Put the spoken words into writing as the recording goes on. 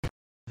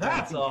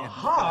That's a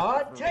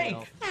hot take.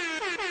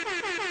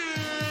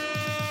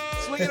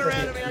 Swing it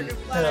around American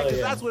flag, because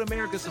that's what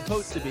America's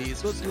supposed to be. It's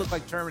supposed to look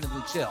like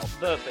permanently chill.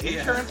 The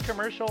insurance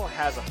commercial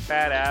has a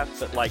fat ass,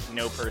 but like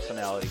no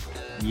personality.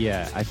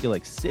 Yeah, I feel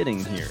like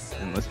sitting here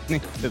and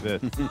listening to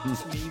this.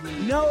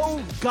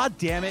 No, god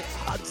damn it.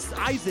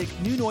 Isaac,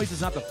 New Noise is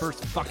not the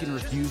first fucking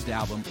refused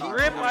album.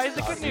 Rip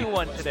Isaac a new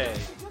one today.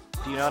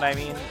 Do you know what I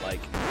mean?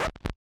 Like...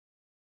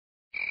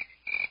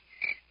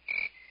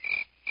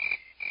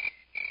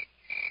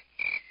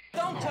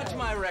 Don't touch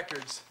my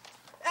records.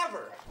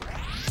 Ever.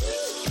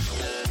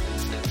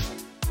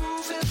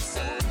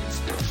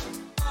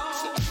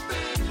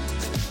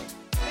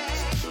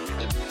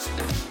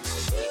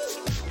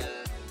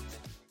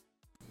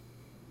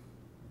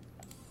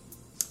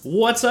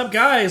 What's up,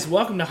 guys?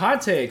 Welcome to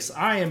Hot Takes.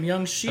 I am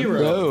Young Shiro.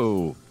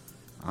 Hello.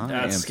 I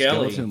That's am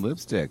Skelly. Skeleton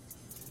Lipstick.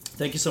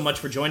 Thank you so much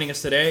for joining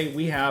us today.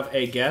 We have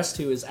a guest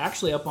who is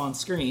actually up on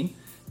screen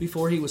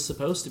before he was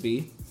supposed to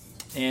be,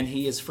 and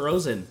he is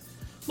frozen.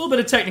 A little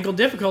bit of technical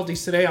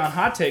difficulties today on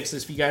Hot Takes,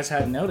 if you guys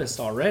hadn't noticed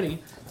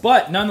already.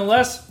 But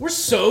nonetheless, we're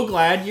so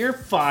glad you're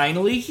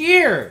finally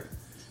here.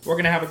 We're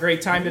going to have a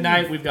great time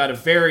tonight. We've got a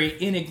very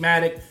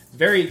enigmatic,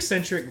 very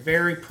eccentric,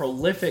 very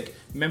prolific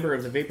member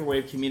of the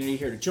Vaporwave community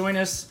here to join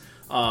us.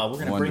 We're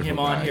going to bring him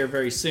on here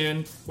very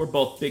soon. We're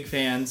both big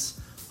fans.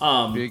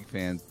 Big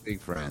fans,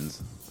 big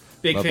friends.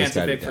 Big Love fans this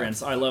guy and to big death.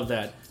 friends. I love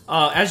that.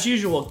 As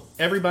usual,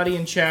 everybody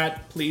in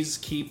chat, please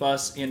keep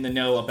us in the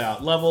know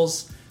about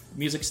levels.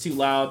 Music's too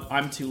loud.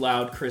 I'm too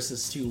loud. Chris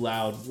is too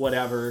loud.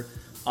 Whatever.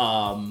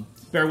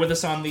 Bear with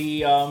us on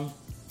the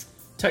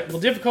technical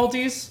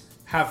difficulties.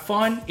 Have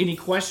fun. Any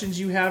questions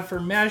you have for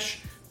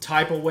Mesh,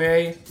 type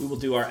away. We will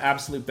do our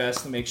absolute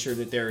best to make sure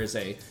that there is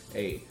a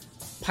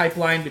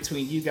pipeline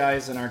between you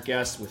guys and our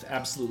guests with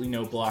absolutely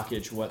no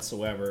blockage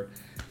whatsoever.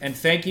 And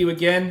thank you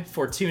again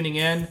for tuning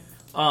in.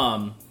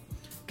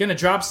 Gonna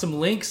drop some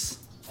links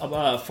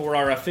for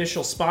our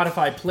official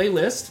Spotify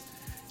playlist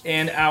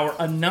and our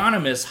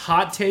anonymous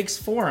Hot Takes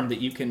forum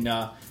that you can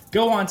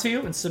go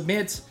onto and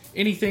submit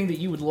anything that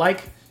you would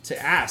like to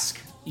ask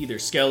either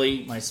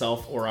Skelly,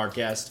 myself, or our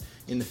guest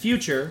in the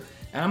future.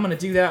 And I'm gonna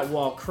do that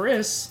while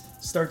Chris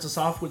starts us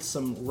off with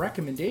some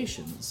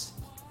recommendations.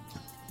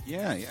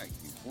 Yeah.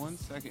 1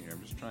 second here.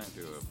 I'm just trying to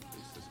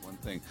fix this one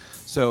thing.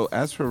 So,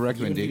 as for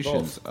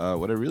recommendations,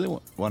 what I really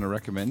want to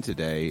recommend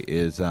today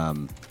is a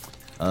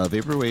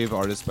Vaporwave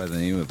artist by the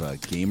name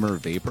of Gamer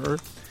Vapor.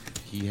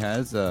 He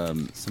has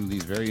some of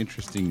these very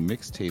interesting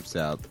mixtapes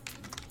out.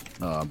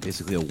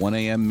 Basically a 1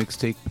 a.m.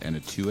 mixtape and a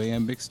 2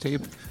 a.m.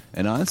 mixtape.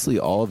 And honestly,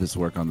 all of his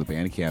work on the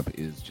Bandcamp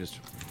is just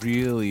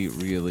really,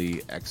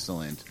 really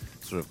excellent,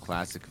 sort of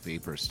classic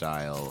Vapor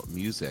style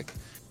music.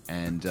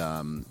 And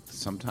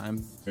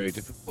sometimes very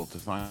difficult to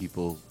find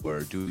people who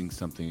are doing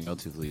something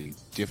relatively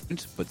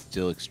different, but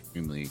still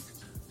extremely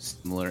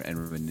similar and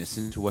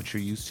reminiscent to what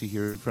you're used to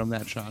hearing from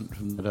that genre,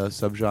 from that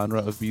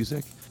subgenre of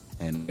music.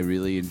 And I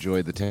really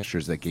enjoy the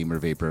textures that Gamer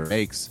Vapor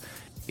makes.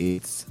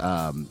 It's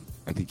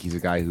I think he's a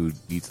guy who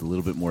needs a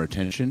little bit more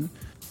attention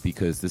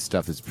because this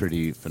stuff is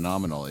pretty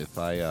phenomenal. If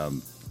I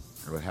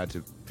had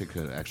to pick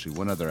actually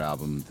one other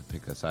album to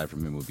pick aside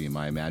from him would be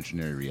My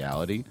Imaginary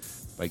Reality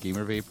by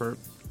Gamer Vapor.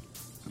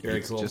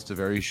 Very cool. It's just a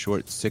very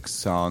short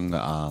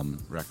 6-song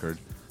record,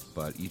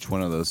 but each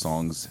one of those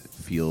songs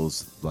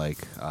feels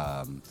like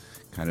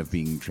kind of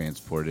being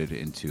transported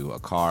into a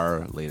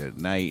car late at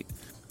night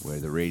where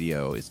the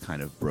radio is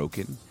kind of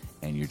broken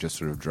and you're just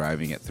sort of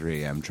driving at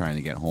 3 a.m. trying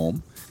to get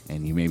home,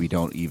 and you maybe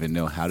don't even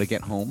know how to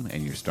get home,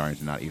 and you're starting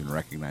to not even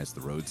recognize the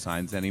road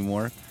signs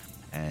anymore.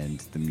 And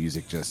the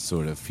music just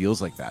sort of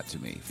feels like that to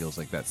me. It feels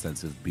like that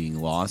sense of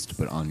being lost,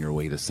 but on your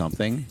way to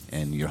something,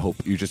 and you're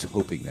just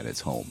hoping that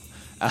it's home.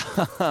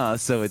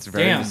 So it's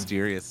very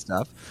mysterious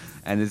stuff,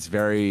 and it's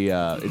very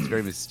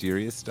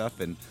mysterious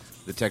stuff, and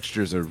the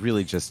textures are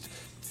really just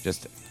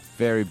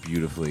very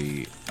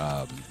beautifully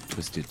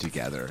twisted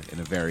together in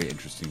a very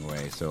interesting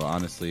way. So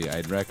honestly,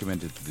 I'd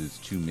recommend these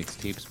 2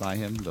 mixtapes by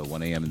him, the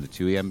 1 a.m. and the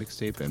 2 a.m.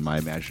 mixtape and My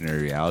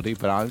Imaginary Reality.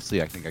 But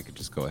honestly, I think I could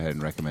just go ahead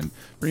and recommend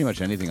pretty much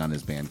anything on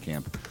his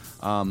Bandcamp.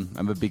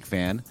 I'm a big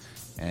fan,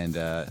 and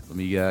let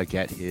me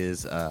get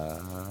his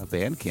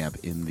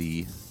Bandcamp in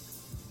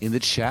the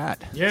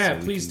chat. Yeah,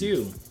 so please do.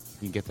 You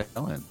can get that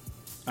going.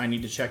 I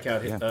need to check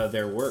out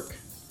their work.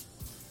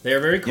 They're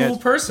a very cool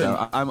person.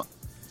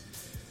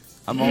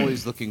 I'm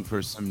always looking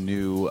for some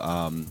new,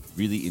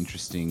 really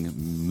interesting,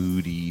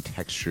 moody,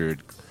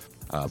 textured,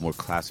 more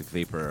classic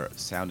Vapor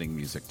sounding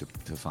music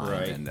to find,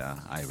 Right. and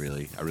I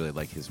really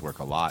like his work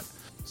a lot.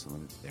 So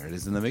there it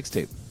is in the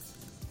mixtape.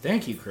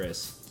 Thank you,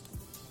 Chris.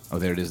 Oh,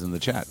 there it is in the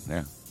chat.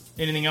 Yeah.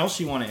 Anything else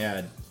you want to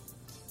add?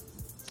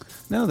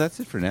 No, that's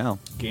it for now.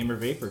 Gamer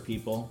Vapor,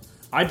 people.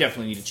 I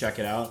definitely need to check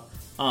it out.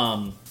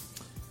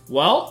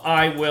 Well,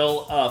 I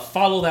will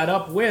follow that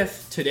up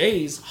with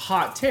today's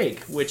hot take,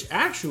 which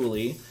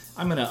actually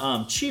I'm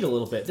gonna cheat a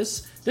little bit.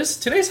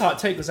 Today's hot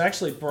take was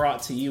actually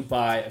brought to you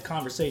by a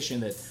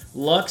conversation that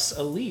Lux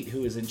Elite,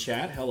 who is in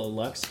chat, hello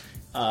Lux,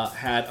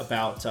 had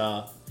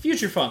about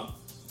Future Funk.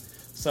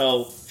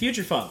 So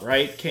Future Funk,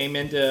 right, came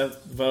into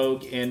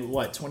vogue in,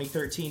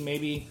 2013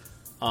 maybe?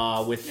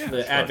 With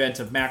the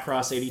advent of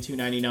Macross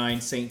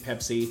 8299, Saint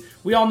Pepsi.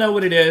 We all know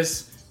what it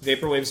is.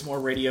 Vaporwave's more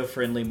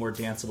radio-friendly, more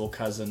danceable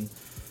cousin.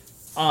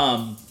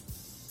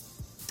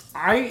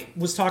 I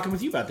was talking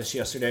with you about this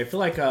yesterday. I feel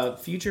like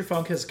Future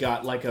Funk has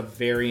got like a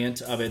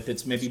variant of it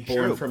that's maybe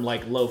born from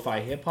like lo-fi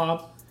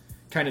hip-hop,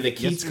 kind of the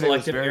Keats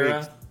Collective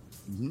era.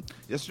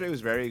 Yesterday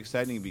was very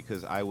exciting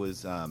because I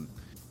was...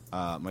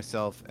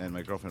 myself and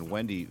my girlfriend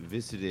Wendy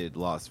visited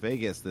Las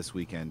Vegas this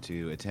weekend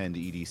to attend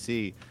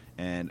EDC,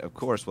 and of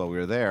course, while we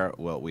were there,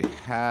 we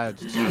had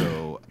to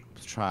go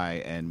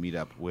try and meet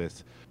up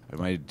with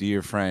my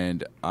dear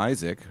friend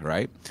Isaac,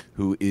 right,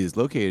 who is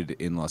located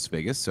in Las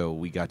Vegas. So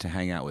we got to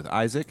hang out with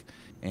Isaac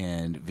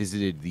and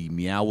visited the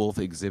Meow Wolf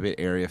exhibit,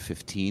 Area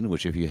 15,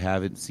 which if you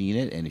haven't seen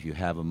it and if you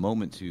have a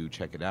moment to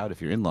check it out,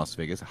 if you're in Las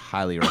Vegas, I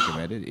highly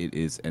recommend it. It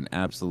is an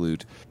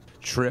absolute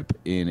trip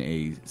in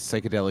a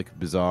psychedelic,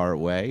 bizarre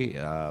way.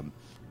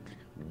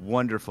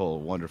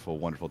 Wonderful, wonderful,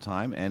 wonderful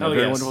time, and a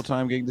very wonderful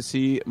time getting to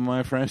see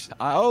my friends.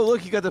 Oh,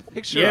 look, you got the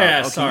picture.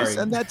 Yeah, sorry. Can you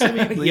send that to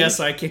me, please? Yes,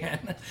 I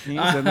can. Can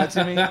you send that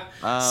to me?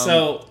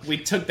 So we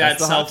took that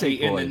selfie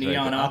in the Boys,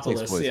 right?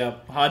 Neonopolis. Yeah,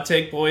 Hot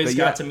Take Boys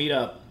got to meet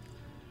up.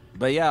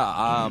 But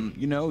yeah,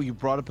 you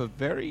brought up a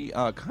very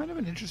kind of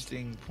an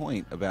interesting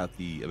point about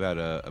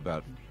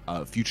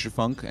future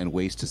funk and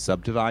ways to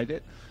subdivide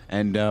it.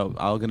 And I'm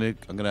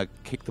gonna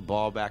kick the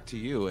ball back to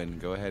you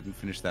and go ahead and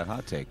finish that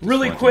hot take.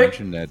 Really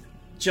quick,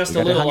 just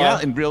a little. Hung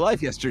out in real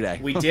life yesterday.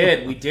 We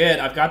did.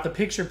 I've got the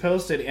picture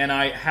posted, and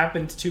I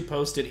happened to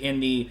post it in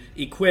the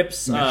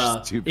Equips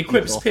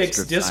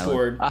Picks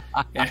Discord.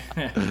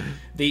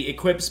 The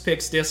Equips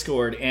Picks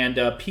Discord, and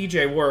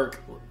PJ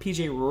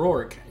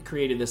Rourke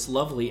created this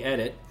lovely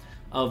edit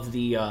of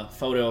the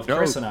photo of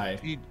Chris and I.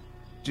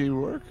 PJ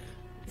Rourke.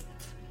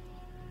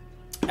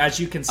 As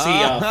you can see,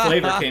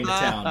 Flavor came to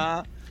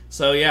town.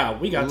 So yeah,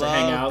 we got to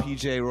hang out.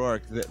 PJ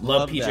Rourke.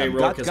 Love PJ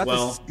Rourke as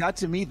well. Got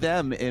to meet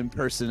them in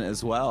person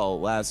as well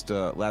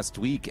last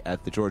week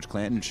at the George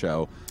Clanton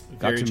show.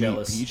 Very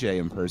jealous. Meet PJ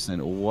in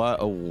person.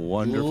 What a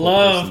wonderful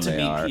love person to they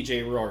meet are.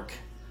 PJ Rourke.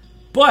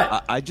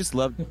 But I just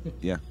love.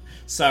 Yeah.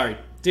 Sorry,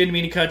 didn't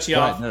mean to cut you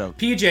off. No.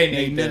 PJ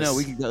made this. No,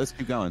 we can go. Let's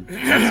keep going.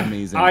 That's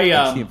amazing. I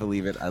can't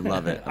believe it. I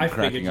love it. I'm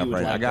cracking up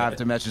right now. I gotta have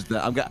to message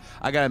them.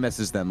 I gotta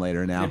message them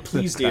later now. Yeah,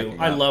 please do.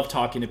 I love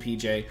talking to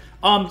PJ.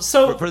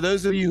 So for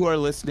those of you who are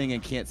listening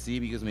and can't see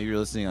because maybe you're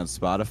listening on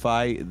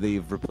Spotify,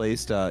 they've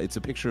replaced. It's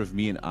a picture of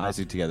me and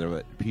Isaac together,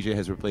 but PJ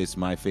has replaced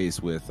my face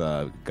with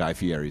Guy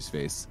Fieri's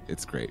face.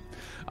 It's great.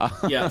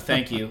 Yeah,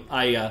 thank you.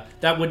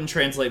 That wouldn't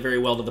translate very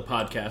well to the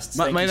podcast.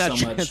 Might you not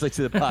so much. translate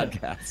to the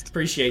podcast.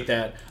 Appreciate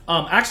that.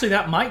 Actually,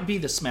 that might be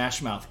the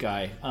Smash Mouth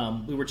guy.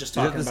 We were just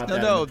talking about that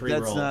in the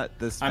pre-roll. That's not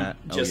the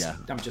Smash.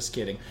 I'm just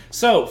kidding.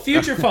 So,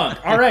 Future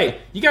Funk. All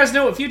right, you guys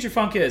know what Future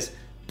Funk is.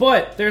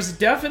 But there's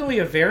definitely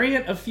a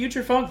variant of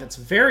Future Funk that's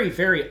very,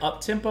 very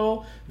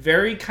up-tempo,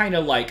 very kind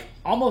of like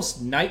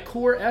almost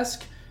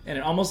Nightcore-esque, and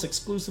it almost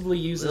exclusively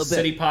uses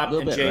city pop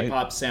and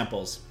J-pop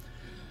samples.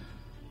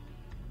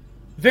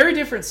 Very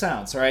different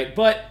sounds, right?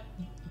 But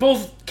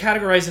both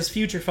categorized as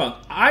Future Funk.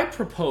 I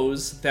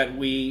propose that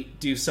we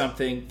do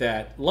something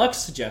that Lux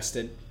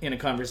suggested in a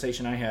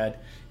conversation I had,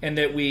 and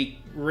that we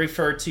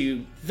refer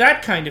to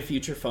that kind of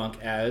Future Funk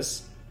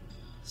as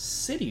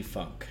City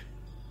Funk.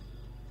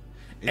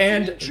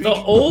 And the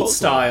old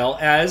style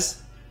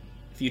as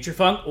Future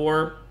Funk,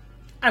 or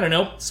I don't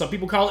know, some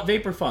people call it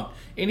Vapor Funk.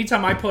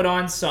 Anytime I put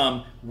on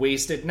some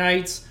Wasted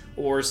Nights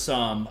or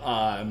some,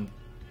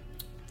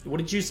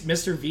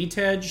 Mr.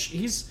 Vitej?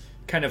 He's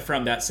kind of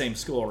from that same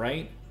school,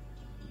 right?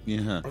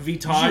 Yeah. Or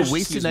Vitage.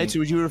 Wasted Nights,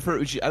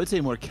 I would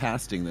say more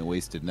casting than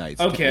Wasted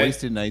Nights. Okay.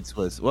 Wasted Nights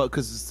was,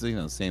 because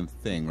it's, same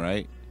thing,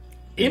 right?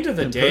 End of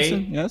the day,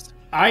 yes?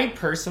 I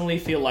personally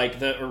feel like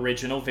the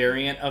original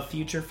variant of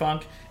Future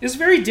Funk is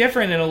very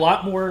different and a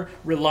lot more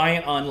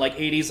reliant on like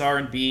 80s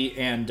R&B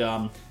and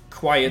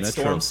Quiet Metro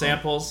Storm funk.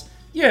 samples.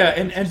 Yeah,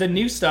 and the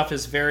new stuff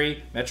is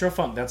very Metro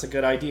Funk. That's a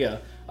good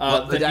idea.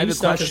 The new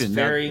stuff is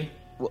very...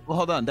 Well,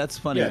 hold on. That's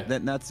funny. Yeah.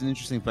 That's an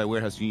interesting by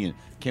Warehouse Union.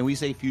 Can we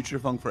say Future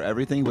Funk for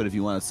everything? But if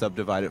you want to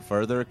subdivide it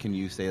further, can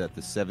you say that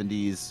the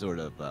 70s sort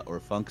of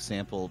or funk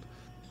sampled,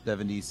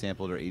 70s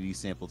sampled or 80s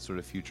sampled sort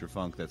of Future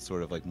Funk that's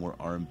sort of like more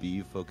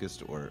R&B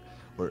focused or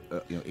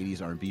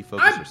 80s R&B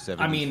focused or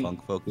 70s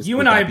funk focused? You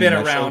and I have been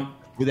around.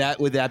 Would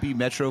that be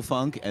Metro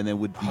Funk and then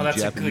would be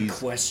that's Japanese a good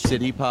question.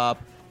 city pop?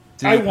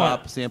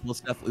 Pop sample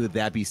stuff, would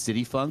that be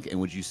City Funk, and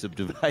would you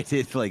subdivide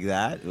it like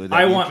that?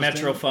 I want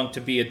Metro Funk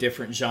to be a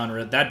different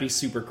genre. That'd be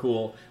super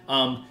cool.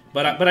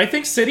 But I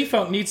think City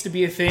Funk needs to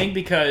be a thing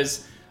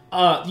because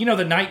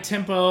the Night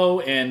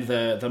Tempo and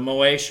the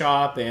Moe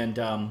Shop and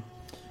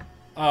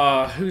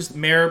who's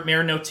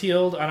Mayor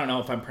Notild? I don't know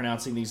if I'm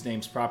pronouncing these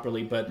names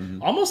properly, but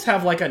almost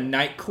have like a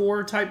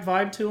Nightcore type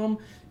vibe to them.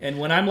 And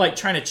when I'm like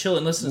trying to chill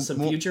and listen to some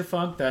Future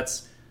Funk,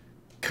 that's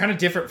kind of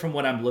different from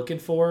what I'm looking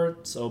for,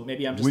 so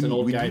maybe I'm just an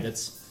old guy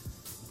that's...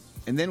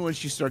 And then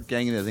once you start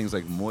getting into things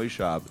like Moy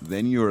Shop,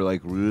 then you're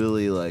like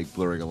really like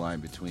blurring a line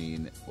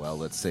between, well,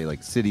 let's say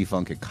like City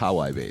Funk and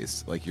Kawaii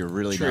Bass. Like you're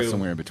really not True.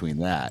 somewhere in between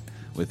that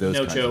with those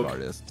No kinds joke. of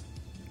artists.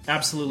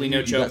 Absolutely no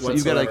You joke got,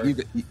 whatsoever.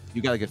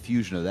 you got like a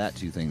fusion of that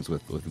two things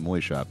with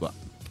Moy Shop. But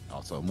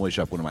also Moy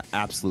Shop, one of my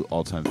absolute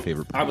all-time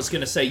favorite. I was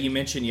going to say, you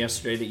mentioned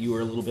yesterday that you were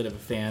a little bit of a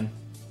fan.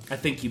 I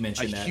think you a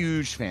mentioned that.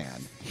 huge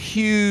fan,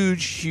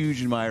 huge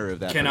admirer of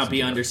that. Cannot be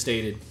person's work,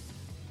 understated.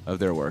 of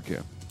their work. Yeah.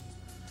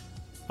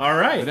 All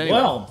right. But anyway,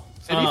 Well,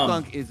 City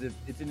Funk it's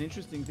an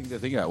interesting thing to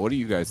think about. What do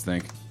you guys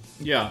think?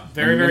 yeah, I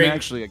very, mean, very,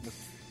 actually. I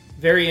guess,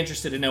 very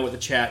interested to know what the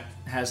chat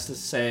has to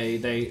say.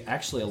 They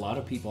actually, a lot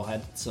of people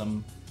had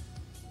some.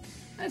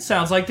 It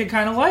sounds like they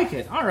kind of like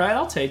it. All right,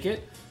 I'll take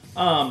it.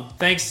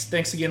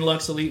 Thanks again,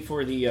 Lux Elite,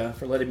 for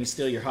letting me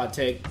steal your hot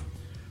take.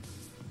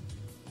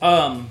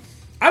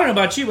 I don't know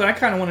about you, but I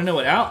kind of want to know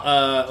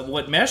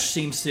what Mesh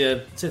seems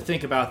to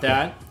think about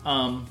that.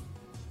 You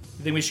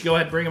think we should go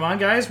ahead and bring him on,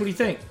 guys? What do you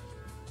think?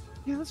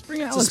 yeah, let's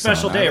bring Alex. It's a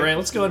special on, day, Alex. right?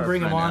 Let's go ahead and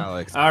bring him Our friend on.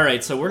 Alex. All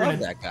right, so we're Love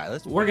gonna. that guy.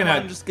 we're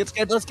gonna-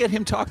 Let's get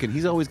him talking.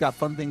 He's always got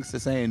fun things to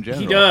say in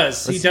general. He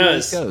does. Let's He see where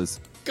does. this goes.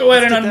 Go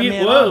ahead Let's and get that unmute.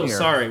 man Whoa, on here.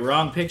 sorry,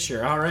 wrong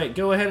picture. All right,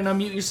 go ahead and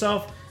unmute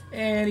yourself.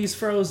 And he's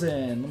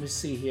frozen. Let me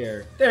see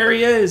here. There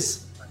he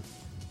is.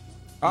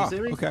 Oh, see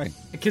me? okay.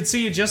 I can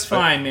see you just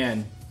fine,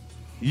 man.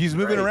 He's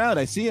moving Great. around.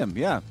 I see him.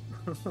 Yeah.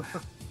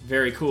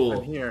 Very cool.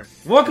 I'm here.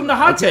 Welcome to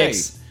Hot Okay.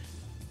 Takes.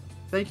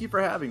 Thank you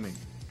for having me.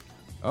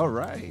 All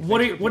right.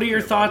 What are your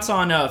thoughts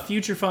on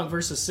Future Funk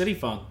versus City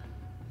Funk?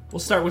 We'll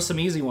start with some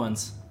easy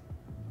ones.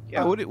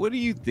 Yeah. What do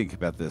you think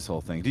about this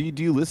whole thing? Do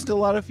you listen to a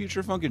lot of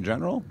future funk in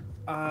general?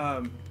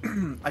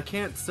 I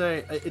can't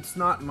say it's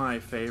not my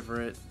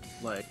favorite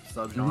like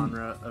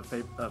subgenre of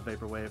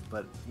vaporwave,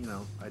 but you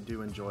know I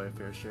do enjoy a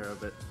fair share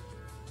of it.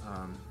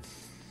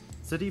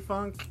 City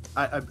funk,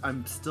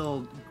 I'm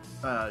still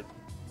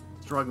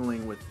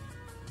struggling with,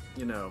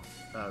 you know,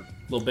 A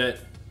little bit.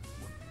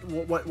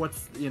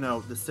 what's you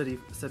know the city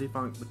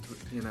funk,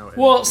 you know.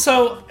 Well,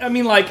 so I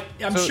mean, like,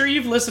 I'm So- sure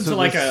you've listened so to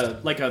like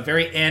this- a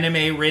very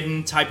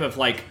anime-ridden type of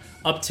like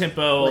up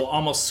tempo,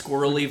 almost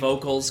squirrely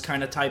vocals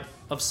kind of type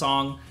of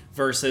song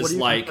versus what do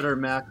you like. consider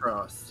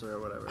Macross or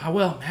whatever?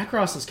 Well,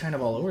 Macross is kind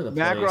of all over the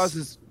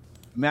place.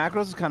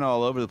 Macross is kind of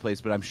all over the place,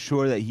 but I'm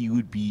sure that he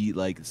would be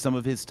like some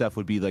of his stuff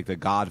would be like the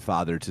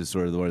godfather to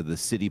sort of the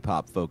city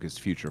pop focused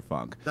future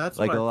funk. That's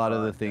like what a I lot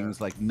of the thought, things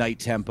yeah. like Night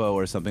Tempo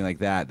or something like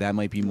that. That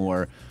might be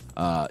more,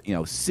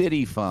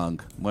 city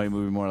funk. Might be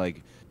more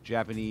like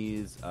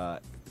Japanese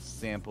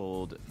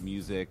sampled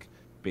music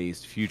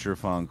based future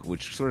funk,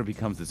 which sort of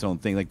becomes its own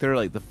thing. Like there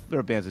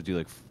are bands that do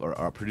like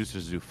or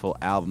producers who do full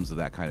albums of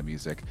that kind of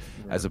music,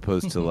 as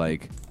opposed to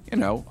like I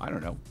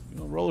don't know,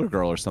 Roller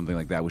Girl or something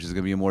like that, which is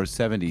going to be a more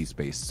 70s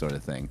based sort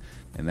of thing,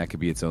 and that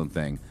could be its own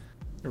thing.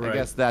 Right. I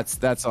guess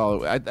that's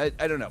all. I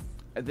don't know.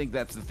 I think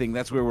that's the thing.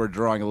 That's where we're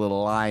drawing a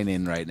little line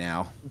in right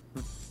now.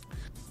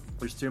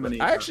 There's too many.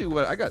 I got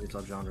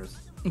subgenres.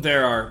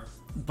 There are,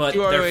 but two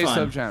they're ROA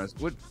fun. subgenres.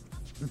 What?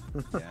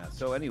 Yeah.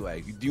 So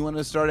anyway, do you want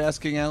to start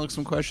asking Alex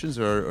some questions,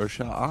 or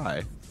shall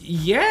I?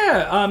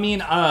 Yeah, I mean,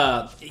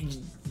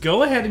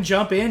 go ahead and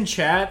jump in,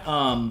 chat.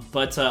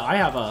 But I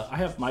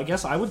have my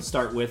guess. I would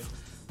start with,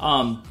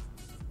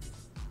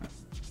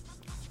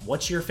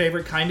 what's your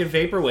favorite kind of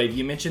vaporwave?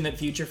 You mentioned that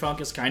future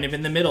funk is kind of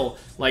in the middle.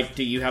 Like,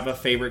 do you have a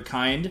favorite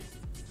kind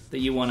that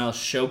you want to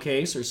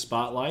showcase or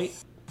spotlight?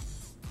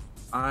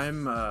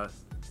 I'm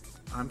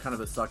kind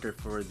of a sucker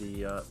for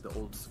the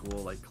old school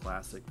like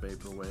classic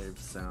vaporwave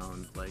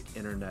sound, like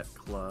Internet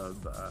Club.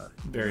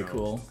 Very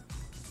cool.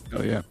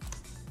 Oh yeah.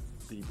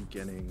 The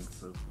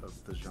beginnings of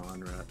the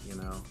genre, you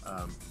know.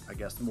 I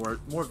guess more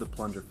of the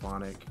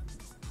plungerphonic.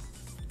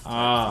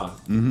 Ah,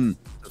 Mm-hmm.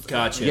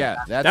 gotcha. Yeah,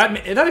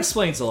 that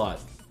explains a lot.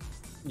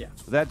 Yeah.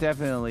 That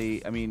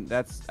definitely. I mean,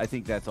 I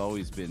think that's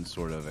always been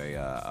sort of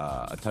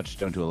a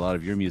touchstone to a lot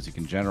of your music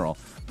in general.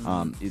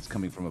 It's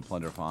coming from a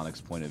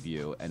plunderphonics point of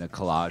view and a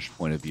collage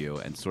point of view,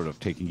 and sort of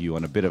taking you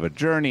on a bit of a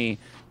journey.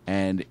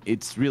 And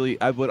it's really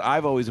what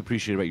I've always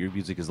appreciated about your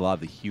music is a lot of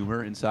the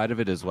humor inside of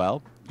it as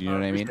well. Do you know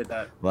what I mean? appreciate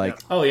that. Like,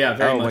 Yeah. Oh yeah,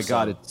 very oh much. my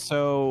god,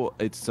 so.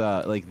 it's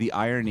like the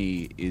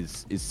irony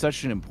is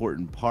such an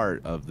important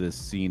part of this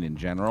scene in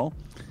general,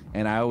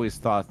 and I always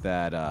thought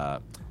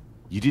that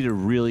you did a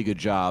really good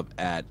job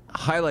at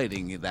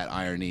highlighting that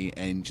irony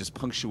and just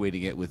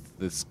punctuating it with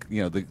this,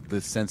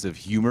 the sense of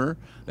humor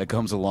that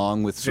comes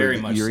along with sort Very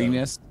of the much so.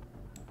 eeriness.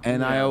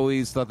 And I Yeah.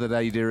 always thought that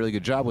you did a really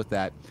good job with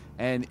that.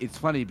 And it's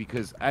funny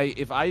because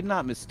if I'm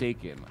not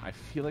mistaken, I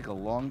feel like a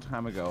long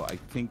time ago, I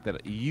think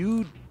that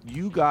you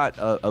got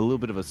a little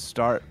bit of a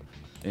start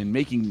in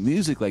making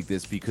music like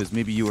this because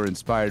maybe you were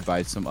inspired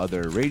by some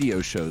other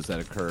radio shows that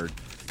occurred.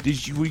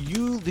 Did you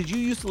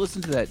used to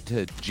listen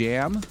to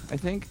Jam? I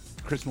think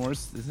Chris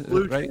Morris, is it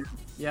Blue right? Jam.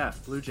 Yeah,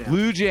 Blue Jam.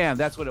 Blue Jam,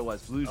 that's what it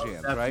was. Blue Oh,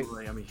 Jam, right?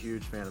 definitely. I'm a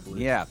huge fan of Blue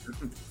Yeah.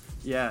 Jam.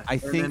 Yeah. I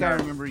and think then, I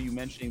remember you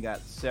mentioning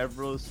that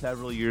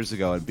several years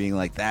ago and being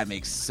like, "That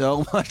makes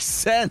so much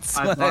sense."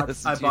 I when bought,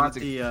 listened I to your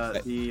bought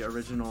music. the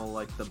original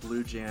like the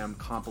Blue Jam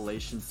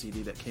compilation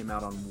CD that came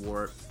out on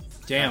Warp.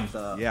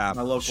 Damn. Yeah.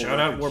 My local Shout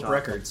out record Warp shop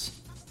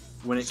Records.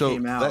 when it So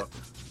came out. that-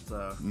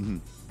 So,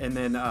 and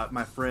then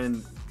my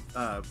friend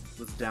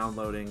was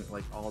downloading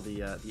like all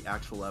the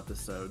actual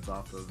episodes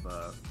off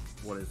of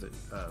what is it?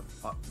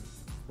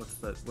 What's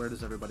that? Where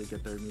does everybody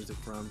get their music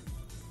from?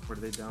 Where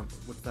do they down?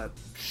 What's that?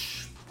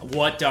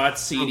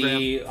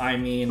 What.cd? I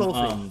mean,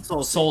 Soulseek.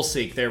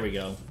 Soulseek. There we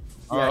go.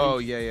 Oh,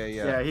 yeah.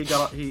 Yeah,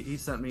 he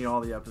sent me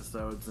all the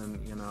episodes,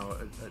 and you know,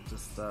 it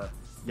just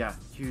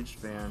huge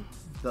fan.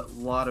 A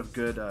lot of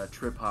good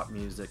trip hop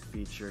music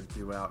featured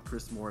throughout.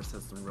 Chris Morris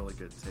has some really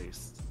good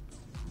taste.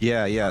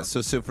 Yeah.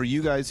 So for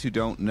you guys who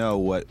don't know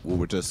what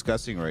we're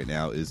discussing right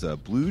now is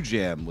Blue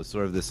Jam was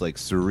sort of this like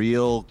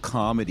surreal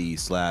comedy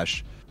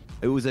slash.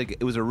 It was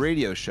a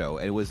radio show,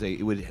 and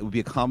it would be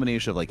a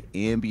combination of like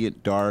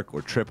ambient, dark,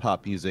 or trip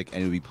hop music,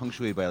 and it would be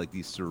punctuated by like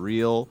these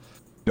surreal,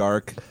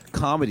 dark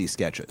comedy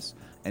sketches.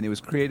 And it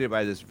was created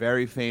by this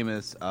very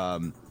famous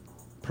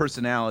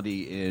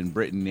personality in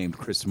Britain named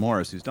Chris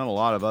Morris, who's done a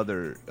lot of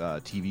other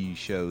TV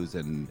shows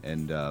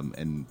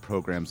and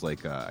programs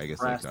like I guess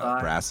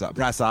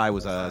Brass Eye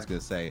was I was going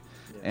to say,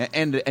 yeah.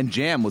 and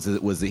Jam was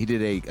he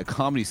did a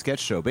comedy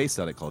sketch show based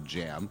on it called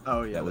Jam.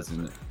 Oh yeah,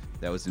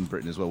 that was in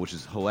Britain as well, which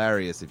is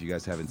hilarious if you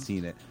guys haven't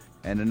seen it.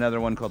 And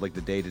another one called like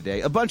The Day to Day,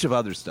 a bunch of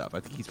other stuff.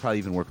 I think he's probably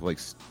even worked with like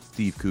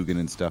Steve Coogan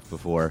and stuff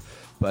before.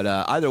 But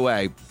either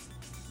way,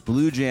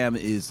 Blue Jam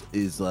is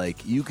like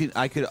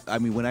I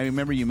mean when I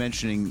remember you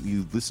mentioning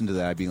you listened to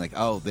that being like,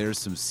 oh, there's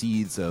some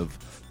seeds of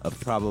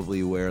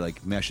probably where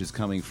like Mesh is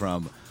coming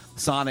from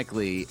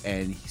sonically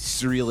and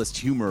surrealist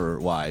humor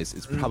wise.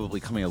 It's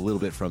probably coming a little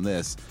bit from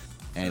this.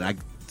 And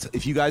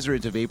if you guys are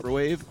into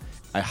vaporwave,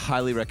 I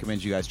highly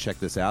recommend you guys check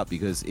this out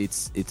because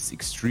it's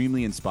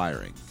extremely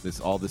inspiring.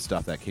 All this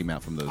stuff that came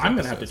out from those. I'm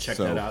gonna have to check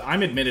that out.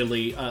 I'm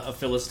admittedly a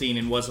Philistine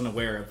and wasn't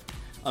aware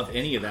of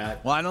any of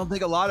that. Well, I don't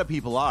think a lot of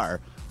people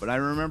are, but I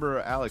remember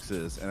Alex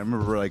is, and I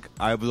remember like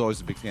I was always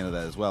a big fan of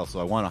that as well.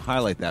 So I want to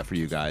highlight that for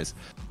you guys.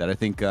 That I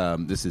think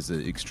this is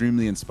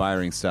extremely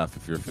inspiring stuff.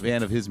 If you're a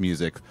fan of his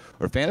music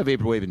or a fan of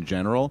vaporwave in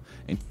general,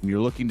 and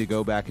you're looking to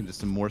go back into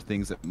some more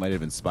things that might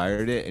have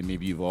inspired it, and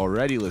maybe you've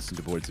already listened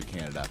to Boards of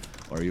Canada,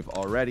 or you've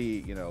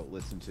already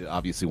listened to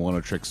obviously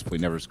Oneohtrix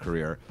Point Never's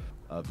career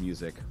of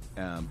music,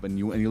 but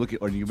you look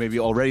at, or you maybe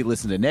already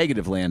listened to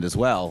Negative Land as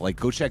well. Like,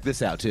 go check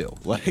this out too.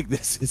 Like,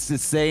 this is the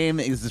same.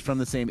 This is from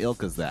the same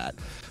ilk as that.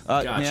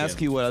 Gotcha. Can I ask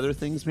you what other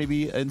things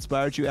maybe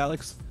inspired you,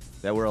 Alex,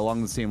 that were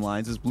along the same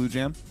lines as Blue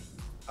Jam?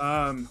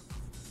 I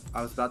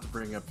was about to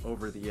bring up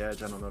Over the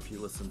Edge. I don't know if you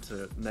listened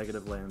to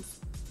Negative Land's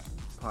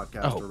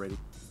podcast or radio,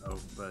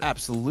 but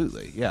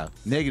absolutely, yeah.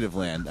 Negative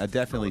Land. I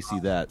definitely see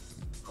that.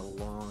 A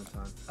long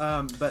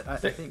time. But I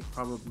think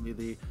probably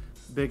the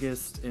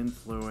biggest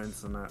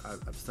influence, and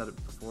I've said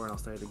it before and I'll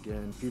say it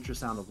again, Future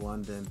Sound of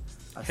London.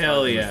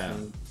 Hell yeah.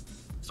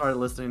 Started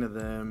listening to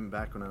them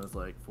back when I was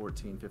like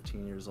 14,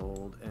 15 years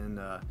old, and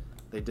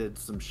they did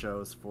some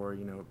shows for,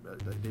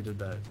 they did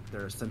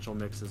their essential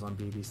mixes on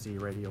BBC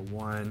Radio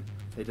 1.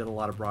 They did a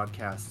lot of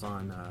broadcasts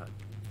on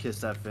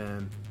Kiss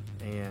FM,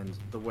 and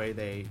the way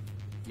they,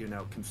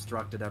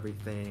 constructed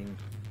everything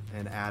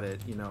and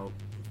added,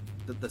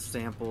 the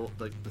samples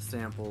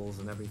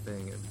and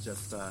everything. It was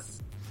just,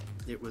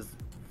 it was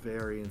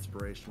very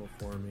inspirational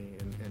for me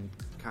and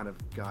kind of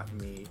got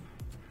me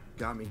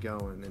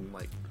going. And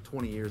like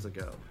 20 years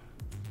ago,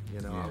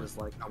 I was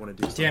like, I want to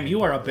do something. Damn,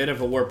 you are a bit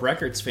of a Warp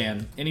Records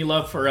fan. Any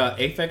love for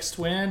Aphex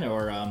Twin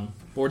or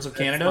Boards of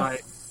Canada?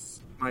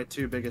 My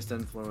two biggest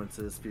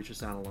influences, Future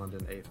Sound of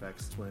London,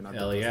 Aphex Twin.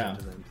 Hell yeah.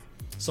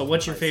 So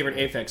what's your favorite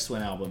Aphex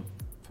Twin album?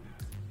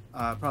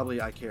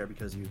 Probably I Care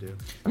Because You Do.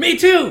 Me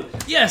too!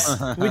 Yes!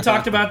 We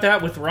talked about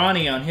that with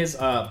Ronnie on his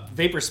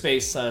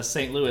Vaporspace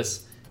St.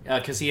 Louis,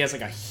 because he has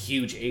like a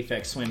huge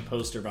Aphex Twin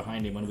poster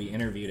behind him when we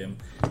interviewed him.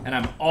 And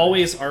I'm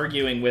always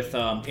arguing with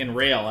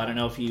Enrail. I don't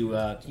know if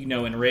you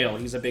know Enrail.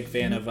 He's a big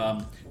fan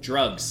of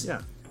Drugs.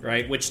 Yeah.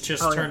 Right? Which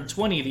just turned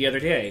 20 the other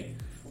day.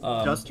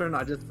 Just turned.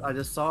 I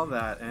just saw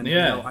that, and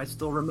I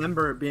still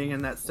remember being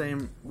in that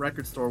same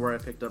record store where I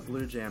picked up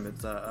Blue Jam.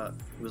 It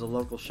was a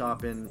local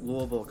shop in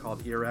Louisville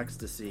called Ear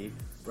Ecstasy.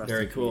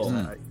 Very cool.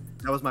 That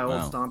was my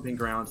old stomping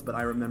grounds. But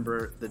I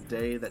remember the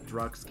day that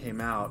Drugs came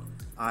out,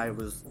 I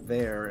was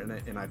there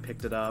and I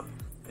picked it up,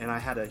 and I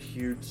had a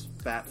huge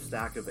fat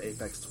stack of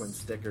Aphex Twin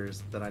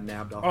stickers that I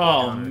nabbed off.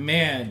 Oh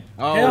man!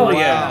 Oh, hell wow.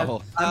 yeah!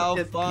 How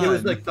fun. It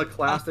was like the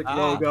classic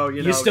logo.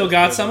 You still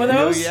got some of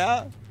those? Oh,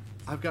 yeah.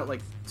 I've got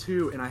like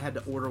 2, and I had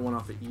to order one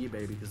off of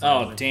eBay because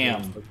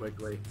damn, so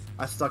quickly.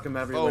 I stuck them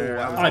everywhere.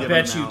 Oh, wow. I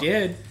bet you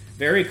did.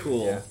 Very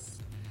cool. Yeah.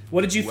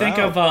 What did you think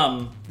of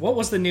what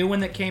was the new one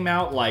that came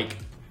out, like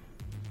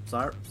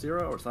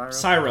Syro or Syro?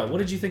 Syro. What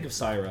did you think of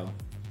Syro?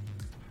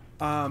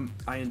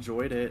 I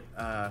enjoyed it.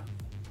 I'm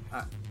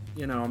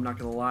not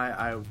gonna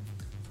lie,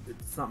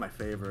 it's not my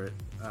favorite.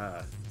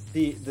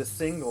 The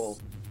single,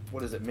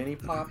 what is it, Mini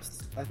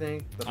Pops, I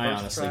think? I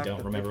honestly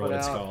don't remember what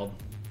it's called.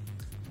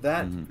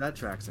 That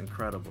track's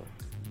incredible.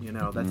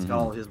 That's got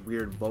all his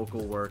weird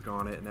vocal work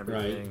on it and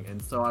everything. Right.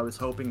 And so I was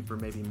hoping for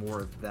maybe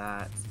more of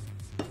that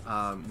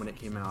when it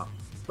came out.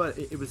 but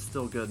it was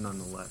still good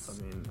nonetheless. I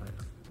mean,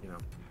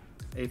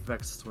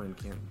 Aphex Twin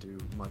can't do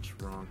much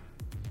wrong.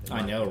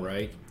 I know,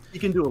 right? He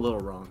can do a little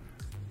wrong.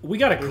 We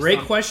got a great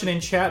question in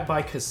chat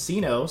by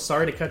Casino.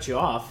 Sorry to cut you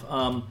off.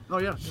 Oh,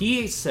 yeah.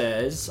 He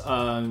says,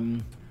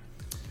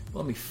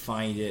 let me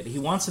find it. He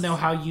wants to know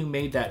how you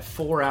made that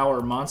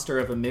 4-hour monster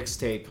of a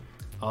mixtape,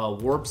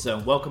 Warp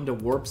Zone. Welcome to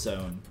Warp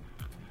Zone.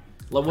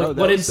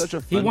 Such a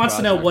he fun wants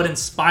to know project. what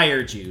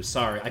inspired you.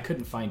 Sorry, I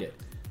couldn't find it.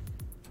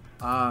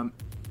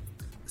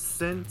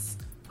 Since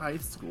high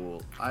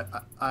school,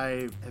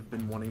 I have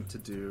been wanting to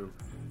do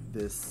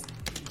this,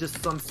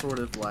 just some sort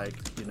of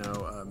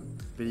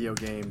video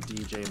game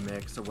DJ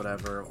mix or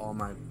whatever. All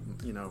my,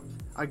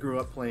 I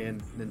grew up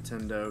playing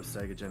Nintendo,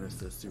 Sega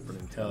Genesis, Super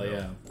Nintendo. Hell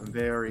yeah. I'm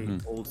very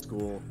old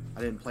school. I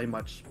didn't play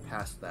much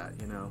past that,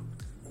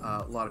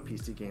 a lot of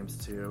PC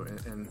games too,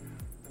 and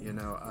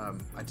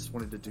I just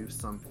wanted to do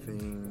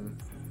something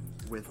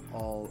with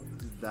all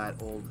that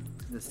old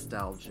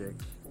nostalgic,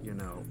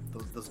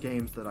 those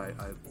games that I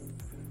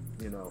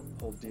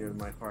hold dear to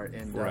my heart.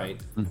 And Right.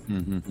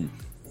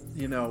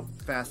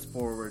 Fast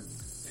forward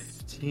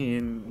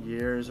 15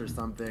 years or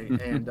something,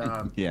 and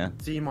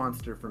Sea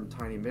Monster from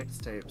Tiny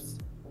Mixtapes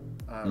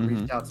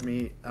reached out to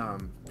me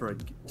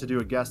to do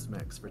a guest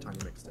mix for Tiny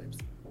Mixtapes.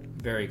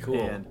 Very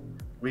cool. And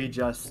we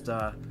just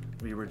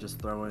we were just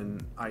throwing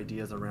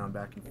ideas around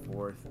back and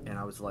forth, and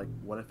I was like,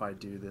 what if I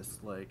do this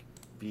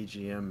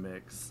BGM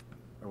mix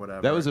or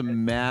whatever? That was a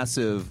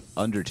massive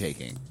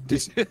undertaking.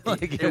 It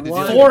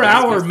was.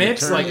 4-hour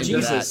mix, Turn like into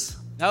Jesus.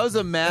 That was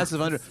a massive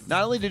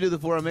not only to do the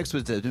 4-hour mix,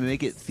 but to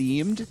make it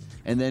themed,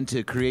 and then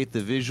to create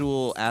the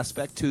visual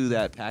aspect to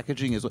that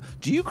packaging as well.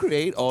 Do you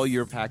create all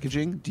your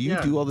packaging? Do you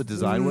do all the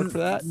design work for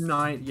that?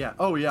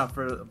 Oh yeah,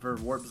 for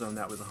Warp Zone,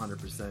 that was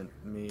 100%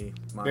 me.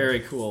 Very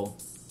cool.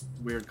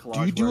 Weird collage.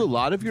 Do you do work. a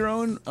lot of your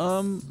own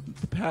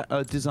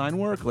design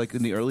work, like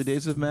in the early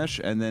days of Mesh,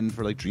 and then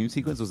for Dream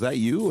Sequence? Was that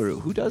you, or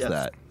who does Yes.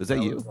 that? Was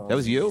that you? all That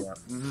was me, you? yeah.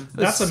 Mhm.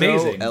 That's so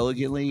amazing.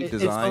 elegantly It's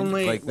designed.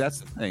 only- That's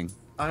the thing.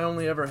 I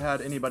only ever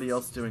had anybody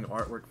else doing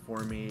artwork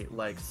for me,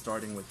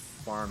 starting with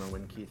Pharma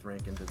when Keith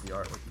Rankin did the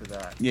artwork for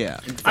that. Yeah.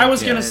 And I was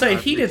since going to then, say,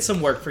 I've he re- did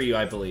some work for you,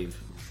 I believe.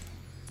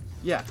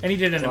 Yeah. And he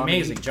did an So, I mean,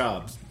 amazing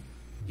job.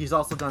 He's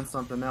also done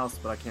something else,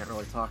 but I can't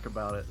really talk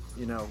about it.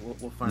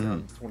 We'll find out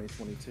in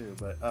 2022.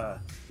 But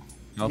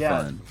How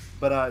yeah. fun.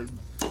 But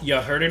You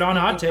heard it on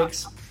Hot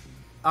Takes.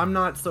 I'm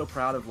not so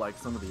proud of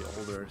some of the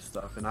older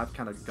stuff, and I've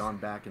kind of gone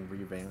back and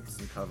revamped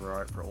some cover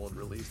art for old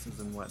releases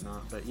and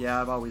whatnot. But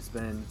yeah, I've always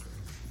been,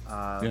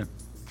 poking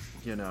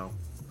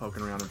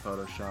around in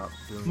Photoshop.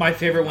 My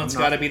favorite one's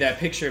I'm got not- to be that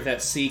picture of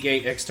that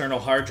Seagate external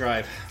hard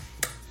drive.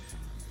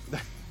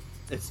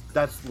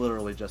 That's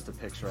literally just a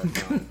picture I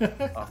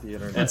found off the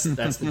internet.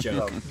 That's the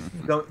joke.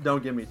 So,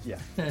 don't give me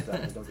exactly,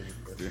 don't give me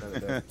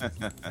credit.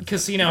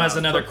 Casino has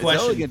another It's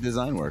question. elegant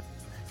design work.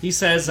 He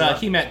says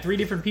he met 3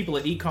 different people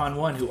at Econ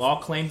 1 who all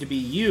claimed to be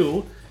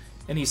you,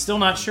 and he's still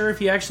not sure if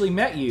he actually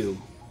met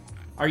you.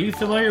 Are you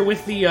familiar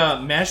with the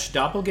Mesh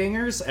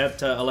doppelgangers at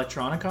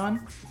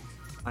Electronicon?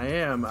 I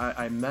am.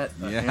 I met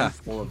a Yeah.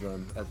 handful of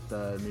them at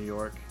the New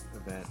York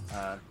event,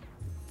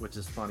 which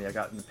is funny. I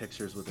got in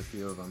pictures with a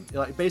few of them.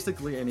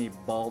 Basically, any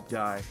bald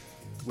guy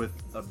with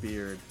a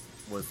beard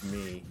was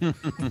me.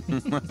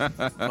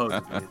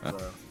 Supposedly,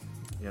 so,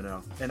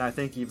 And I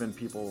think even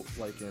people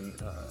in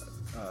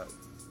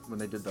when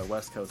they did the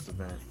West Coast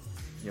event,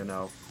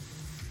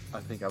 I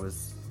think I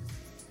was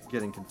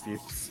getting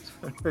confused.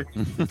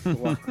 A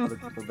lot of other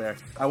people there.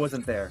 I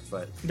wasn't there,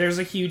 but There's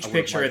a huge would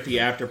picture like at the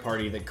after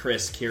party that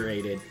Chris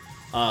curated,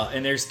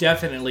 and there's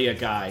definitely a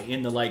guy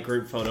in the light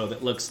group photo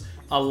that looks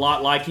a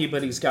lot like you,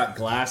 but he's got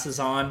glasses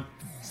on,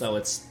 so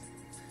it's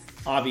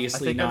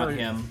obviously I think I not know-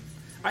 him.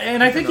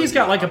 I think he's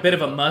got a bit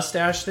of a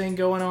mustache thing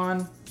going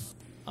on.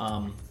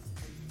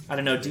 I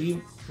don't know. Do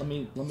you? Let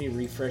me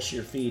refresh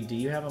your feed. Do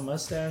you have a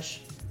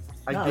mustache?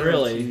 I Not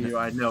guarantee really. you,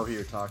 I know who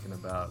you're talking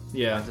about.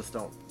 Yeah.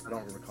 I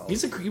don't recall.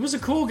 He was a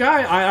cool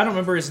guy. I don't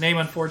remember his name,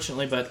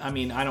 unfortunately, but I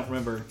don't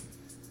remember.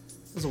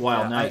 It was a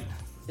wild night.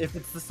 If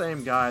it's the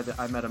same guy, that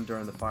I met him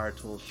during the Fire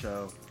Tools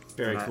show.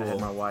 Very and I cool. had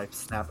my wife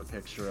snap a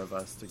picture of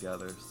us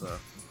together. So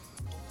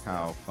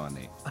How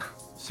funny.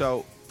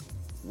 So,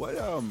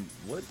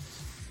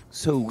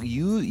 So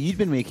you'd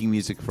been making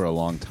music for a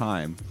long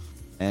time,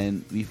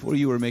 and before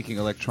you were making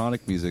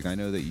electronic music, I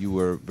know that you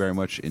were very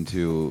much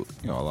into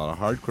a lot of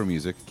hardcore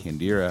music.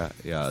 Kandira,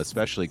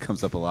 especially,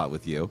 comes up a lot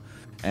with you.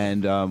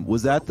 And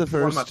was that the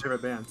first? one of my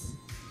favorite bands.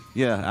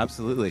 Yeah,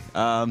 absolutely.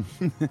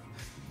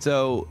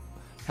 So,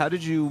 how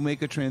did you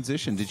make a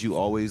transition? Did you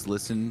always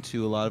listen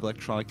to a lot of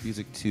electronic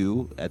music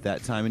too at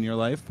that time in your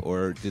life,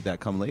 or did that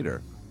come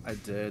later? I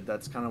did.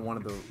 That's kind of one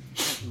of the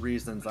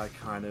reasons I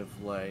kind of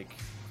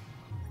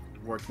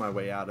worked my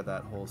way out of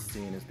that whole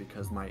scene, is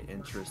because my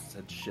interests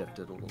had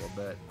shifted a little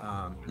bit.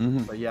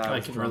 But yeah, I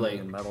was can drumming relate.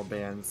 in metal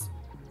bands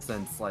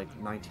since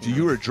 19. So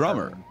you were a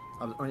drummer?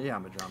 Yeah,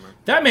 I'm a drummer.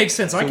 That makes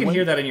sense. I can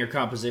hear that in your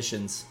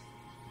compositions.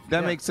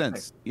 That Yeah, makes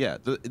sense. Yeah,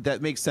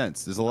 that makes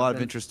sense. There's a lot of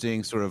then-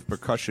 interesting sort of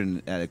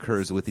percussion that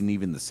occurs within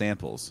even the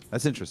samples.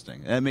 That's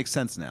interesting. That makes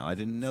sense now. I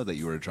didn't know that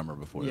you were a drummer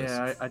before this.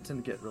 Yeah, I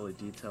tend to get really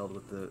detailed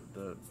with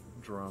the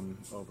drum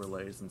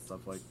overlays and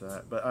stuff like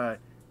that. But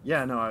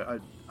yeah, no,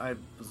 I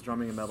was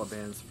drumming in metal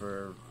bands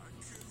for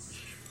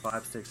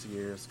 5-6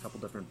 years, a couple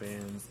different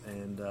bands,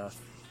 and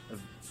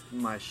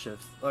my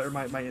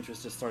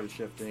interest just started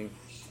shifting.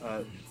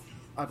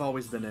 I've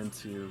always been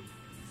into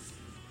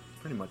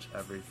pretty much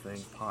everything: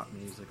 pop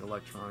music,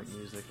 electronic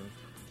music,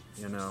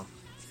 and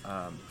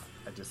I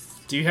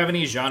just Do you have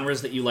any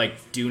genres that you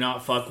like do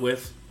not fuck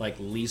with? Like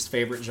least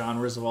favorite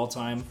genres of all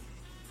time?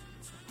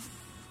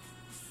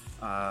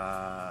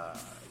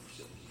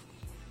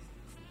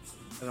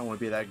 I don't want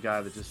to be that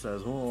guy that just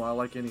says, "Oh, I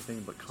like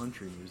anything but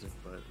country music,"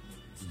 but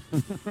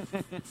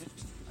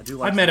I do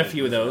like. I've met a some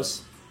few of old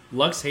those.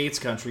 Lux hates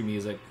country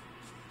music.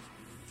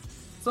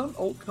 Some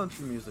old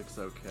country music's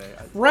okay.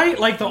 Right,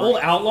 like the old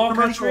outlaw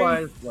country?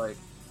 Commercialized, like,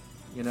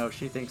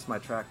 she thinks my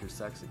tractor's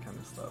sexy kind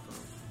of stuff.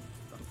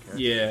 I don't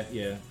care.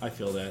 Yeah, I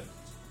feel that.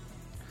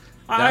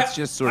 That's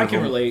just sort I of can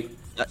a- relate.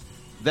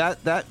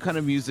 That kind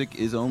of music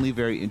is only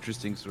very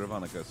interesting sort of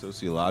on like a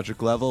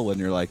sociologic level when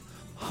you're like,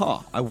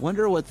 I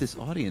wonder what this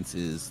audience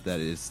is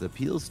that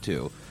appeals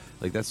to.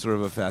 Like that's sort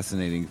of a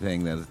fascinating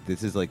thing that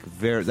this is like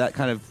that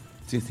kind of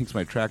thinks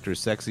my tractor is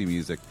sexy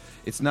music.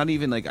 It's not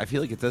even like, I feel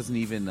like it doesn't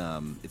even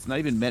it's not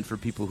even meant for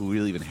people who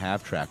really even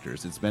have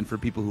tractors. It's meant for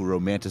people who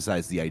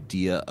romanticize the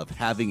idea of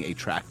having a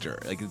tractor.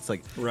 Like it's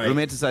like Right.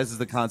 romanticizes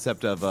the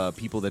concept of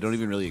people that don't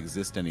even really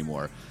exist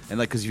anymore. And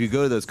like because if you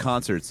go to those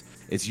concerts,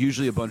 it's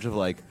usually a bunch of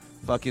like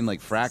fucking like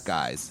frat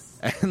guys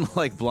and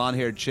like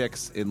blonde-haired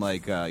chicks in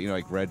like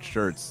like red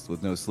shirts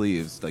with no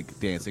sleeves like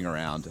dancing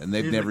around, and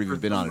they've Music never even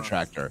for been on a some,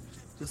 tractor,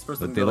 Just for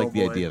some but they good like old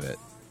the idea boys. of it.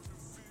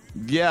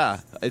 Yeah,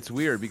 it's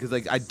weird because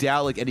like I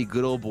doubt like any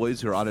good old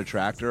boys who are on a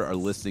tractor are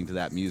listening to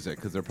that music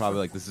because they're probably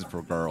like, this is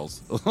for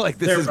girls. Like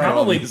this They're is girl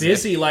probably music.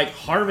 busy like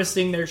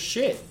harvesting their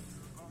shit.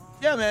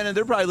 Yeah, man, and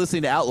they're probably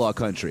listening to outlaw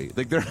country.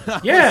 Like they're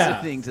not Yeah.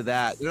 listening to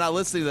that. They're not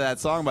listening to that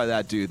song by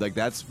that dude. Like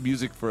that's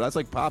that's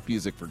like pop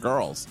music for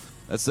girls.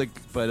 That's like,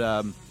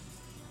 but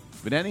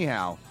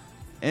anyhow,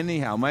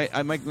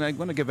 I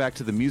want to get back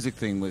to the music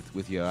thing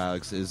with you,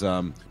 Alex. Is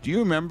do you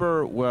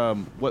remember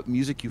what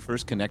music you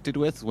first connected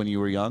with when you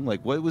were young?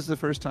 Like, what was the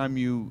first time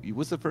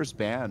what's the first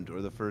band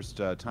or the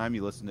first time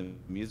you listened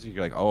to music?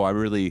 You're like, oh, I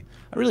really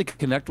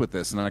connect with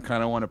this, and I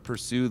kind of want to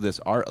pursue this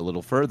art a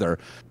little further,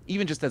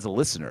 even just as a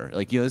listener.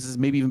 Like, this is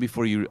maybe even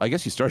before you. I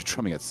guess you started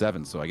drumming at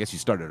 7, so I guess you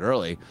started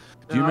early.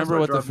 Do you No, I remember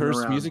what started the drumming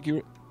first around music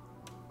you?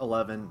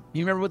 11.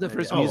 You remember what the Maybe.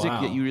 first Oh, music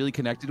wow. that you really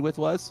connected with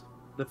was?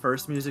 The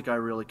first music I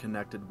really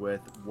connected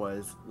with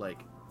was like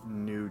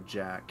New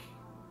Jack,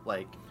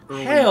 like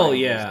early Hell 90s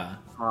yeah.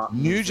 pop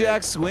New music.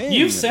 Jack Swing.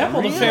 You've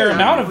sampled a Really? fair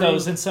amount of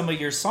those in some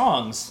of your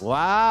songs.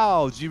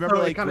 Wow. Do you remember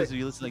No, it like kinda- was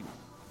you listen like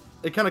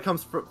It kind of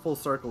comes full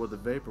circle with the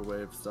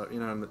vaporwave stuff,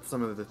 and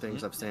some of the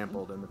things I've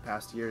sampled in the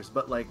past years.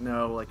 But like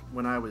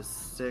when I was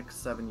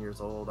 6-7 years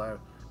old,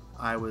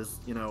 I was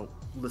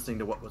listening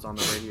to what was on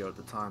the radio at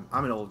the time.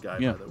 I'm an old guy,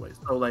 Yeah. by the way,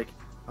 so like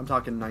I'm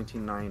talking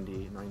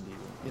 1990, 90.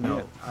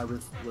 Yeah. I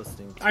was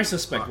listening. To I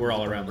suspect rock we're all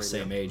music on around the radio.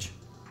 same age.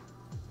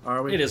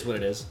 Are we? It is what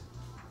it is.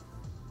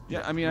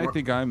 Yeah, I mean, I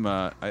think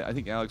I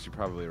think Alex, you're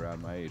probably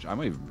around my age.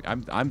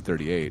 I'm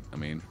 38. I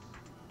mean,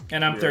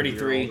 And I'm You're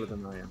 33. older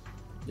than I am.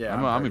 Yeah,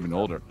 I'm even 37.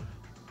 older.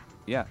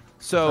 Yeah.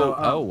 So, So,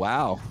 oh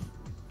wow.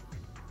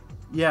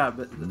 Yeah,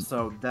 but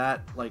so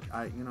that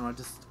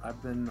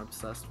I've been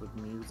obsessed with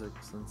music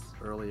since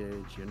early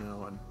age,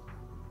 and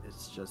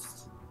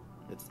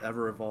it's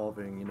ever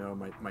evolving.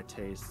 My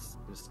tastes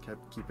just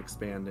keep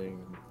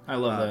expanding. I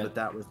love that.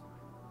 But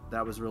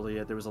that was really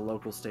it. There was a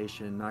local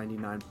station,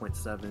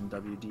 99.7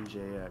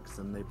 WDJX,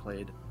 and they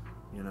played,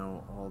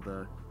 all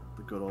the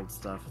good old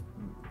stuff,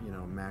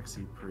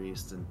 Maxi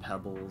Priest and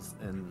Pebbles,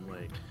 and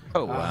like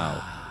Oh wow.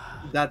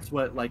 that's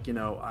what I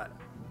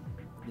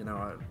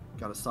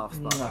got a soft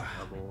spot for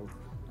Pebbles.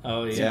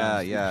 Oh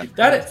yeah. Yeah.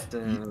 That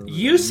And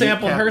you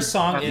sampled her Captain-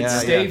 song in Yeah,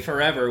 "Stay yeah.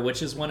 Forever,"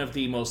 which is one of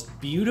the most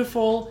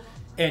beautiful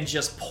and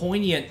just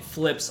poignant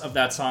flips of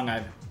that song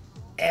I've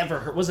ever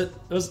heard.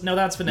 No,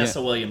 that's Vanessa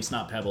Yeah. Williams,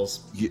 not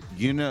Pebbles. Yeah.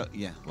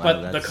 Wow,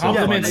 But the that's so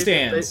compliment funny.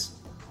 stands.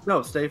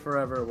 No, Stay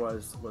Forever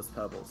was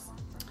Pebbles.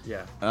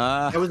 Yeah.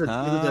 Ah, It was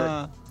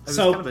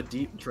So- kind of a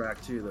deep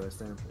track too that I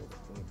sampled.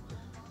 I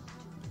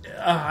think.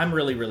 I'm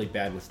really, really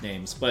bad with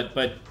names, but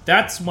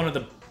that's one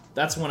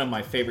of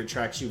my favorite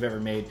tracks you've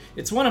ever made.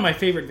 It's one of my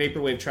favorite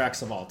vaporwave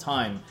tracks of all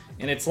time,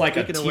 and it's like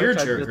Speaking a of which,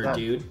 I did tearjerker, that.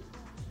 dude.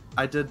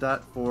 I did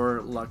that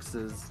for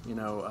Lux's,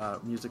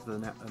 Music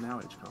of the Now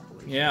Age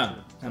compilation. Yeah,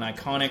 too. an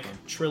iconic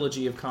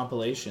trilogy of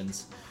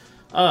compilations.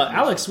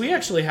 Alex, we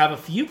actually have a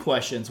few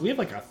questions. We have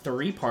like a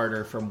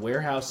 3-parter from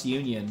Warehouse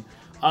Union.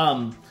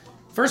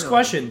 First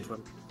question.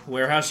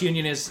 Warehouse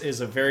Union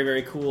is a very,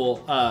 very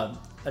cool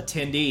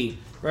attendee.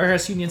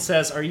 Warehouse Union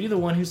says, are you the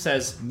one who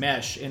says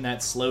mesh in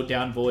that slowed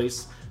down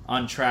voice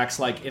on tracks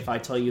like If I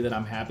Tell You That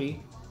I'm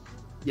Happy?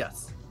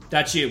 Yes.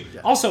 That's you.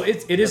 Yeah. Also,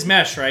 it is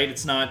mesh, right?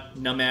 It's not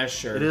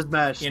Namesh or It is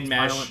mesh. in It's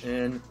mesh. silent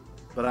N,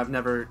 but I've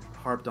never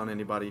harped on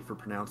anybody for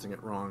pronouncing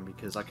it wrong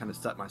because I kind of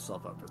set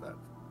myself up for that.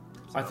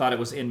 I thought it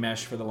was in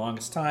mesh for the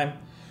longest time.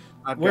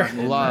 I've Where- gotten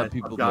A lot of I've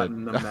people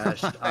gotten did.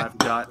 enmeshed. I've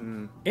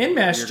gotten In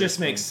mesh weirder just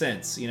makes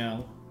things. sense, you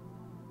know.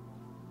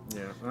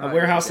 Yeah.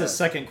 Warehouse's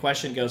second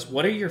question goes,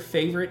 what are your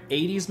favorite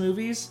 80s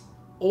movies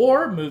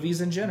or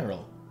movies in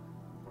general?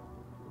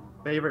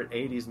 favorite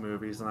 80s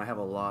movies, and I have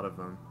a lot of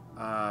them.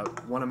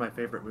 One of my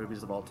favorite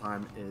movies of all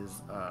time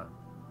is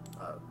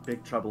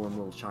Big Trouble in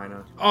Little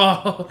China.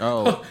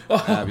 Oh,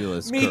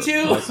 Fabulous. Me Kurt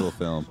too. Russell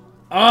film.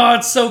 Oh,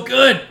 it's so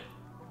good.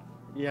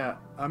 Yeah,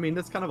 I mean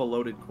that's kind of a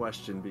loaded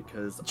question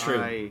because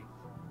True.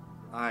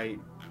 I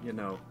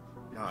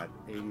God,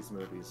 80s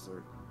movies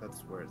that's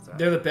where it's at.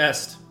 They're the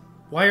best.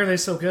 Why are they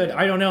so good?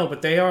 I don't know,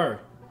 but they are.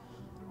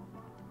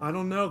 I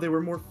don't know. They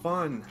were more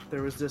fun. They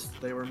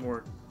were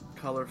more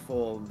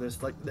colorful.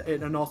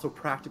 And also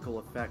practical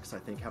effects. I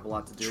think have a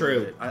lot to do True.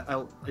 with it. I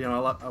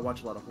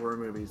watch a lot of horror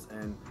movies,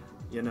 and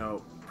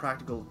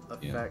practical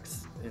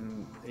effects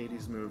in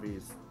 80s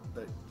movies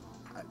that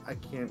I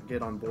can't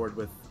get on board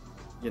with.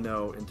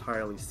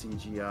 Entirely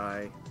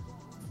CGI.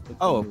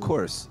 Oh, of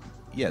course.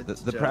 Yeah, the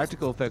It's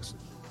practical effects.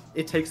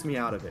 It takes me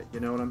out of it. You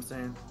know what I'm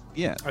saying?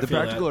 Yeah, I the feel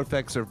practical that.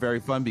 effects are very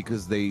fun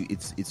because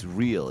it's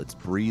real, it's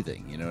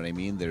breathing. You know what I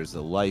mean? There's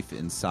a life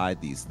inside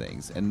these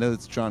things, and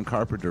those John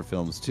Carpenter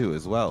films too,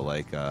 as well.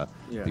 Like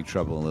Big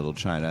Trouble in Little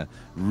China,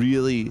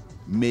 really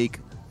make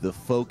the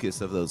focus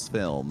of those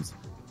films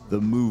the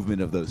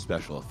movement of those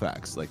special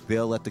effects. Like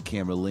they'll let the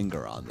camera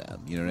linger on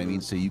them. You know what I mean?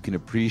 So you can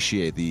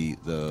appreciate the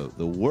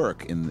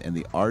work and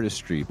the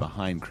artistry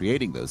behind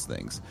creating those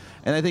things.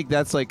 And I think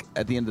that's like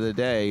at the end of the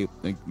day,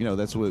 like,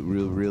 that's what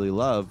we really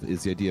love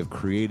is the idea of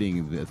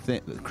creating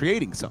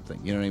creating something.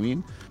 You know what I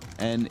mean?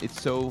 And it's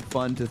so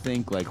fun to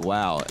think like,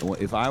 wow,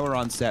 if I were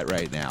on set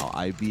right now,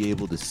 I'd be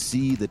able to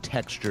see the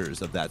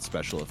textures of that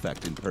special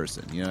effect in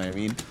person. You know what I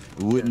mean?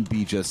 It wouldn't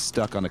be just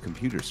stuck on a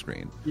computer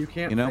screen. You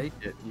can't fake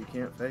it. You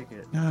can't fake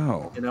it.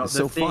 No, it's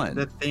so fun.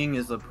 The Thing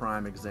is a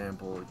prime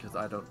example because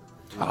I don't.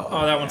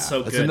 Oh, that one's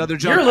so That's good. another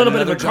John, You're a little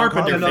bit of a another John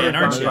Carpenter Carpenter fan,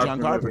 aren't fan. you?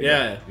 John Carpenter.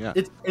 Yeah.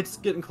 It's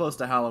getting close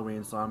to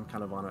Halloween, so I'm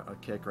kind of on a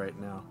kick right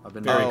now. I've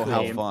been Very doing cool.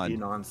 How AMC fun.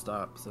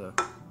 nonstop. So.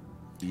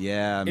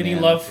 Yeah, Any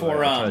man. love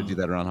for I try to do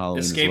that around Halloween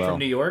Escape as well. from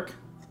New York?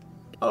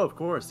 Oh, of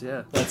course,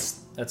 yeah.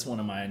 That's one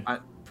of my I-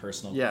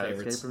 personal Yeah,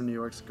 favorites. Escape from New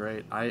York's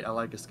great. I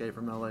like Escape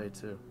from LA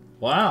too.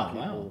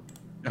 Wow.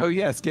 Oh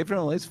yeah, Escape from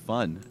LA is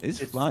fun. It's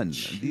fun.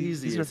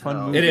 cheesy These are as fun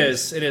hell.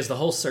 movies. It is the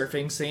whole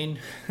surfing scene.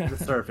 The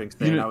surfing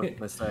thing, I was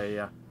gonna say,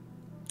 yeah.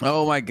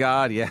 Oh my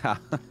god, yeah.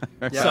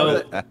 Yeah,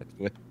 So-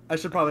 I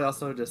should probably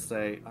also just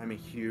say I'm a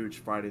huge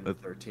Friday the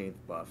 13th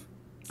buff.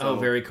 Oh,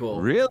 very cool.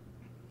 Really?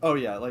 Oh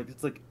yeah,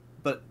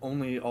 but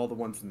only all the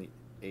ones in the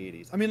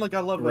 80s. I mean, I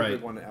love Right.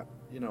 everyone,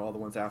 all the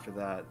ones after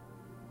that.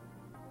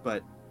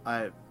 But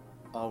I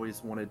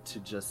always wanted to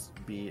just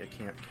be a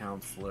camp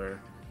counselor,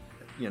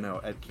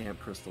 at Camp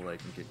Crystal Lake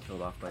and get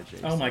killed off by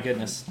Jason. Oh my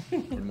goodness.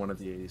 In one of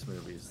the 80s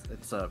movies.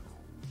 It's I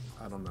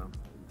don't know.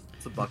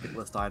 It's a bucket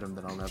list item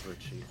that I'll never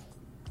achieve.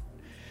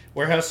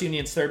 Warehouse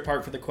Union's third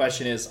part for the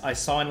question is, I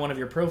saw in one of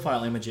your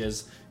profile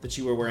images that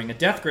you were wearing a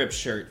Death Grip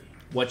shirt.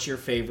 What's your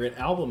favorite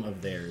album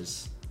of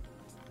theirs?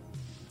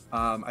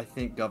 I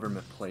think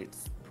Government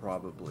Plates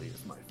probably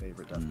is my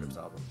favorite Death Grips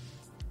album.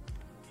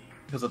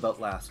 Because of that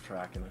last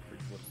track, and I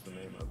forget what's the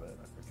name of it.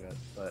 I forget.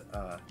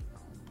 But,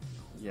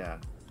 yeah.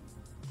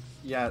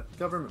 Yeah,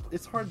 Government...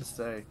 It's hard to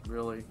say,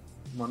 really.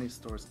 Money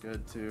Store's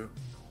good, too.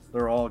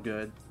 They're all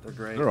good. They're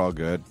great. They're all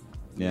good.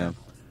 Yeah.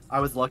 I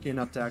was lucky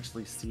enough to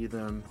actually see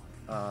them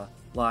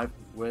live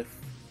with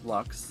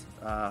Lux.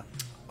 Very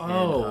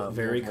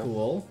Louisville.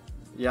 cool.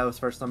 Yeah, it was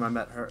the first time I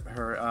met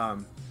her.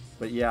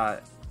 But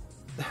yeah,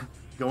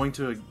 going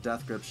to a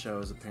Death Grip show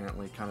is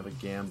apparently kind of a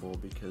gamble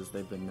because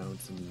they've been known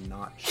to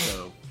not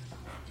show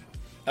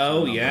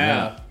Oh,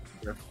 yeah.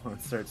 their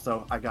concerts.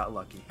 So I got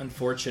lucky.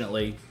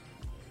 Unfortunately.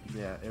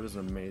 Yeah, it was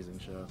an amazing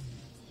show.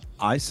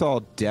 I saw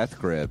Death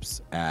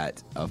Grips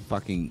at a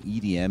fucking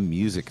EDM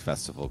music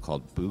festival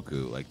called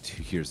Buku like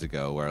 2 years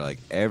ago, where like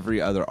every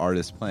other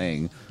artist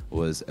playing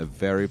was a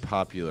very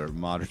popular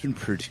modern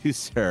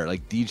producer,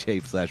 like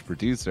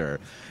DJ/producer,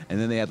 and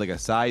then they had like a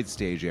side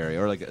stage area,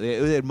 or like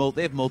they have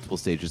multiple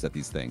stages at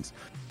these things,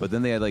 but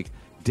then they had like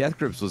Death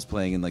Grips was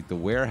playing in like the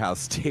warehouse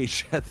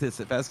stage at this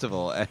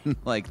festival, and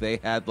like they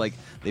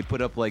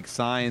put up like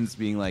signs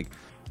being like,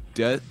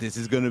 "This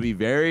is going to be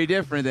very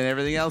different than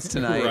everything else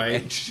tonight." Right.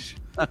 And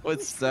that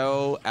was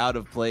so out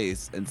of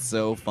place and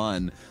so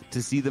fun to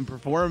see them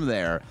perform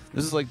there.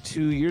 This was like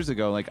 2 years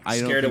ago. Like I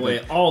Scared don't think, away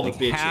like, all the like,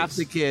 bitches. Half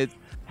the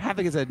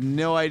kids had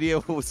no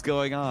idea what was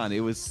going on. It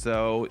was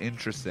so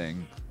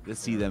interesting to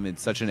see them in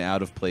such an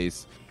out of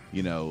place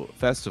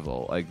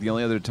festival. Like the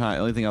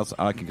only thing else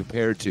I can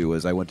compare it to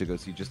was I went to go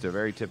see just a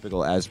very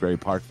typical Asbury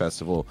Park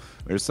festival.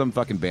 There's some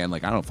fucking band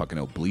like I don't fucking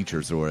know,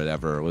 Bleachers or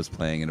whatever was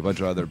playing, and a bunch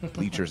of other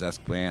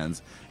Bleachers-esque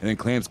bands, and then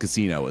Clams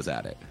Casino was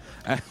at it.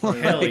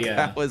 Hell yeah.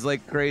 That was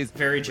like crazy.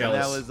 Very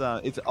jealous. And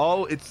that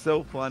was it's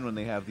so fun when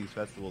they have these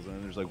festivals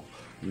and there's like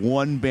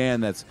one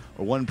band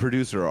or one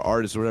producer or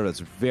artist or whatever that's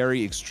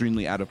very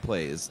extremely out of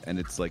place, and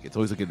it's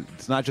always like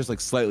it's not just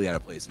like slightly out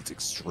of place, it's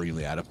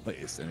extremely out of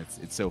place, and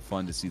it's so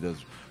fun to see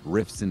those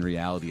rifts in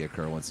reality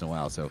occur once in a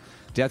while. So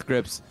Death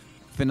Grips,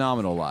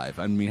 phenomenal live.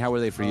 I mean, how were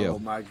they for you? Oh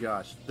my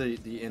gosh,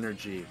 the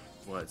energy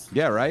was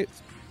Right?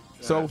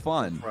 So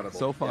fun. Incredible.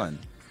 So fun.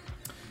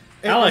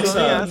 Alex,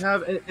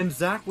 and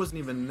Zach wasn't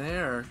even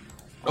there.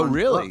 Oh,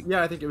 really?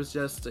 Yeah, I think it was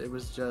just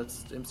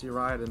MC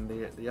Riot and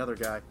the other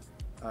guy.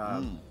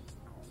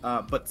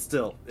 But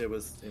still, it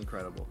was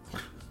incredible.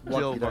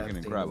 Still Lucky to have fucking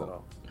seen incredible. it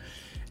all.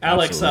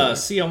 Alex,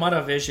 Absolutely.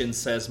 Siomata Vision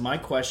says, my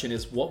question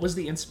is, what was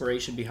the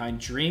inspiration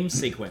behind Dream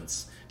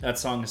Sequence? That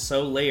song is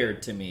so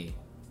layered to me.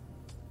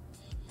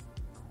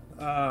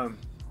 Hard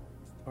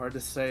to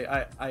say.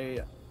 I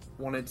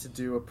wanted to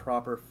do a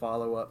proper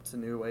follow-up to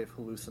New Wave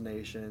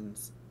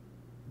Hallucinations,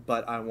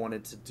 but I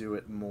wanted to do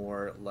it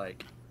more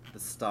like the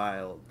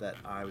style that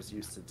I was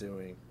used to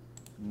doing.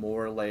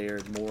 More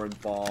layered, more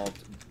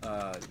involved,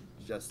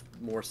 just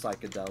more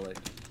psychedelic.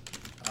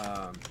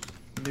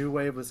 New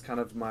Wave was kind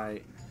of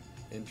my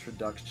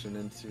introduction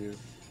into,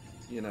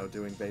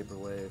 doing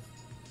vaporwave.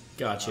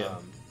 Gotcha.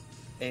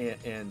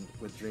 And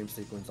with Dream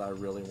Sequence, I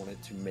really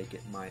wanted to make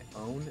it my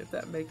own. If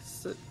that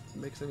makes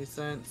any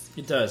sense.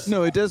 It does.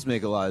 No, it does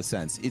make a lot of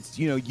sense. It's,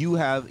 you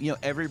have,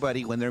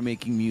 everybody when they're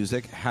making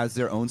music has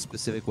their own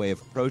specific way of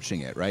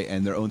approaching it, right?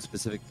 And their own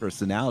specific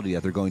personality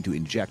that they're going to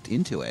inject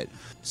into it.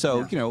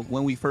 So,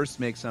 when we first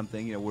make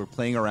something, we're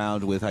playing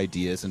around with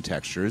ideas and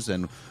textures,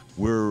 and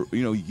we're,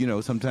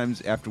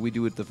 sometimes after we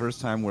do it the first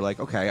time, we're like,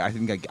 okay, I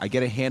think I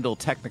get a handle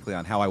technically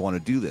on how I want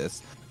to do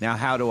this. Now,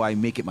 how do I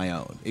make it my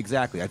own?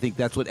 Exactly. I think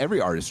that's what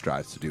every artist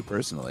strives to do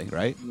personally,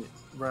 right?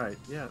 Right,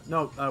 yeah.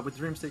 No, with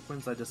Dream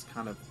Sequence, I just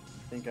kind of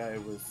think I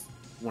was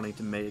wanting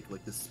to make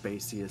like the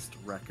spaciest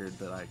record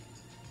that I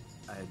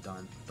had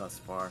done thus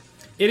far.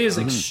 It is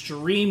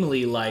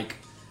extremely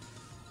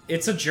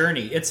it's a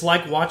journey. It's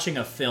like watching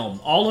a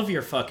film. All of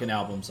your fucking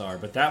albums are,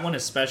 but that one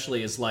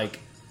especially is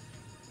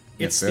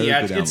it's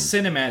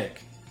cinematic.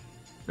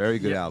 Very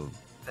good album.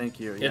 Thank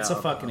you. It's yeah,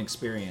 a fucking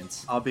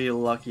experience. I'll be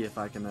lucky if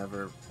I can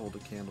ever hold a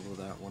candle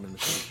to that one in the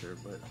future.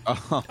 But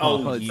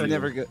It's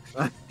never good.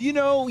 We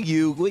know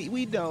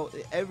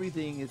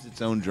everything is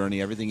its own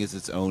journey. Everything is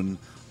its own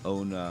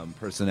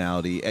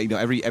personality.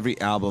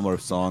 Every album or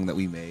song that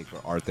we make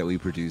or art that we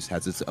produce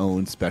has its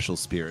own special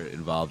spirit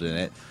involved in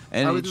it,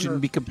 and it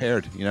shouldn't be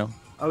compared.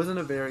 I was in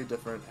a very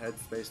different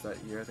headspace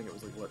that year. I think it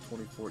was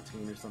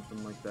 2014 or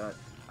something like that.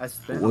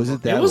 It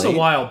was a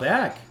while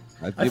back.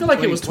 I feel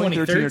like it was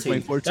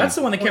 2013. That's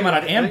the one that came out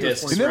on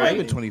Amdiscs, It might right? have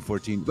been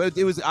 2014, but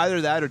it was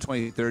either that or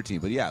 2013.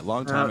 But yeah,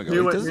 long time ago.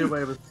 New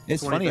Wave was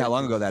It's funny how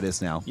long ago that is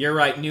now. You're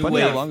right, New Funny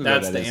how Wave. long ago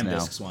That's that the is now.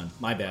 Amdiscs one.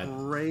 My bad.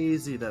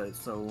 Crazy that it's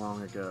so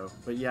long ago.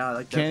 But yeah,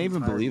 that Can't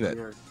even entire believe it.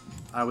 year,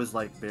 I was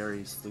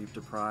very sleep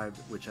deprived,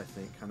 which I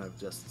think kind of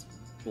just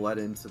bled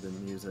into the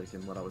music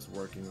and what I was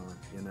working on.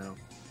 It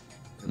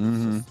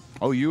was just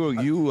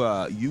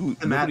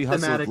Nobody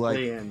hustled like.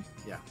 and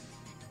yeah.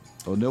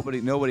 Well,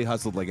 nobody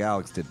hustled like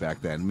Alex did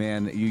back then.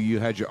 Man, you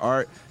had your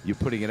art, you're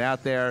putting it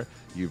out there,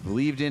 you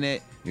believed in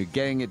it, you're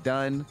getting it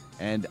done,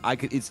 and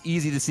it's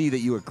easy to see that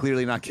you were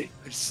clearly not getting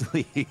much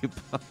sleep.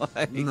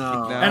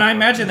 No. And I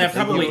imagine that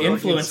probably You were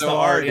working influenced so the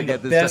hard art to in the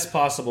get this best done.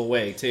 possible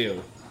way,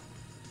 too.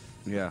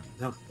 Yeah.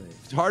 No,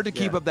 It's hard to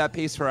keep Yeah. up that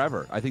pace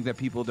forever. I think that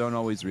people don't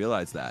always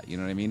realize that. You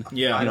know what I mean?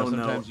 Yeah. I don't know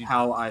sometimes you-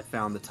 how I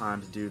found the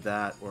time to do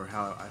that or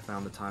how I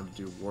found the time to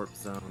do Warp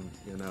Zone,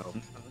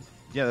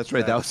 Yeah, that's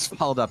right. That was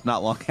followed up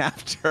not long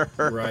after.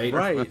 Right.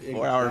 Right,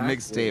 4-hour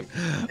exactly. mixtape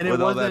And it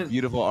with all that wasn't-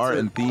 beautiful art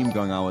and theme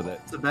going on with it.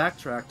 To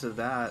backtrack to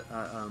that,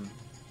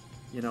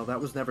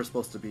 that was never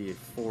supposed to be a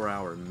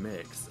 4-hour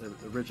mix.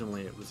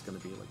 Originally, it was going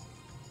to be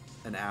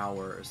an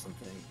hour or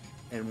something.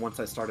 And once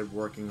I started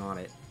working on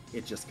it,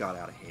 it just got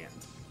out of hand.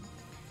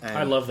 And,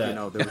 I love that.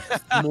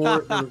 There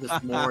was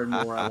just more and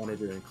more I wanted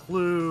to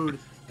include.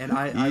 And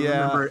I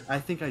remember, I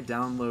think I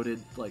downloaded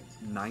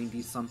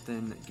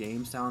 90-something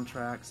game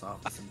soundtracks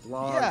off of some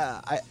blogs.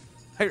 Yeah,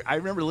 I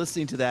remember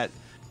listening to that,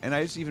 and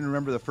I just even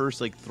remember the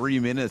first 3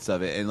 minutes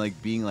of it,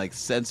 and being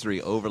sensory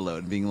overload,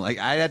 and being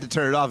I had to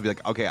turn it off and be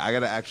like, okay, I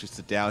gotta actually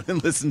sit down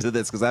and listen to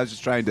this because I was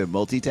just trying to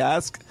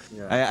multitask.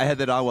 Yeah. I had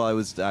that on while I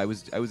was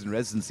in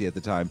residency at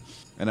the time,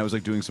 and I was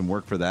doing some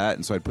work for that,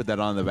 and so I'd put that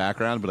on in the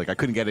background, but I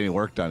couldn't get any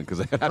work done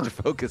because I have to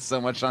focus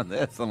so much on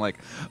this. I'm like,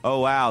 oh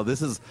wow,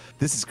 this is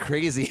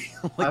crazy.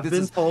 I've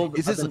been told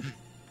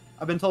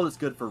it's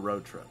good for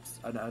road trips.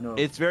 I know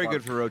It's very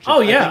good for road trips.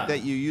 Oh, yeah. I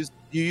think that you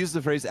use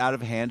the phrase "out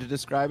of hand" to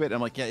describe it.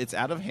 I'm like, yeah, it's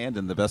out of hand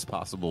in the best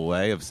possible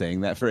way of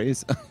saying that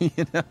phrase.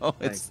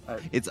 Thanks.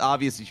 It's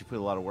obvious you should put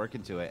a lot of work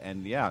into it,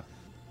 and yeah,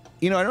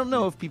 I don't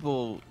know if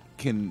people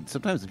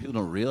sometimes people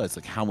don't realize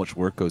like how much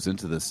work goes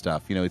into this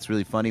stuff. You know, it's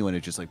really funny when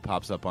it just like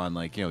pops up on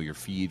like, you know, your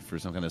feed for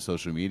some kind of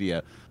social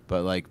media,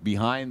 but like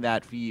behind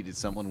that feed is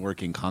someone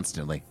working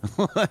constantly.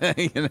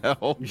 You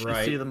know, You should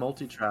Right. see the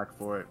multi-track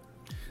for it.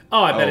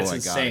 Oh, I bet Oh it's my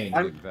insane. God,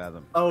 I couldn't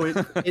fathom. Oh,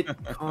 it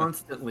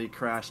constantly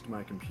crashed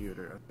my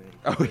computer, I think.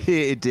 Oh,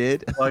 it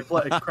did. Like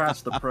it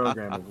crashed the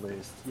program at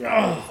least.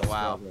 Yeah. it was a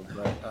wow.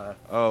 struggle, but,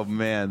 Oh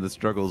man, the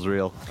struggle's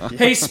real.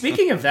 Hey,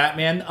 speaking of that,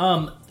 man,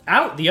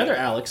 the other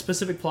Alex,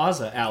 Pacific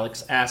Plaza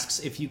Alex, asks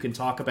if you can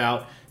talk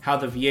about how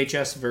the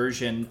VHS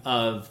version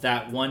of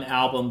that one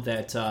album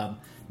that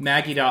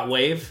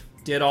Maggie.Wave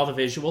did all the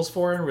visuals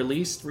for and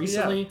released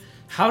recently.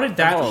 How did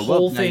that Oh, I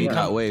whole love thing come?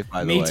 Maggie.Wave,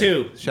 by the Me way.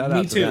 too. Shout Me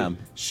out to too. them.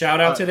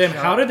 Shout out to them.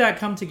 shout- How did that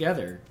come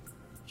together?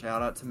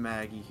 Shout out to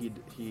Maggie.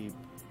 He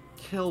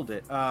killed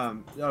it.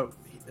 He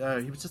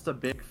was just a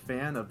big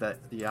fan of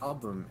the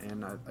album,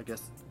 and I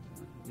guess,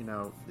 you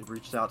know, they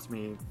reached out to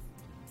me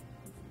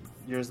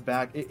years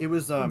back. It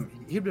was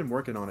he'd been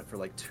working on it for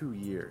like 2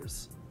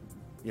 years.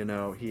 You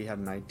know, he had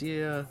an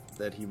idea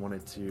that he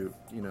wanted to,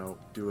 you know,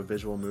 do a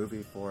visual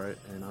movie for it,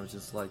 and I was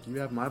just like, you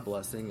have my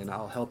blessing, and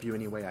I'll help you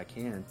any way I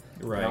can.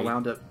 Right. And I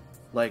wound up,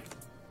 like,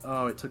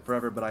 it took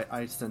forever, but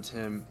I sent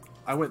him,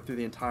 I went through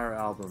the entire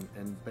album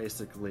and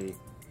basically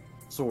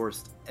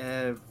sourced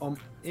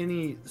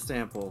any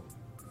sample,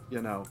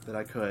 you know, that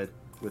I could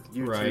with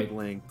YouTube Right.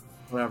 link,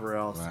 whatever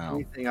else, Wow.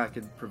 anything I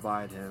could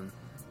provide him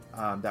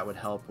that would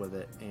help with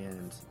it,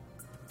 and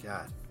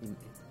God, he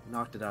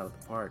knocked it out of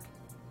the park.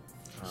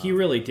 He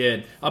really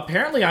did.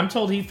 Apparently, I'm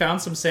told he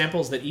found some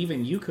samples that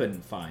even you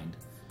couldn't find,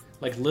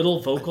 like little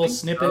vocal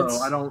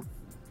snippets. I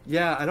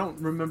don't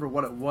remember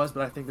what it was,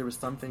 but I think there was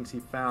some things he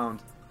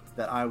found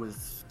that I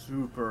was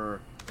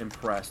super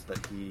impressed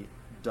that he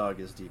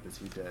dug as deep as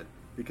he did,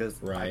 because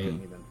I Right.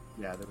 couldn't even.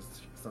 Yeah, there was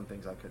some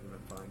things I couldn't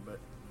even find, but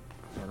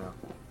you know,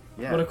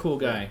 yeah. What a cool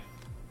guy.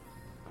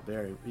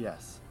 Very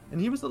yes, and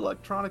he was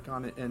electronic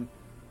on it, and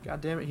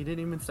God damn it, he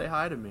didn't even say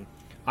hi to me.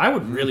 I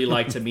would really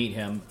like to meet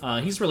him.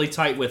 He's really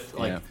tight with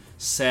like Yeah.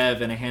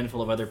 Sev and a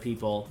handful of other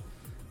people,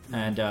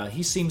 and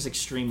he seems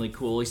extremely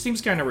cool. He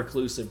seems kind of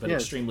reclusive, but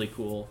Yes. extremely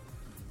cool.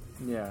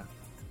 Yeah,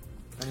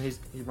 and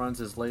he runs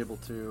his label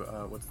too.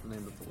 What's the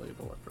name of the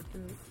label? I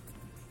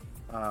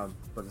forget.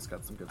 But it's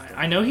got some good stuff.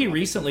 I know he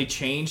recently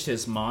changed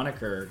his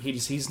moniker.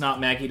 He's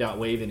not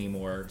Maggie.Wave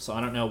anymore, so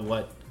I don't know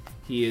what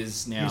he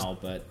is now,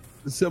 but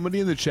Does somebody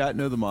in the chat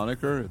know the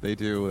moniker? If they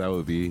do, that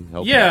would be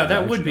helpful. yeah, I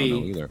that would actually don't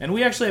know be. either. And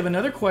we actually have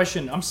another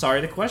question. I'm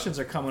sorry, the questions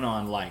are coming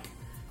on like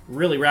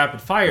really rapid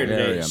fire There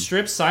I today. am.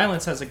 Strip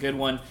Silence has a good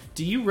one.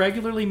 Do you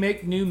regularly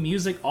make new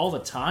music all the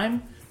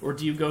time, or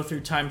do you go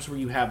through times where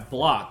you have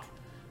block?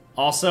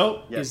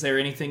 Also, Yes. is there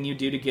anything you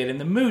do to get in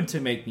the mood to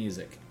make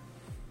music?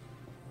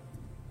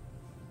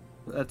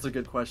 That's a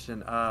good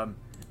question.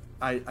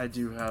 I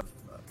do have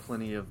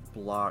plenty of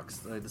blocks.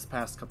 This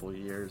past couple of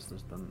years,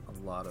 there's been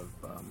a lot of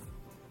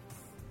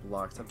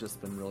blocks. I've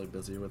just been really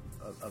busy with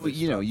other Well,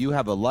 you know, stuff. you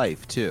have a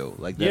life too.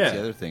 Like that's Yeah. the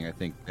other thing I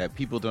think that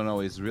people don't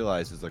always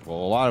realize is like, well,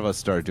 a lot of us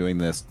started doing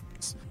this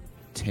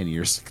 10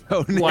 years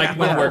ago. Now. Like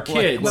when we're Like,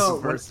 kids. when No,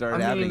 we first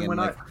started I having mean, and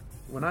like,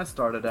 when I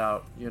started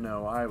out, you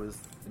know, I was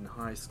in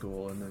high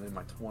school and then in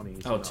my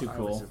 20s. Oh, you know, too I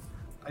cool. was just-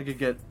 I could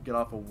get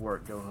off of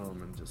work, go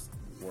home, and just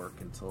work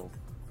until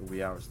the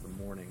wee hours of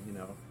the morning, you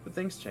know. But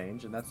things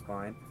change, and that's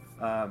fine.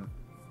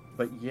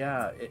 But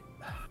yeah,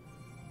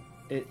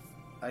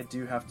 I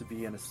do have to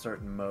be in a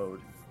certain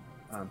mode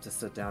to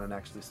sit down and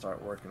actually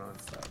start working on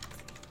stuff.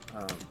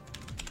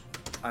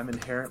 I'm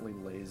inherently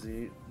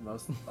lazy.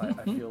 I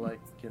feel like,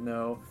 you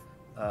know,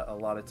 a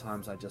lot of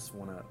times I just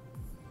want to,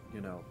 you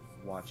know,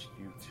 watch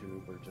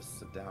YouTube or just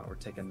sit down or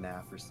take a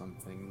nap or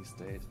something these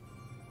days.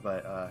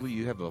 But well,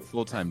 you have a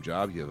full-time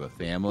job, you have a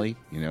family,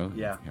 you know,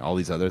 Yeah. all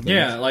these other things.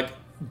 Yeah, like,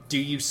 do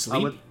you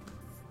sleep?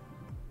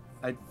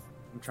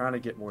 I'm trying to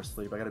get more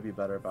sleep. I got to be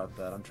better about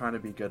that. I'm trying to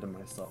be good to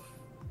myself.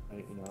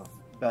 You know,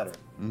 better.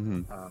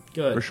 Mm-hmm.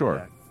 Good. For sure.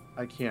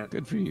 Yeah, I can't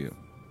Good for you.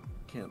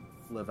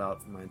 live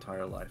out my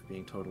entire life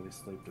being totally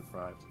sleep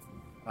deprived.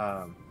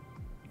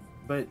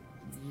 But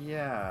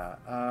yeah,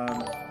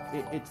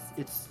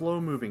 it's slow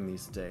moving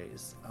these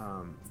days.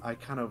 I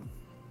kind of,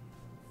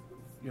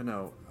 you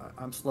know,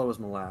 I'm slow as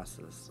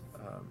molasses.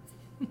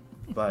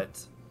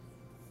 But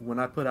when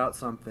I put out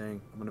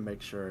something, I'm gonna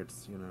make sure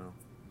it's, you know,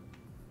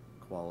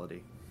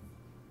 quality.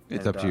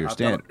 It's And, up to your I've got-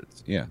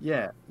 standards. Yeah.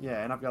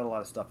 Yeah, and I've got a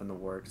lot of stuff in the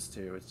works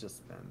too. It's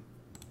just been,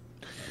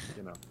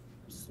 you know,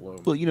 slow.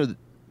 Well, you know,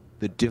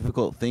 the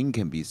difficult thing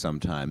can be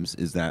sometimes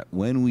is that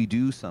when we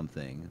do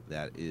something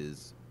that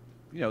is,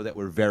 you know, that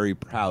we're very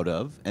proud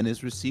of and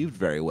is received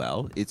very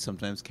well, it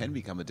sometimes can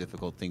become a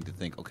difficult thing to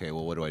think, okay,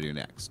 well, what do I do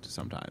next?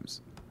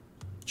 Sometimes.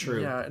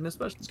 True. Yeah, and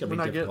especially It's gonna when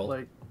be I difficult. get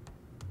like,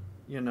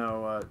 you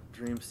know,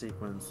 Dream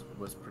Sequence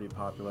was pretty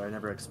popular. I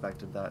never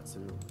expected that to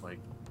like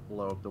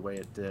blow up the way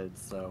it did.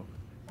 So,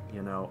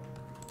 you know,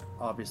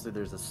 obviously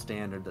there's a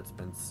standard that's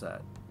been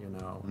set, you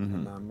know,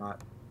 and I'm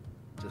not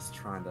just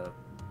trying to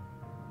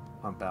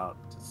pump out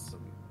just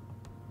some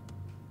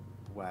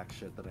whack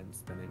shit that I didn't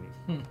spend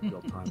any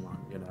real time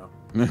on, you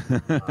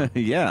know.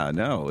 Yeah,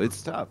 no,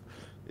 it's tough.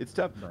 It's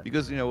tough Right.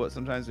 because you know what?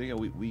 Sometimes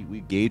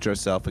we gauge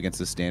ourselves against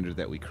the standard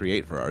that we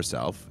create for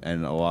ourselves,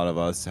 and a lot of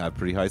us have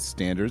pretty high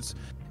standards.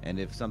 And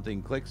if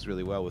something clicks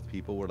really well with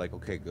people, we're like,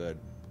 okay, good,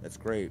 that's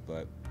great,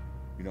 but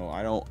you know,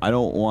 I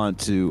don't want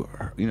to,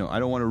 you know, I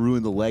don't want to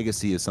ruin the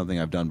legacy of something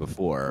I've done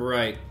before,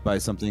 Right. by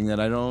something that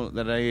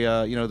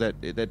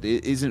that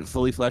isn't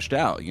fully fleshed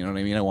out. You know what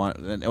I mean? I want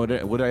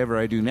whatever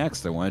I do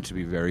next, I want it to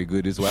be very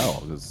good as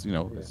well, because you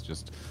know, it's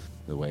just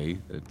the way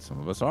that some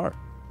of us are.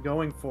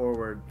 Going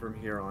forward from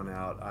here on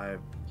out, I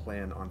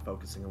plan on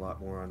focusing a lot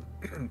more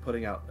on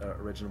putting out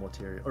original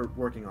material, or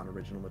working on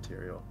original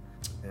material.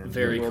 And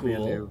Very there will be a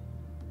cool.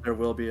 there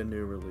will be a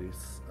new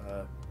release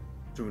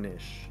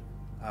soonish.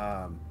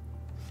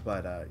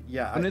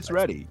 Yeah, And it's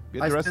ready.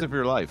 Get I the rest spent- of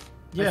your life.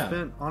 Yeah.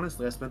 I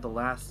spent the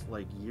last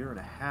like year and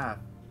a half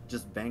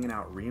just banging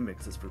out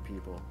remixes for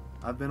people.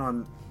 I've been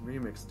on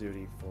remix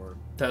duty for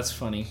That's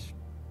funny.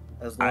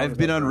 as long I've as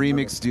been on done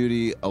remix it.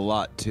 duty a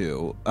lot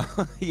too.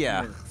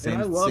 Yeah, And same,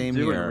 I love same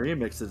doing here.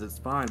 remixes. It's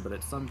fine, but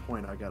at some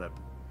point I gotta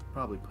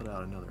probably put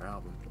out another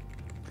album.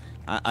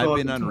 I've So-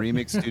 been on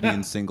remix duty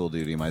and single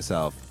duty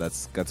myself.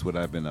 That's what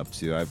I've been up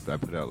to. I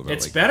put out about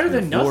It's like better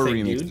than 4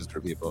 nothing, remixes dude. for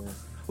people.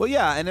 Well,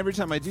 yeah, and every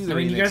time I do the I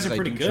mean, remixes, you guys are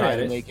pretty I do good try at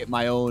to it. make it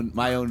my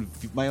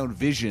own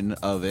vision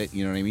of it.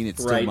 You know what I mean?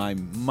 It's Right. still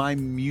my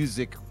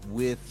music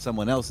with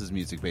someone else's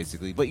music,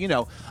 basically. But you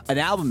know, an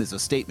album is a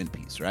statement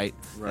piece, right?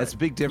 Right. That's a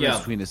big difference Yeah.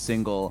 between a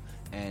single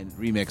and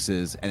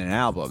remixes and an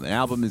album. An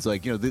album is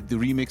like, you know, the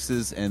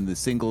remixes and the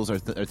singles are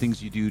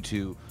things you do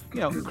to, you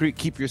know,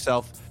 keep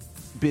yourself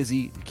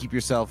busy, keep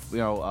yourself,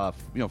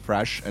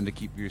 fresh, and to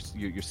keep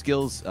your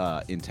skills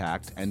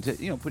intact, and to,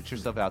 you know, put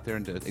yourself out there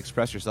and to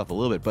express yourself a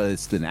little bit.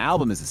 But an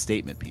album is a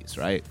statement piece,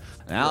 right?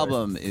 An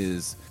album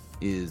is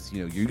you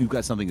know, you've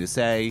got something to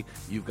say,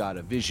 you've got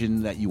a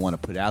vision that you want to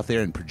put out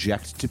there and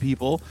project to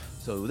people.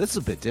 So that's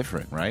a bit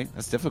different, right?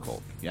 That's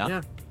difficult.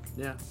 Yeah.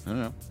 Yeah. I don't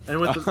know. And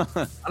with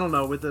the, I don't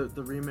know, with the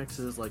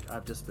remixes, like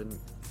I've just been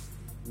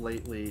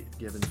lately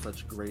given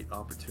such great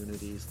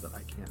opportunities that I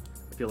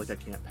feel like I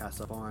can't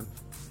pass up on,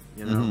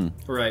 you know. Mhm.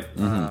 Right.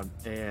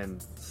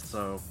 And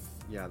so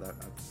yeah,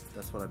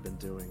 that's what I've been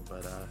doing.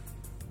 But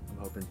I'm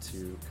hoping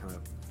to kind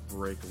of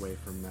break away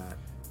from that.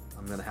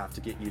 I'm gonna have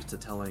to get used to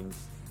telling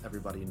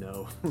everybody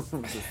no this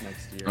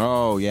next year.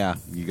 Oh yeah,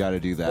 you got to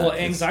do that. Well,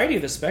 Anxiety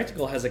of the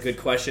Spectacle has a good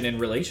question in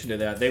relation to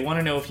that. They want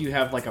to know if you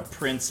have like a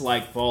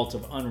Prince-like vault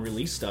of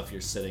unreleased stuff you're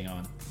sitting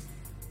on.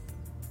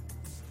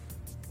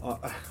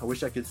 I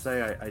wish I could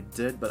say I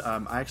did, but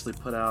I actually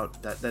put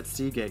out that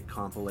Seagate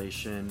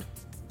compilation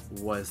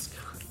was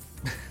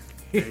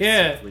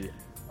Yeah. basically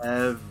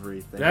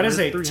everything. That is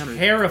a It's 300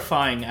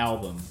 terrifying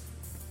album.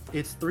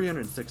 It's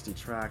 360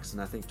 tracks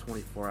and I think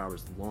 24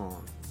 hours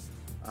long.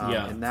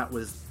 Yeah. And that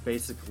was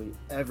basically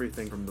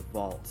everything from the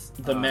vaults.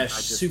 The Mesh I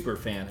just-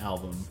 Superfan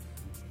album.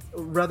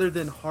 Rather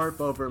than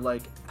harp over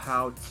like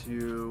how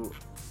to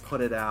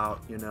put it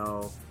out, you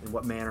know, in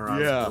what manner I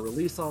was Yeah. going to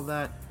release all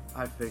that,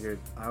 I figured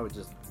I would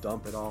just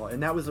dump it all.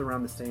 And that was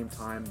around the same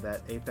time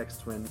that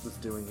Aphex Twin was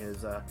doing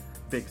his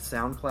big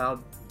SoundCloud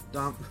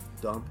dump,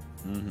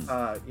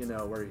 you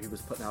know, where he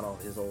was putting out all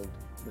his old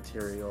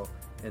material.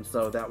 And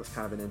so that was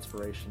kind of an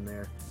inspiration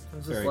there. I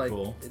was just Very like,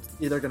 cool. it's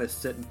either going to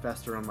sit and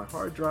fester on my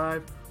hard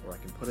drive or I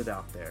can put it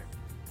out there.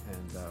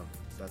 And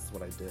that's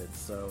what I did.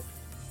 So,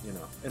 you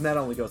know, and that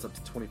only goes up to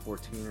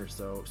 2014 or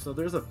so. So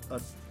there's a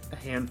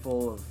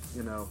handful of,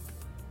 you know,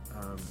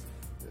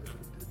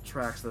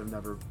 tracks that have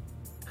never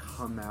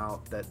come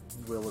out that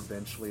will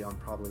eventually on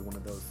probably one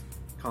of those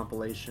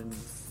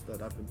compilations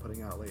that I've been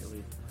putting out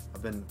lately.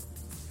 I've been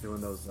doing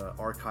those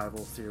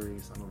archival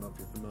series. I don't know if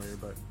you're familiar,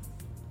 but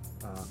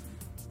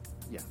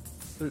yeah,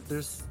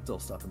 there's still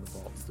stuff in the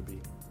vaults to be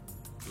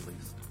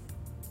released.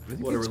 I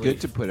think What a it's relief.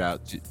 good to put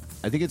out.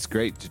 I think it's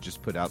great to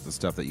just put out the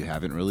stuff that you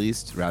haven't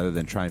released, rather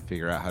than try and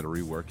figure out how to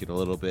rework it a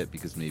little bit,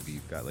 because maybe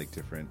you've got like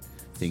different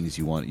things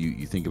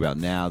you think about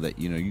now that,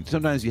 you know,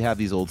 sometimes you have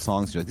these old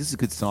songs, you're like, this is a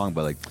good song,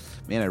 but like,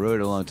 man, I wrote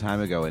it a long time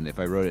ago, and if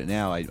I wrote it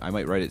now, I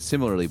might write it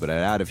similarly, but I'd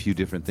add a few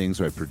different things,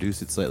 or I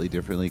produce it slightly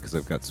differently because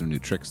I've got some new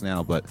tricks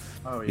now. But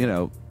Oh, yeah. you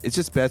know, it's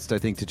just best, I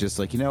think, to just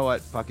like, you know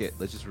what, fuck it,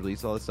 let's just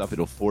release all this stuff.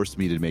 It'll force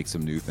me to make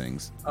some new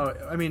things. Oh,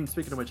 I mean,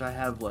 speaking of which, I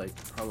have like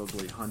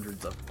probably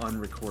hundreds of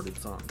unrecorded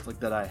songs like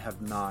that I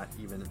have not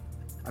even.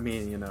 I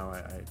mean, you know,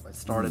 I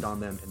started on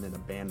them and then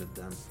abandoned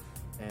them,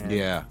 and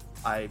Yeah.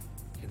 I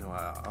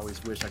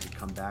always wish I could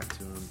come back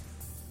to them,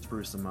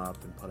 spruce them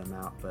up, and put them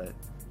out, but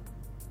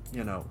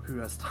you know, who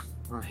has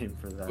time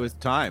for that? With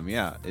time,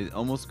 yeah, it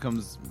almost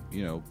comes,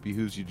 you know,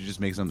 behooves you to just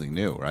make something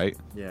new, right?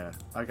 Yeah,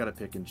 I gotta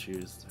pick and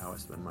choose how I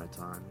spend my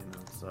time, you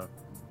know. So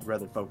I'd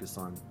rather focus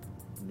on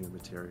new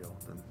material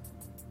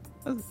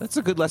than. That's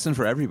a good lesson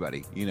for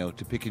everybody, you know,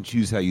 to pick and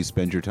choose how you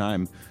spend your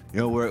time. You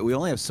know, we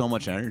only have so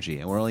much energy,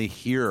 and we're only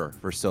here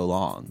for so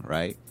long,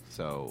 right?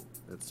 So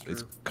That's true.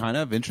 it's kind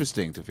of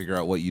interesting to figure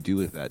out what you do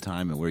with that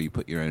time and where you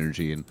put your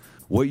energy and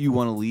what you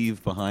want to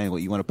leave behind,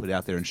 what you want to put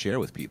out there and share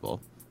with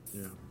people.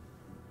 Yeah.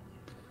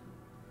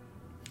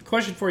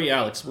 question for you,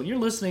 Alex. When you're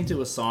listening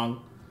to a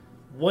song,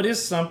 what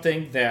is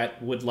something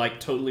that would like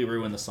totally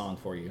ruin the song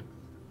for you?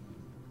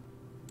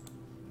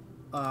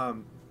 I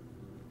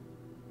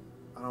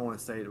don't want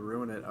to say to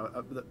ruin it.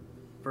 The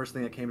first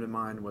thing that came to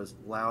mind was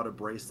loud,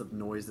 abrasive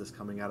noises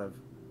coming out of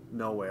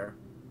nowhere.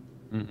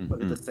 Mm-hmm.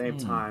 But at the same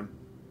time,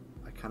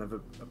 I kind of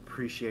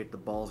appreciate the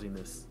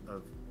ballsiness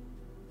of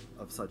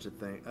such a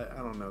thing. I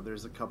don't know.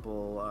 There's a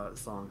couple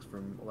songs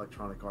from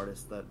electronic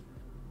artists that,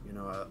 you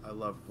know, I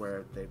love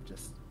where they've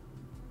just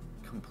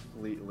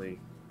completely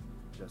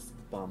just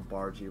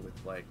bombard you with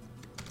like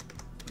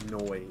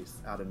noise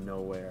out of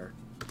nowhere.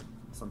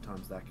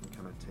 Sometimes that can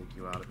kind of take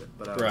you out of it.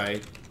 But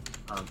Right.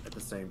 At the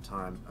same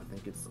time, I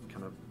think it's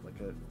kind of like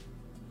a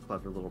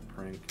clever little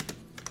prank.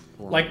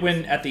 Like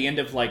when at the end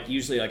of like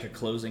usually like a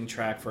closing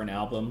track for an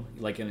album,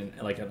 like an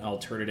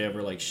alternative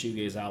or like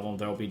shoegaze album,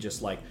 there'll be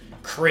just like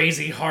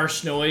crazy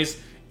harsh noise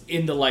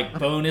in the like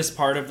bonus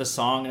part of the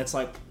song, and it's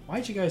like,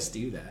 why'd you guys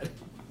do that?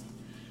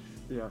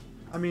 Yeah,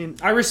 I mean,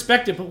 I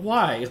respect it, but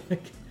why?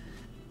 Like,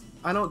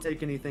 I don't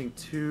take anything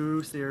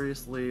too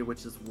seriously,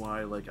 which is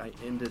why like I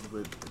ended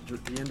with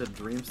the end of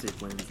Dream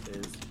Sequence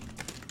is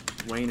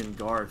Wayne and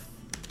Garth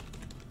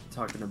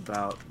talking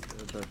about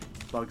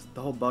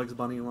the whole Bugs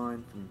Bunny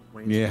line from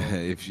Wayne's Yeah,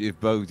 World. if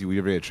Bugs, you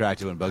were very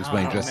attracted when Bugs Oh,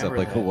 Bunny I dresses up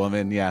remember like a that.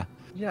 woman. Yeah,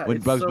 Yeah, when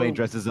it's Bugs so Bunny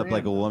dresses up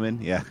like a random.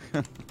 woman. Yeah.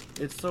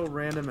 It's so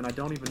random, and I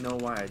don't even know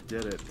why I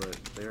did it, but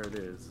there it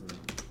is. And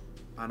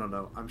I don't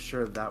know. I'm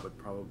sure that would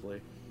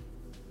probably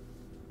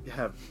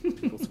have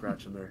people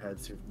scratching their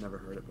heads who've never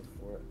heard it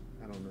before.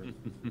 I don't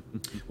know.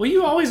 well,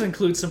 you always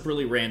include some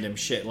really random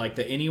shit, like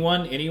the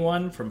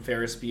anyone from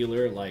Ferris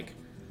Bueller. Like,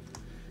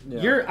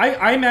 Yeah.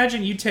 I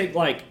imagine you take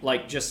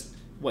like just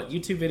what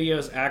YouTube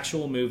videos,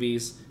 actual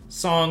movies,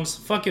 songs,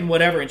 fucking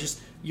whatever, and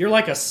just you're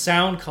like a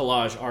sound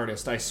collage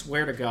artist. I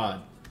swear to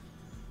God.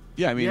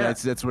 Yeah, I mean Yeah.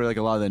 that's where like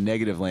a lot of the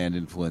Negative Land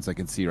influence I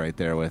can see right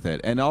there with it,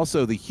 and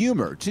also the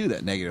humor too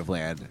that Negative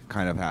Land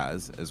kind of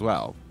has as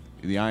well,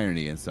 the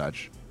irony and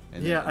such.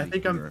 And Yeah, the I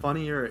think humor. I'm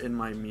funnier in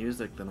my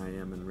music than I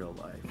am in real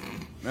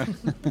life.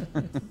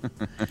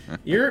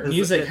 Your Is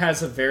music it-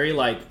 has a very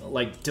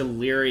like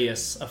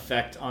delirious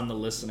effect on the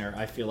listener.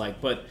 I feel like,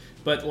 but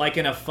like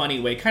in a funny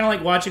way, kind of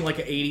like watching like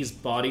an '80s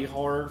body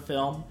horror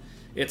film.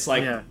 It's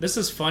like Yeah. this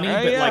is funny,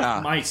 Oh, but yeah.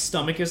 like my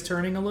stomach is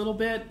turning a little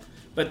bit,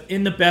 but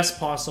in the best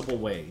possible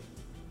way.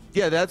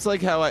 Yeah, that's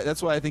like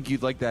that's why I think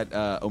you'd like that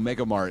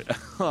Omega Mart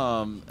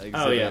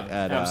exhibit yeah,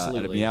 at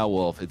absolutely. Meow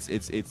Wolf.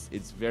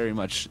 It's very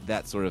much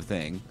that sort of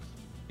thing,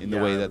 in the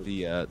way that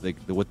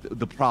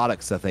the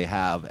products that they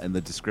have and the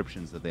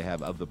descriptions that they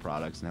have of the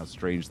products and how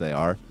strange they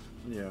are.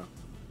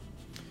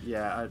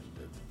 Yeah.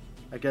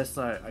 I guess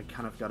I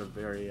kind of got a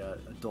very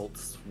Adult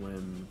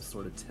Swim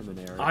sort of Tim and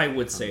Eric. I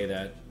would kind say of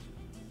that.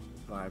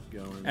 vibe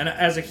going. And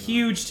as a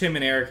huge Tim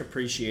and Eric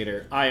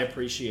appreciator, I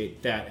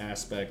appreciate that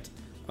aspect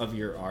of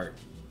your art.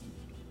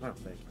 Oh,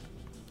 thank you.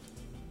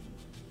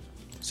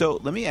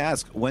 So let me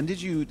ask: when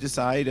did you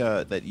decide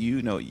that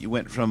you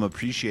went from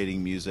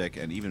appreciating music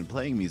and even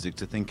playing music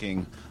to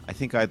thinking, I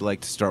think I'd like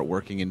to start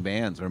working in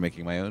bands or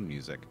making my own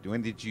music? Do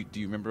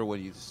you remember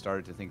when you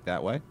started to think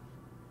that way?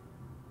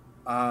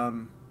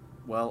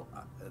 Well,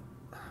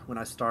 when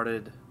I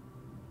started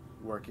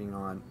working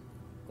on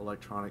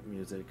electronic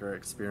music or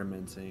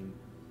experimenting,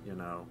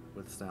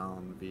 with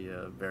sound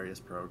via various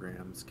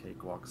programs,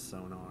 Cakewalk,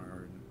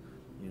 Sonar,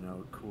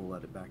 and Cool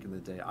Edit back in the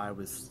day, I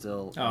was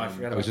still. Oh, I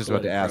forgot I was about just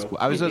about to Cool ask. Edit Pro.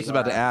 I was just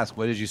about to ask.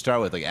 What did you start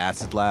with, like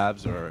Acid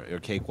Labs or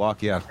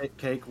Cakewalk? Yeah.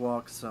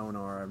 Cakewalk,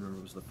 Sonar, I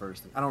remember was the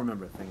first thing. I don't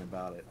remember a thing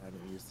about it. I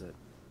haven't used it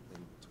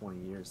in 20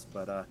 years.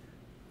 But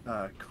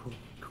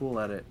Cool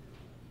Edit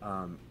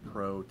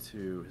Pro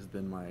 2 has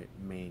been my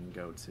main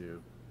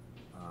go-to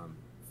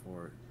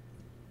for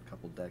a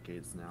couple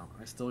decades now.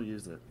 I still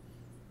use it.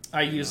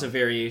 I use a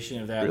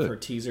variation of that Really? for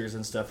teasers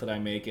and stuff that I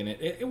make, and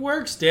it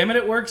works. Damn it,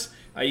 it works.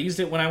 I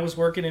used it when I was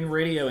working in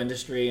radio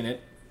industry, and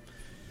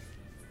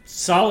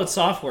solid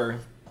software.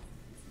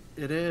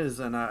 It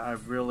is, and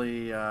I'm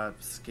really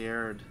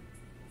scared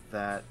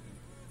that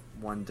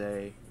one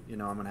day, I'm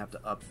going to have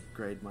to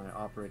upgrade my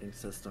operating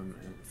system,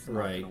 and it's not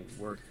Right. going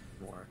to work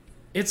more.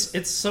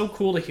 It's so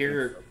cool to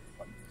hear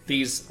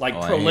these like Oh,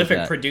 I hate prolific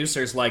that.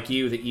 producers like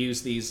you that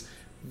use these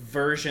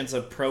versions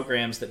of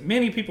programs that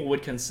many people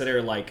would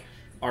consider like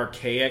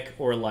archaic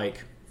or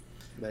like,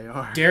 They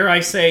are. dare I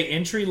say,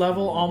 entry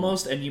level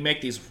almost, and you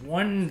make these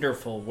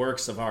wonderful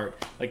works of art.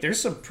 Like there's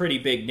some pretty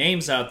big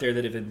names out there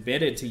that have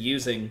admitted to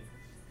using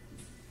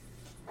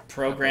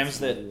programs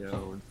that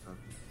Video and stuff.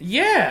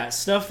 yeah,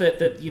 stuff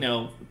that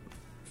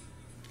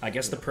I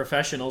guess the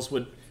professionals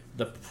would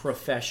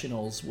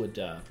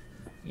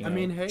I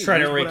mean, hey, try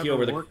to use rake you whatever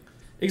over the work-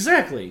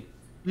 exactly.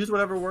 Use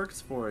whatever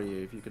works for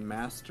you. If you can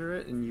master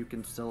it and you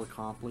can still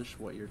accomplish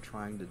what you're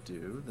trying to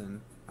do, then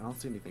I don't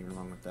see anything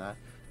wrong with that.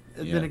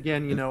 And Yeah. then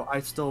again, I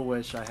still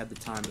wish I had the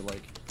time to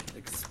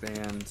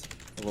expand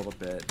a little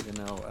bit.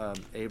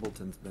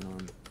 Ableton's been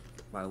on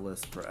my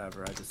list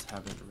forever. I just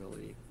haven't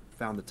really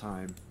found the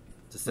time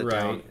to sit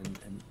down Right.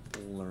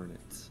 and learn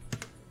it.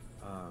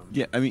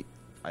 Yeah, I mean,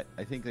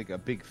 I think like a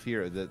big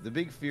fear, the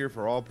big fear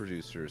for all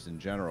producers in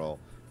general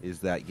is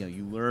that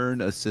you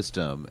learn a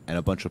system and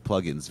a bunch of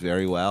plugins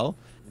very well,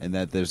 and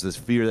that there's this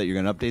fear that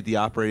you're going to update the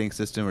operating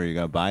system or you're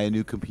going to buy a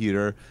new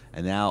computer,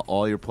 and now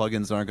all your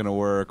plugins aren't going to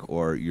work,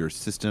 or your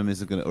system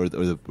isn't going to, or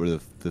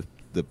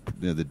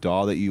the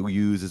DAW that you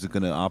use isn't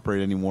going to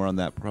operate anymore on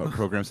that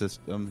program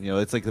system.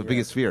 It's like the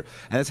biggest fear,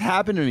 and it's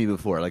happened to me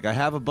before. Like I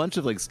have a bunch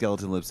of like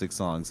Skeleton Lipstick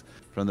songs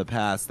from the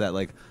past that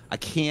like I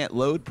can't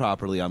load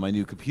properly on my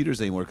new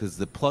computers anymore because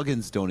the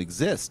plugins don't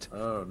exist.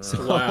 Oh no!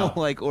 So, Wow.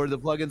 or the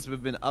plugins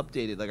have been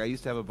updated. Like I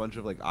used to have a bunch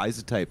of like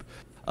Isotype,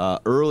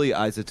 early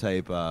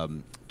Isotype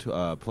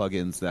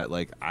plugins that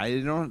like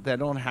that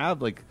don't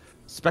have like.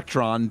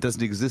 Spectron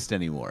doesn't exist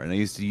anymore, and I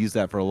used to use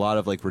that for a lot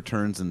of like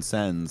returns and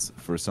sends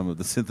for some of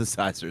the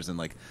synthesizers, and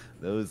like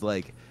those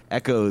like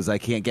echoes I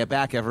can't get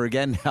back ever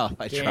again now if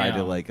I try to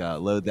Damn. like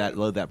load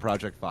that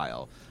project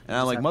file, and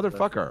I'm like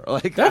motherfucker,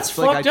 like That's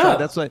like, fucked up.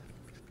 That's like,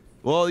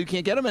 well, you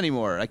can't get them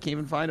anymore. I can't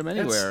even find them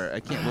anywhere.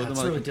 I can't load them that's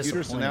on the really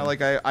computer. So now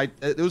disappointing. like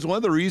it was one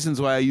of the reasons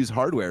why I use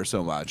hardware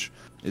so much.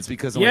 It's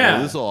because I'm like, Yeah.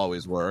 oh, this will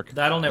always work.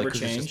 That'll never Like,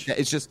 'cause change.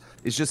 It's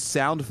just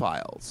sound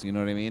files. You know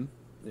what I mean?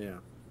 Yeah.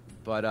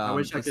 But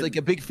wish I it's could- like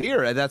a big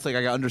fear, and that's like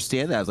I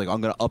understand that. It's like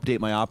I'm going to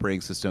update my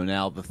operating system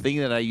now. The thing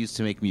that I used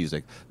to make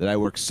music that I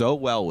work so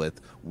well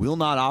with will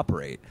not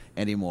operate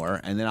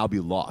anymore, and then I'll be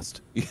lost.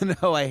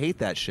 I hate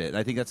that shit. And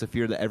I think that's a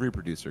fear that every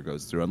producer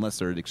goes through, unless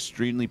they're an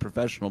extremely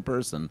professional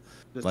person.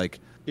 Just Like,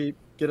 get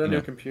a new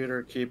know.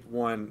 computer, keep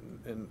one,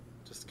 and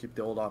just keep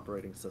the old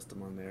operating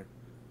system on there.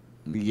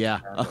 yeah,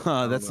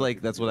 that's know.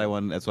 like that's what I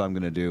want. That's what I'm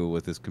going to do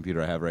with this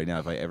computer I have right now.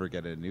 If I ever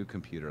get a new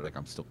computer, like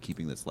I'm still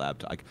keeping this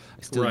laptop. I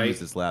still Right.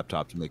 use this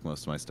laptop to make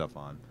most of my stuff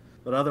on.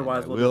 But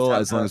otherwise, I we'll will just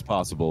have as long to- as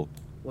possible.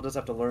 We'll just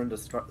have to learn to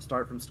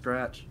start from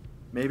scratch.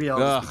 Maybe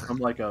I'll Ugh. just become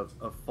like a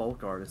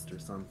folk artist or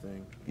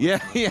something.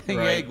 Yeah, yeah.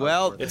 Right.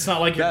 Well, It's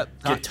not like your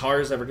That-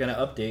 guitar's ever going to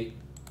update.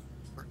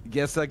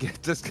 guess I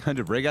get just kind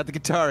of break out the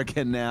guitar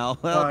again now.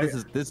 Well, Oh,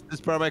 this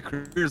part of my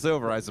career's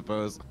over, I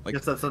suppose. Like,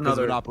 Guess that's 'cause of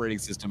another- an operating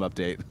system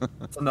update.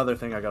 That's another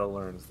thing I gotta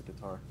learn is the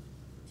guitar.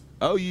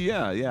 Oh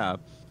yeah, yeah.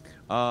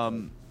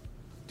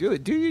 Do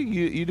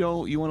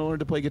you want to learn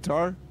to play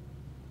guitar?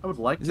 I would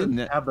like Is to it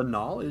ne- have the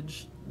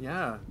knowledge.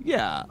 Yeah,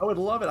 Yeah, I would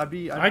love it. I'd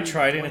I be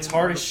tried it, and it's playing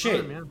hard all as the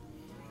shit. time, man.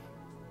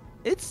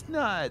 it's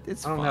not.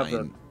 It's I don't fine. have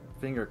the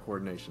finger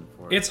coordination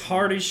for it. It's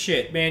hard as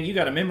shit, man. You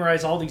got to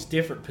memorize all these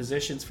different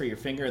positions for your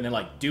finger and then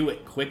like do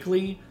it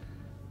quickly.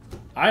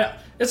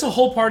 It's a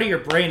whole part of your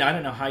brain. I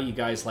don't know how you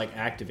guys like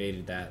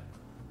activated that.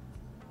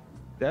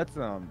 That's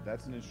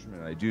an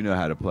instrument I do know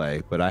how to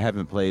play, but I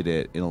haven't played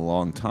it in a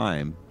long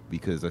time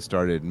because I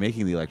started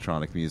making the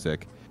electronic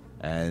music,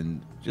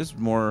 and just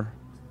more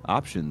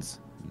options,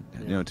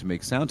 to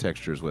make sound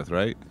textures with,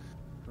 right?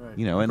 Right.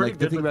 And I'm pretty like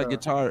the good thing with about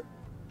guitar,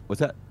 what's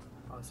that?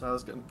 So I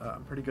was getting,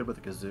 I'm pretty good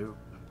with the kazoo.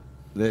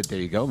 There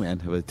you go, man.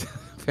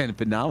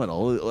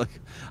 Phenomenal. Look,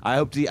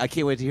 I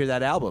can't wait to hear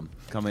that album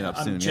coming up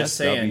I'm soon. just Yes,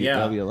 saying,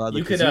 that'll be a lot of the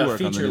you could kazoo work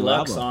on the feature new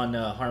Lux album.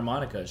 on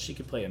harmonica. She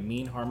could play a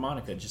mean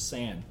harmonica. Just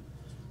saying.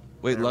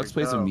 Wait, There Lux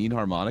we plays a go. mean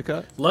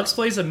harmonica? Lux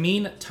plays a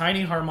mean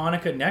tiny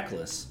harmonica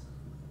necklace.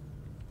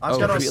 I've Oh,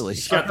 got a, really?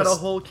 She's got I've got a this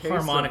whole case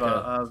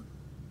harmonica.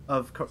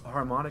 of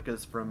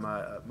harmonicas from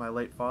my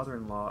late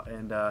father-in-law,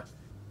 and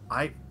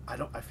I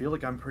feel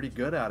like I'm pretty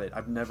good at it.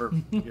 I've never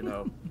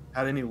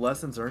had any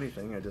lessons or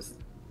anything. I can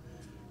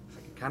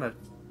kind of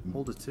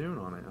hold a tune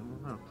on it. I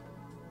don't know.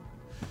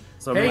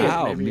 So Hey,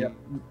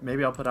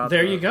 maybe I'll put out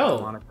There the you go.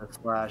 harmonica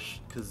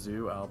 /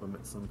 kazoo album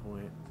at some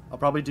point. I'll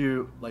probably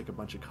do like a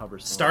bunch of cover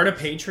songs. Start a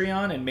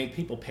Patreon and make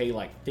people pay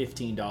like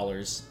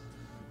 $15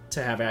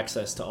 to have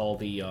access to all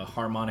the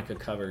harmonica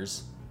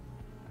covers.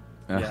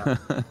 Yeah.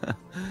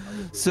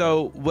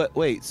 So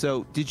wait.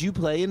 So did you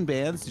play in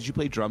bands? Did you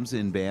play drums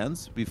in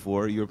bands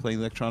before you were playing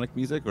electronic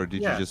music, or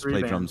did Yeah, you just 3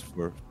 play bands. drums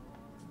for?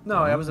 No,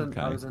 I was in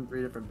Okay.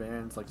 3 different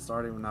bands. Like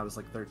starting when I was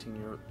like 13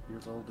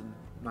 years old in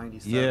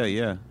 '97. Yeah,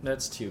 yeah.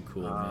 That's too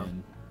cool,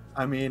 man.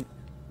 I mean,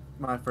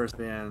 my first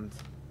band,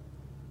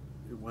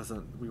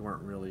 we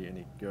weren't really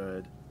any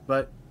good,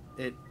 but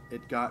it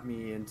got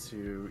me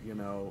into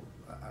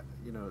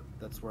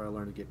that's where I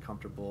learned to get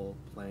comfortable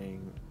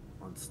playing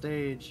on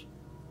stage.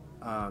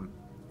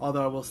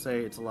 Although I will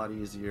say it's a lot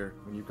easier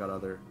when you've got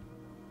other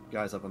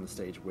guys up on the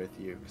stage with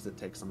you because it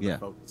takes some of Yeah. the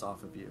focus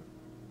off of you.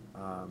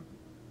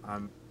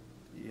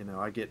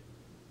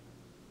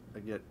 I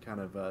get kind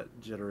of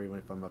jittery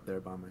if I'm up there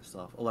by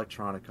myself.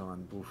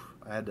 Electronicon, oof,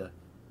 I had to,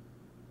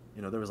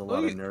 there was a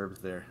lot of nerves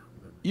there.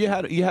 You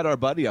had our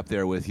buddy up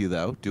there with you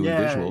though, doing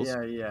visuals.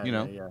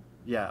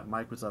 Yeah.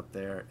 Mike was up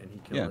there and he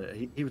killed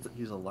it. He was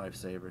a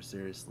lifesaver,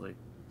 seriously.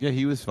 Yeah,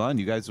 he was fun.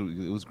 You guys,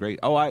 it was great.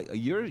 Oh,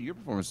 your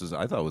performances,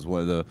 I thought was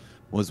one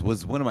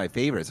of my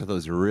favorites. I thought it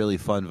was a really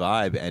fun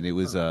vibe, and it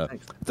was.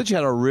 Thanks. I thought you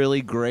had a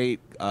really great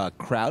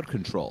crowd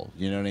control.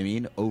 You know what I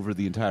mean? Over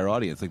the entire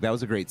audience, like that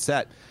was a great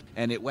set,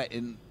 and it went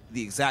in.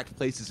 the exact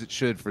places it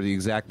should for the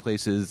exact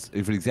places,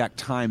 for the exact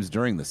times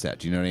during the set.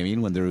 Do you know what I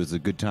mean? When there was a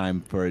good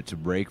time for it to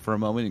break for a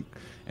moment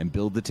and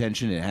build the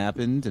tension, it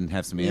happened, and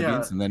have some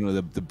ambience, and then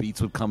the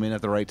beats would come in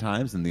at the right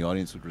times, and the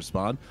audience would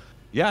respond.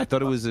 Yeah, I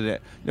thought it was,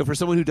 for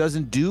someone who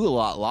doesn't do a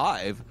lot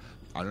live,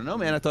 I don't know,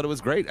 man. I thought it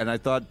was great, and I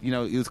thought,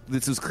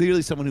 this was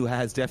clearly someone who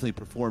has definitely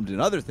performed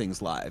in other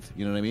things live.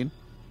 You know what I mean?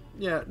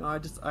 Yeah, no,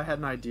 I had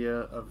an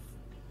idea of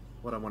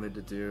what I wanted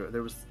to do.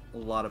 There was a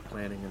lot of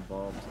planning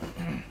involved.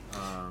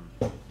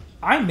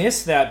 I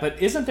missed that, but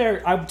isn't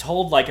there, I'm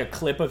told, like, a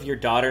clip of your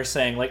daughter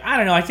saying, like, I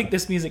don't know, I think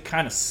this music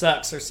kind of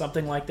sucks or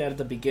something like that at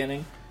the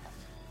beginning?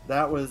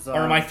 That was... or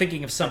am I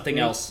thinking of something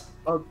else?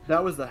 Oh,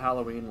 that was the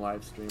Halloween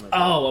live stream.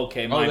 Oh,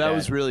 okay, my that bad.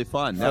 was really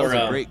fun. That was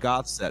a great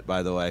goth set,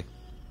 by the way.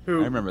 I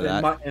remember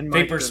that.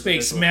 Vapor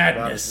Space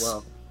Madness.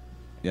 Well.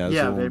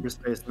 Yeah, Vapor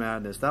Space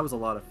Madness. That was a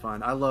lot of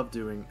fun. I love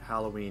doing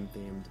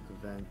Halloween-themed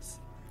events.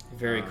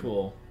 Very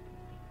cool.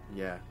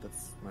 Yeah,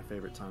 that's my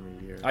favorite time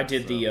of year. I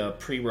did the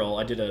pre-roll.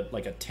 I did a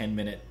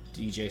 10-minute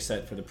DJ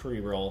set for the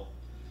pre-roll.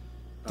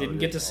 Didn't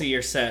get to see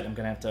your set. I'm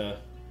going to have to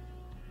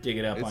dig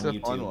it up on YouTube.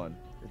 It's a fun one.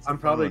 I'm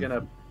probably going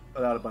to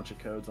put out a bunch of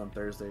codes on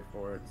Thursday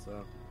for it.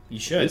 So you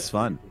should. It's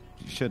fun.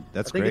 You should.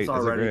 That's I think great. It's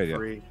already That's a great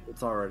free. idea.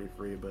 It's already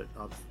free, but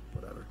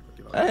whatever.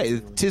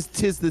 Hey,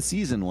 tis the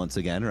season once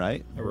again,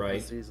 right?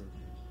 Right. Season.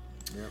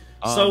 Yep.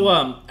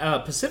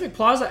 So, Pacific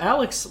Plaza,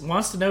 Alex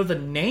wants to know the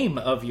name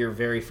of your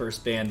very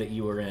first band that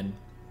you were in.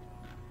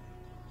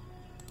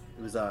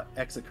 It was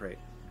Execrate.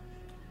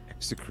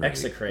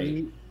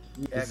 Execrate.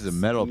 This is a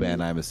metal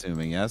band, I'm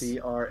assuming, yes?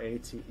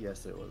 CRAT.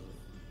 Yes, it was.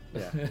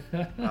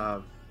 Yeah.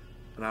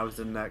 And I was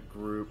in that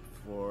group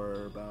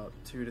for about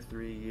 2 to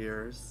 3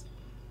 years.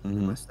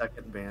 Mm-hmm. My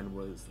second band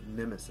was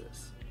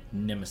Nemesis.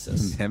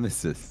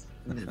 Nemesis.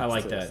 I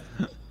like that.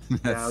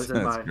 That's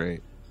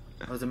great.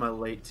 I was in my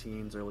late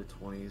teens, early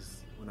 20s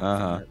when I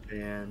was in that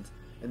band.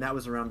 And that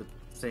was around the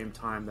same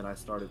time that I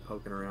started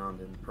poking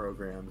around in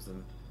programs.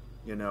 And,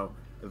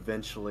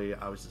 eventually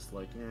I was just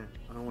like,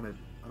 I don't want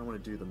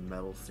to do the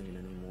metal scene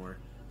anymore.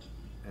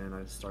 And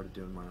I just started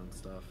doing my own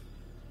stuff,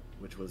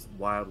 which was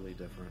wildly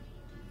different.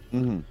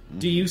 Mm-hmm.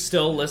 Do you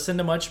still listen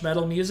to much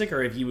metal music,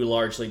 or have you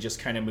largely just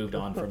kind of moved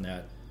on from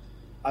that?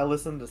 I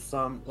listen to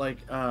some,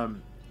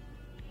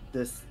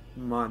 this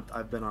month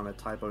I've been on a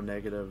Typo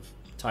Negative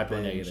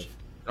binge.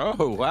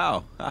 Oh,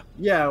 wow.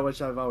 Yeah,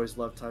 which I've always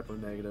loved Typo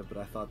Negative, but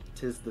I thought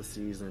 'tis the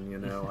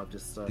season, I've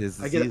just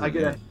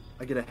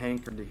I get a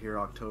hankering to hear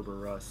October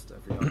Rust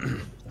every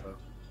October.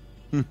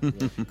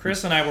 So.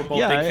 Chris and I were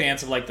both big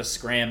fans of the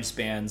Scrams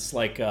bands,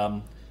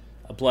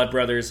 Blood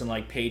Brothers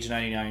and Page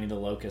 99 and the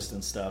Locust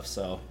and stuff.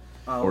 So,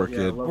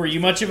 Orchid. Were you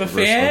much of a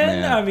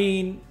fan? I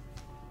mean,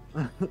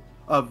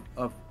 of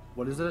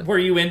what is it? Were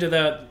you into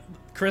the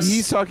Chris?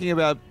 He's talking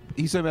about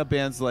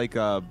bands like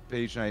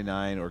Page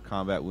 99 or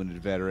Combat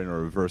Wounded Veteran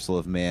or Reversal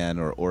of Man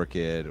or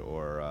Orchid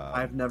or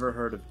I've never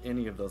heard of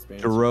any of those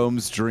bands.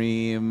 Jerome's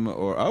Dream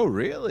or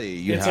really?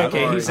 It's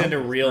okay. He's into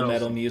real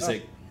metal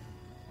music.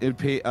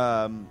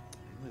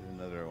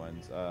 Other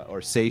ones or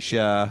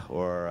Seisha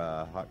or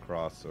Hot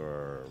Cross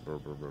or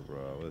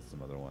what's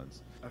some other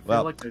ones?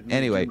 Well,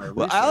 anyway,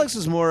 Alex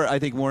is more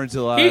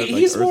into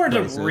he's more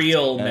into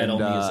real metal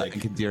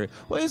music.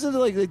 Well, isn't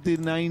it the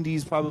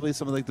 90s? Probably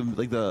some of the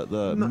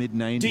mid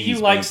 90s. Do you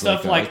like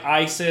stuff like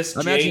ISIS,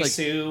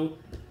 Jesu,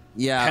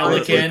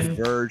 Pelican,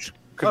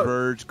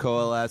 Converge,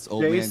 Coalesce,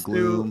 Old Man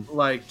Gloom,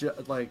 like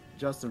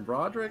Justin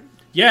Broderick?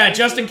 Yeah,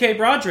 Justin K.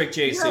 Broderick,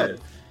 Jesu. Yeah.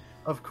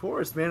 Of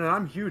course, man, and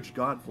I'm a huge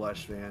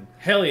Godflesh fan.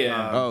 Hell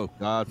yeah!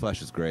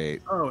 Godflesh is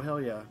great. Oh, hell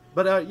yeah!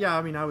 But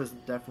I was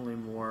definitely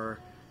more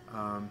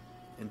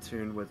in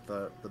tune with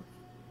the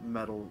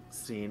metal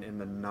scene in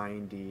the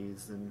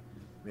 '90s and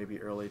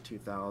maybe early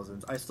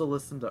 2000s. I still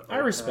listen to. I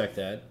respect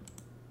that.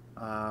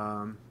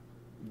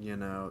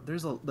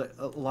 There's a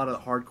lot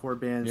of hardcore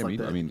bands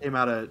came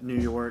out of New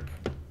York.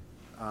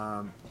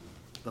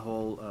 The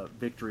whole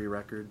Victory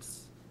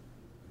Records.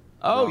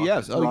 Oh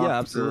yes! Oh yeah!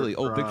 Absolutely!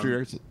 Victory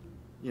Records.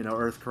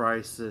 Earth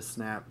Crisis,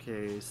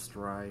 Snapcase,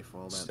 Strife,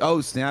 all that. Oh,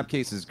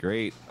 Snapcase is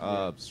great.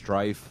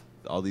 Strife,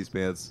 all these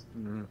bands.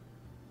 Mm-hmm.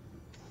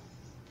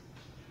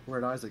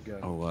 Where'd Isaac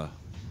go?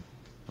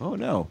 Oh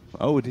no.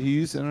 Oh, did he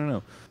use? I don't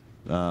know.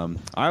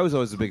 I was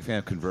always a big fan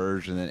of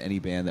Converge, and then any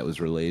band that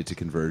was related to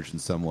Converge in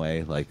some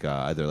way,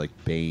 either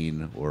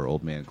Bane or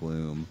Old Man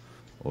Gloom,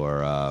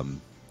 or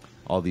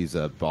all these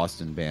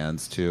Boston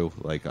bands too,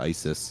 like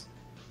ISIS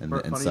and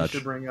funny such. You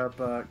should bring up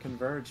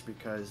Converge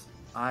because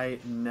I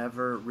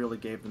never really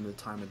gave them the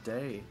time of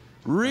day.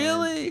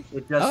 Really? And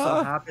it just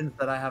so happens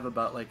that I have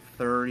about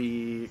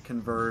 30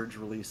 Converge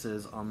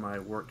releases on my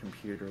work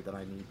computer that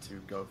I need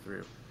to go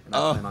through. And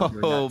I plan on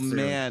doing that soon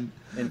man!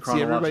 In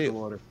chronological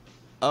order.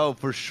 Oh,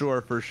 for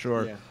sure.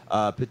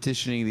 Yeah.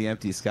 Petitioning the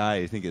Empty Sky,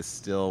 I think, is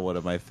still one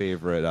of my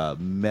favorite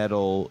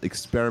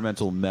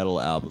experimental metal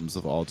albums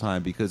of all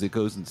time because it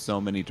goes in so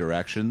many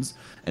directions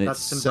and it's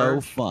so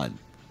fun.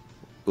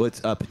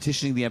 What's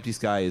Petitioning the Empty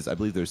Sky is, I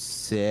believe, their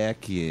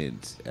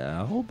second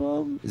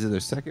album. Is it their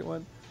second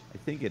one? I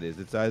think it is.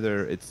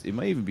 It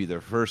might even be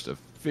their first of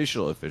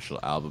official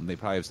album. They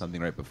probably have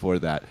something right before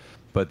that,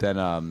 but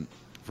then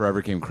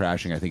Forever Came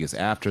Crashing, I think, is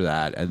after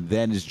that, and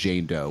then is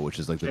Jane Doe, which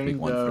is like the big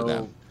one for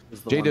them.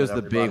 Jane Doe's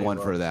the big one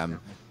for them.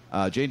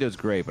 Jane Doe's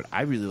great, but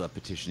I really love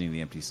Petitioning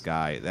the Empty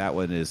Sky. That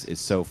one is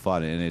so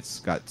fun, and it's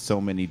got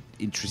so many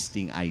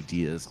interesting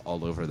ideas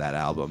all over that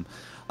album.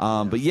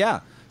 But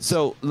yeah,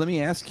 so let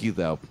me ask you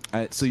though.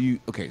 So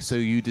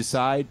you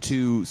decide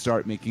to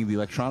start making the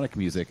electronic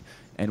music,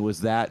 and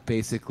was that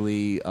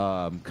basically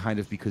kind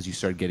of because you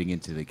started getting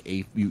into like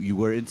you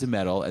were into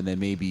metal, and then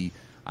maybe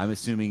I'm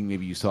assuming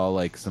maybe you saw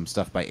like some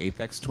stuff by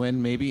Aphex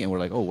Twin maybe, and we're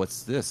like, oh,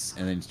 what's this?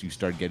 And then you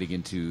started getting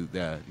into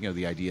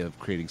the idea of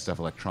creating stuff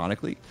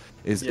electronically.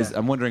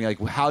 I'm wondering like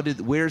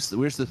where's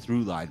the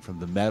through line from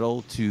the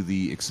metal to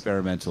the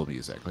experimental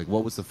music? Like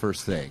what was the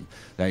first thing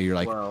that you're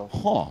like,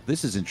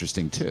 this is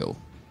interesting too?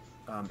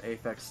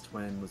 Aphex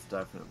Twin was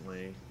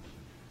definitely.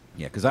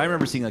 Yeah, because I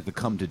remember seeing like the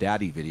Come to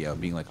Daddy video and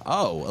being like,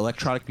 oh,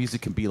 electronic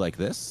music can be like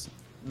this.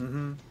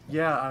 Mm-hmm.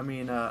 Yeah, I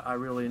mean, I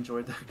really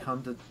enjoyed the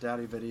Come to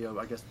Daddy video,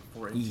 I guess,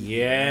 before MTV.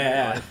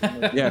 Yeah.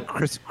 Yeah,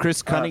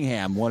 Chris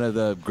Cunningham, one of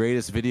the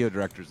greatest video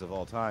directors of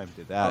all time,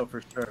 did that. Oh,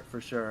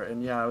 for sure.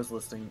 And yeah, I was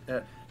listening.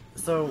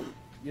 So,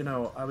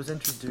 I was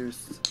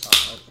introduced,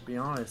 I'll be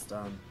honest,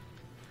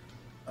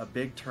 a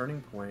big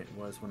turning point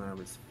was when I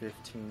was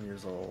 15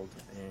 years old,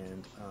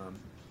 and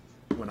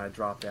when I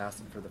dropped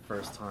acid for the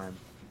first time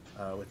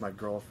with my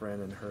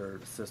girlfriend and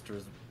her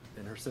sister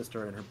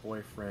and her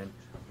boyfriend.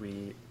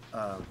 We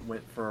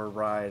went for a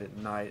ride at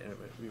night, and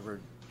we were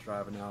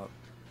driving out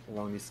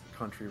along these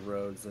country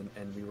roads,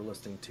 and we were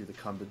listening to the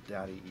Come to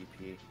Daddy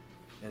EP,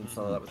 and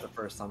so that was the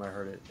first time I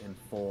heard it in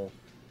full,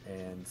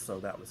 and so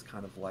that was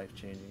kind of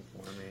life-changing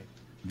for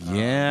me.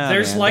 Yeah,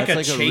 there's man. like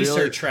That's a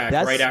chaser track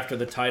that's- right after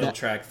the title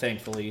track,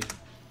 thankfully.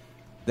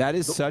 That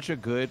is such a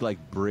good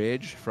like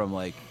bridge from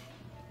like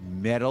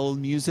metal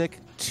music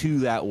to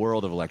that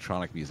world of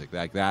electronic music,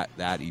 like that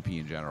EP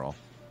in general.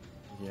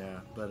 Yeah,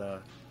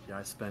 but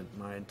I spent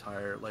my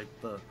entire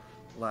the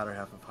latter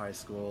half of high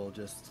school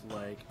just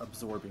like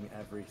absorbing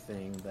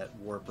everything that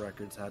Warp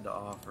Records had to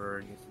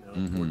offer.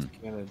 Towards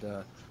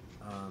Canada,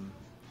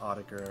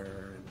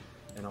 Autiker,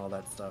 and all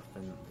that stuff,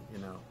 and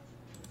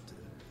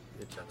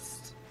it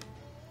just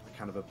I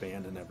kind of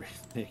abandoned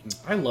everything.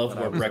 I love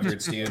Warp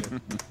Records,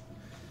 dude.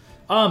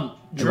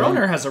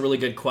 Droner has a really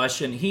good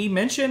question. He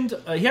mentioned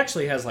he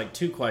actually has like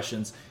two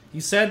questions. He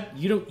said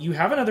you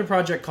have another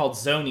project called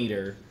Zone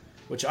Eater,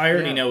 which I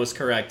already know is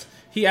correct.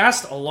 He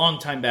asked a long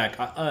time back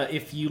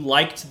if you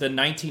liked the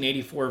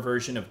 1984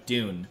 version of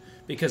Dune,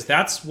 because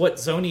that's what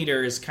Zone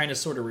Eater is kind of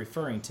sort of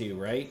referring to,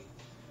 right?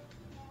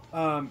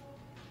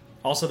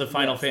 Also the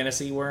Final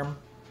Fantasy worm?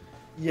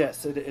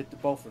 Yes,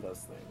 it both of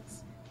those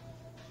things.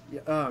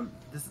 Yeah, I'm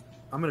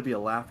going to be a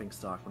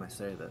laughingstock when I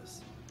say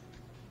this,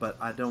 but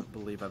I don't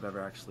believe I've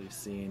ever actually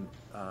seen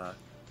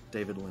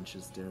David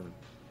Lynch's Dune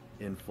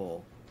in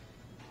full.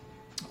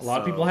 A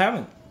lot of people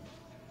haven't.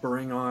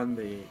 Bring on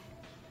the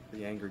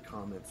angry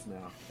comments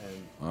now,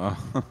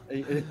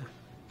 and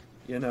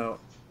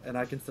and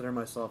I consider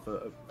myself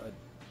a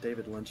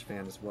David Lynch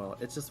fan as well.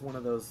 It's just one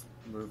of those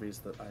movies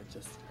that I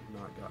just have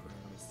not gotten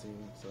around to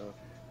seeing. So,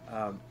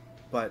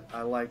 but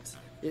I liked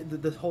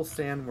it, the whole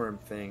sandworm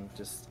thing.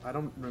 Just I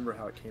don't remember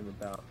how it came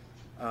about.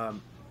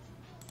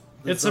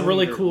 It's a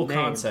really cool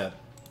concept.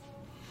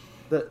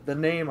 The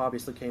name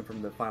obviously came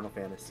from the Final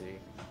Fantasy.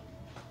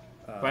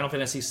 Final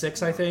Fantasy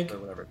VI, I think. Or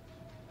whatever.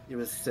 It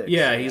was 6.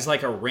 Yeah, he's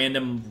like a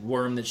random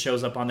worm that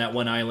shows up on that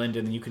one island,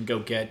 and you can go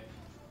get,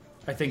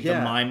 I think, the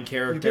mime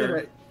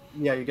character.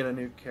 You get a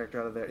new character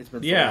out of there. It's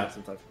been so long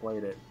since I've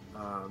played it.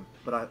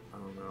 But I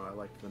don't know. I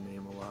liked the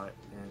name a lot.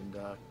 And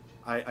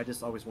I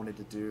just always wanted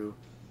to do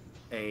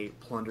a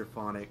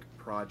plunderphonic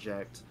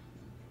project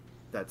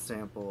that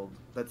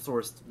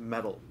sourced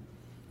metal,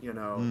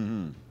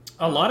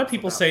 A lot of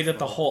people say that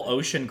the whole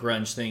ocean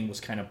grunge thing was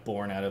kind of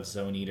born out of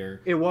Zone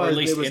Eater. It was. Or at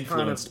least it was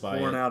influenced kind of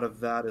by born it. out of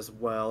that as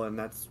well, and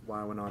that's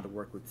why I went on to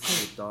work with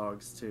Steve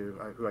Dogs too,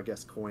 who I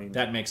guess coined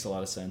That makes a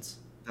lot of sense.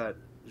 that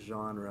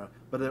genre.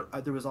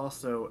 But there was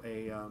also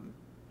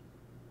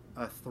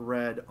a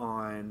thread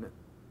on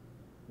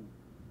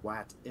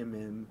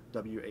WATMM,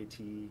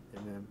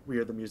 WATMM. We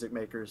Are the Music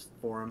Makers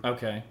forum.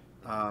 Okay.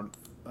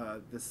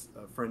 This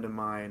friend of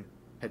mine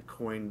had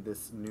coined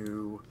this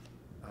new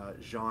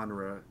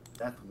genre,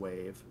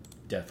 Deathwave.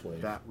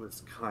 Deathwave. That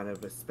was kind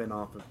of a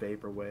spin-off of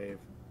Vaporwave.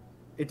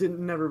 It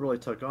never really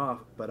took off,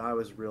 but I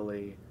was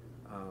really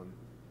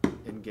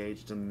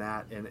engaged in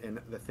that. And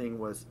the thing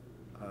was,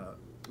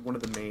 one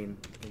of the main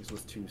things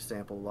was to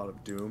sample a lot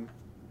of Doom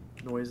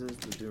noises,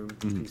 the Doom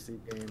PC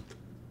game.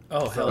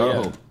 Oh,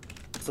 hell yeah.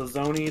 So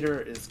Zone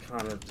Eater is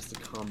kind of just a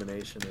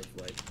combination of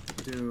like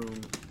Doom,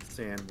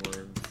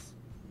 Sandworms,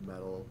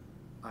 metal.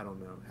 I don't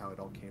know how it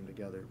all came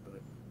together,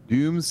 but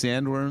Doom,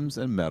 Sandworms,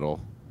 and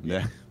metal.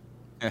 Yeah,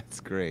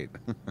 that's great.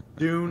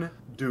 Doom,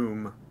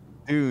 Dune,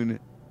 Dune,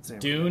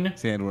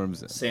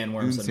 Sandworms,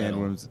 Sandworms, Dune, and metal.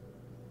 Sandworms.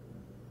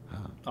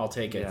 I'll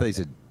take it. I thought you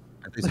said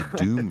I thought you said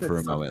Doom for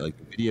a moment, like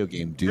the video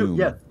game Doom.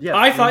 Yes, yes.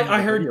 I thought Doom, I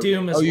the heard video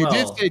Doom game. as Oh, you well.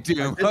 did say Doom.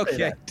 I did say Okay,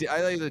 that.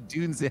 I thought you said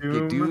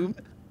Doom,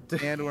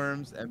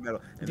 Sandworms, and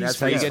Metal. And These that's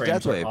how you freeze get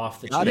frames are Deathwave.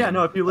 off the Got chain. it. Yeah,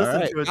 no, if you listen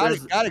All right, to it, got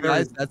there's, it, got it,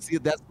 there's- guys. That's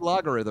the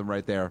logarithm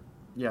right there.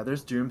 Yeah,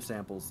 there's Doom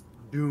samples.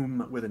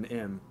 Doom with an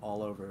M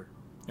all over.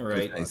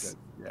 Right. Nice.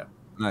 Yeah.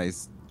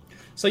 Nice.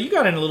 So you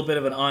got in a little bit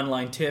of an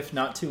online tiff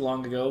not too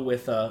long ago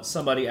with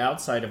somebody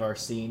outside of our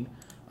scene.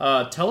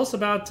 Tell us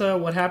about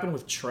what happened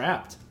with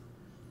Trapped.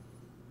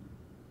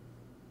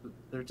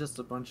 They're just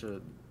a bunch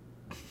of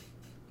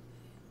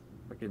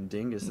fucking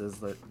dinguses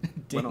that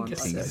went on.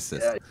 Dinguses.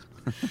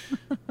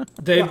 Yeah.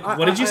 They, Yeah,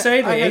 what did you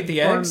say? They had ate the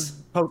fun eggs?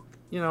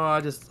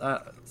 I just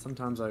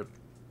sometimes I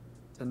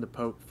tend to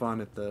poke fun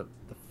at the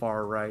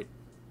far right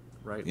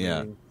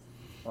Yeah. wing,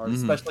 or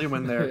especially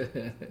when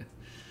they're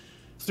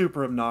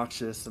super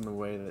obnoxious in the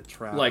way that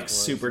Trapped Like was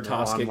super in their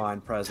toxic,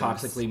 online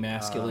presence. toxically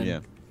masculine. Yeah.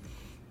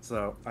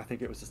 So I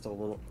think it was just a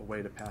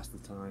way to pass the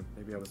time.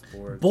 Maybe I was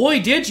bored. Boy,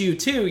 did you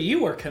too!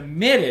 You were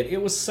committed.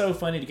 It was so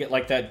funny to get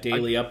like that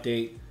daily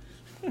update.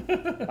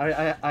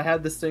 I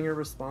had the singer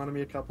respond to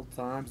me a couple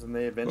times, and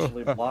they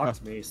eventually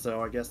blocked me.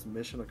 So I guess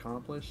mission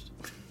accomplished.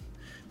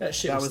 That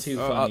shit was too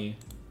uh, funny.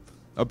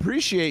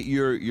 Appreciate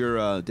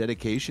your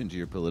dedication to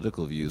your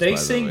political views. They by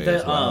sing the way, the,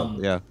 as well.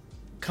 Yeah.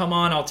 "Come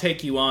on, I'll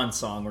take you on"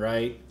 song,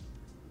 right?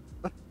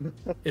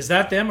 Is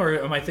that them, or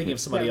am I thinking of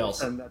somebody Yeah,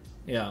 else? and that-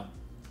 Yeah.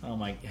 Oh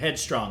my,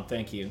 Headstrong.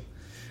 Thank you.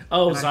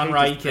 Oh, And I hate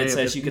Zanrai to Kid say it,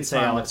 says but you could say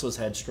anytime Alex was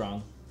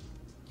headstrong.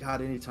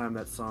 God, anytime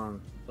that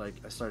song, like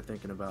I start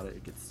thinking about it,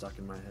 it gets stuck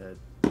in my head.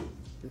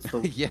 It's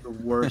the, Yeah. the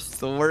worst. It's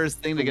the worst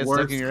thing to the get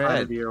worst stuck in your kind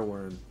head. of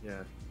earworm.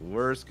 Yeah,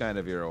 Worst kind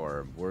of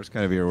earworm. Worst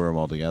kind of earworm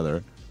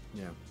altogether.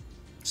 yeah.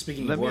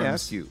 Speaking Let of me worms,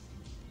 ask you,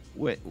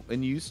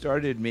 when you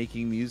started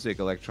making music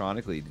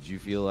electronically, did you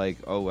feel like,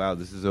 oh wow,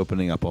 this is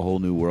opening up a whole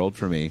new world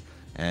for me?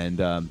 And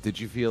did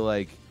you feel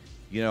like,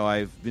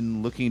 I've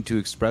been looking to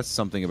express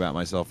something about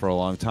myself for a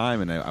long time,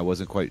 and I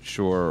wasn't quite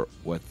sure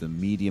what the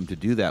medium to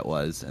do that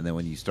was. And then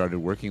when you started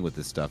working with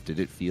this stuff, did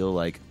it feel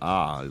like,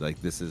 like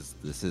this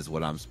is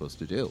what I'm supposed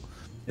to do?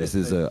 This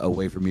is a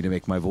way for me to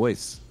make my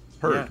voice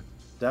heard. Yeah,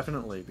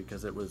 definitely,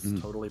 because it was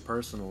totally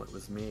personal. It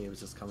was me. It was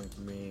just coming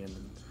from me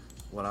and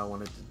what I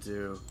wanted to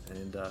do.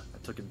 And I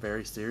took it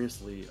very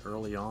seriously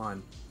early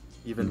on,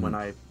 even when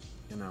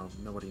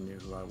nobody knew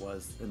who I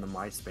was in the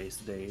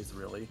MySpace days,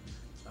 really.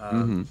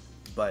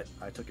 But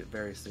I took it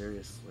very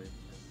seriously.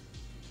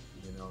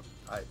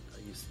 I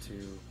used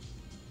to...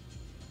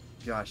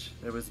 Gosh,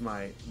 it was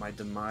my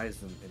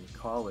demise in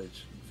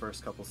college.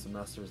 First couple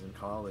semesters in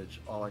college,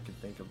 all I could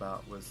think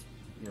about was,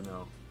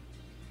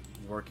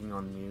 working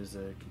on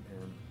music,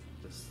 and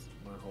just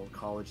my whole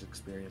college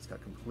experience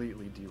got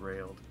completely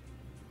derailed.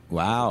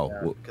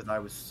 Wow. Because I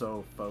was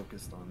so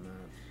focused on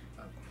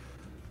that.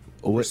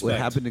 What Respect.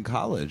 happened in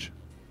college?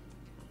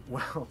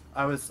 Well,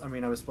 I was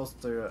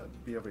supposed to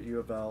be over at U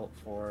of L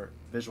for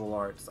visual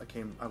arts.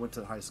 I went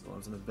to high school. I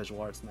was in a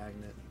visual arts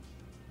magnet,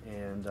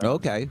 and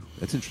Okay,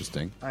 that's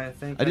interesting. I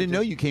think I didn't know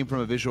you came from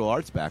a visual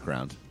arts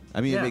background. I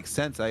mean, Yeah. it makes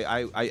sense.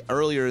 I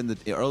earlier in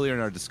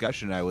our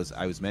discussion, I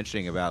was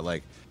mentioning about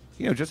like,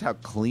 just how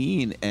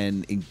clean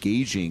and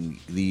engaging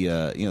the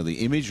the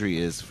imagery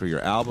is for your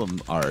album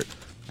art,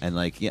 and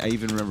like, I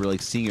even remember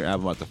like seeing your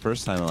album art the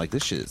first time. I'm like,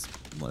 this is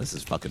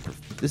fucking,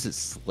 this is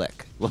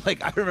slick.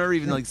 Like, I remember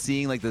even like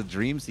seeing like the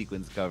dream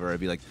sequence cover. I'd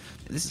be like,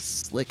 this is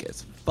slick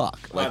as fuck.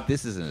 Like,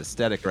 this is an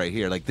aesthetic right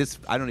here. Like this,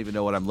 I don't even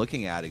know what I'm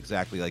looking at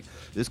exactly. Like,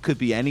 this could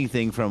be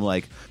anything from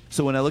like,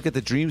 so when I look at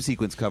the dream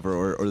sequence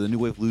cover or the New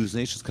Wave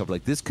Hallucinations cover,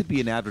 like this could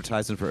be an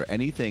advertisement for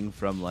anything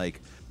from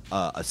like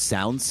a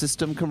sound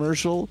system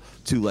commercial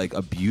to like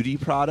a beauty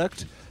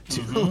product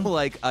to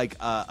like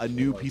a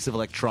new piece of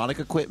electronic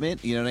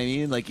equipment. You know what I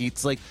mean? Like,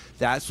 it's like,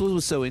 that's what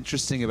was so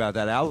interesting about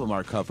that album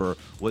art cover,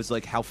 was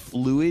like how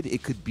fluid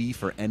it could be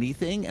for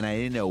anything, and I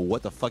didn't know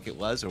what the fuck it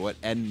was or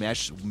what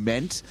Enmesh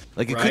meant.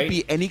 Like, it Right. could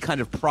be any kind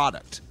of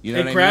product. You know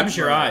it what I grabs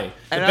mean? your eye.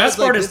 The And I best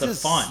was part like, is the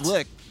this font.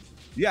 Slick.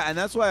 Yeah, and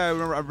that's why I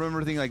remember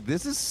thinking like,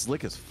 this is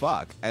slick as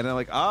fuck, and I'm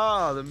like,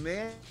 oh, the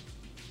man.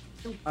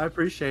 I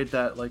appreciate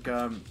that. Like,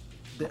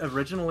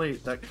 originally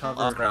that cover.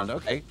 Background.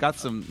 Okay, got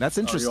some. That's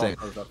Oh, you interesting. all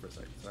froze up for a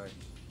second. Sorry.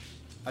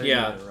 I didn't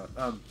Yeah. mean to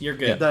interrupt. You're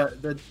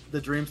good.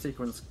 The dream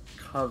sequence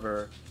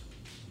cover,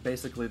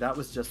 basically, that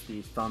was just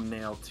the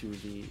thumbnail to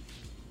the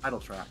title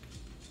track,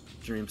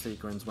 Dream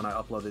Sequence, when I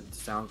uploaded it to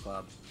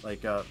SoundCloud,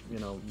 like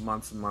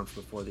months and months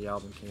before the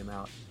album came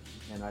out,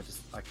 and I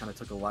kind of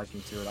took a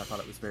liking to it. I thought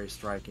it was very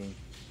striking,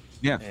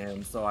 Yeah.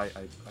 and so I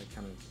kind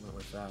of went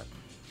with that.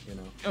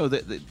 Oh,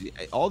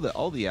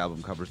 all the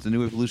album covers, the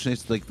New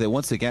Evolutionists, like they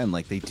once again,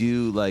 like they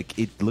do, like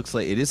it looks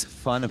like it is a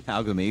fun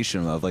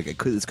amalgamation of like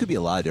this could be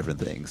a lot of different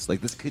things.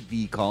 Like this could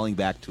be calling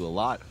back to a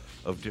lot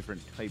of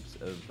different types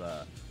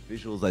of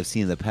visuals I've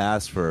seen in the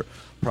past for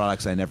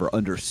products I never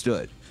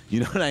understood.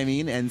 You know what I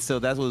mean? And so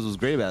that's what was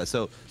great about it.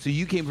 So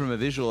you came from a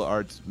visual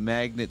arts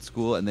magnet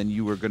school, and then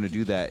you were going to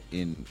do that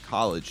in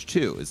college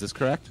too. Is this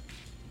correct?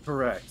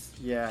 Correct.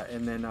 Yeah,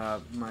 and then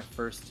my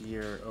first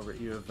year over at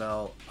U of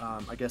L,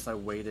 I guess I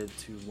waited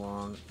too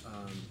long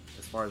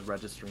as far as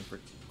registering for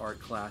art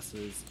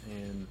classes.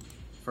 And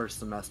first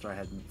semester I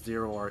had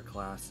 0 art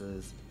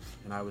classes,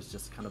 and I was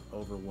just kind of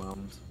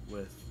overwhelmed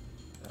with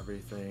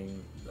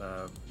everything,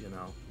 you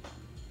know,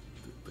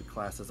 the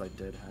classes I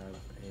did have,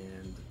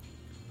 and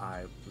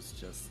I was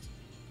just,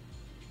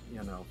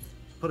 you know,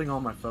 putting all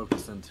my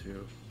focus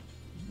into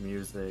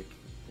music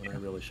when I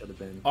really should have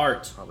been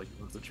Art. probably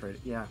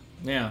concentrated. Yeah.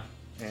 Yeah.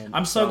 And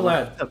I'm so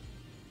glad.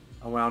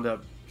 I wound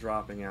up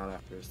dropping out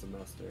after a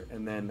semester,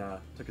 and then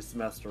took a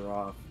semester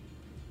off,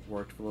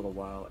 worked for a little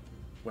while,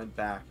 went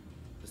back,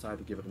 decided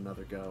to give it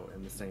another go,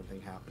 and the same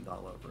thing happened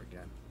all over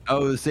again.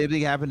 Oh, the same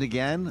thing happened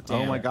again.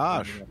 Damn. Oh my Yeah,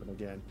 gosh. Same thing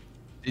happened again.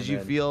 Did And you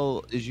then-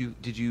 feel? Did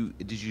you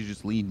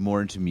just lean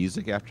more into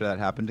music after that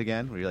happened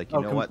again? Where you're like, you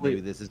Oh, know what? Maybe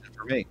complete- this isn't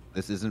for me.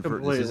 This isn't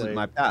Completely.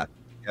 my path.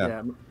 Yeah.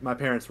 Yeah, my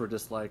parents were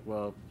just like,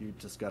 well, you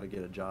just got to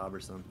get a job or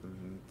something.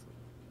 And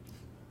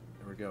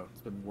there we go.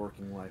 It's been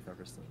working life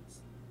ever since.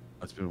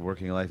 It's been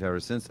working life ever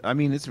since. I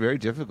mean, it's very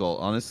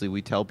difficult. Honestly,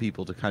 we tell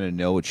people to kind of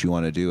know what you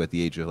want to do at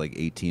the age of like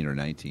 18 or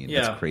 19.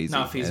 Yeah, That's crazy.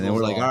 not And feasible then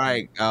we're at like, all. all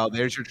right, oh,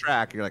 there's your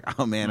track. You're like,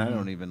 oh man, I Mm-hmm.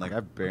 don't even like.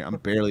 I'm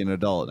barely an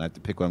adult, and I have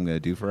to pick what I'm going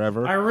to do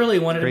forever. I really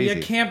wanted to be a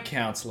Crazy. camp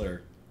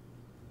counselor.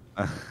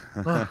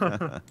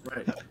 Right.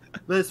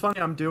 But it's funny,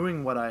 I'm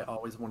doing what I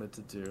always wanted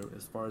to do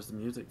as far as the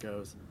music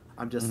goes.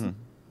 I'm just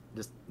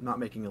not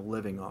making a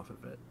living off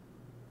of it.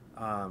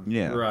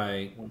 Yeah.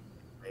 Right.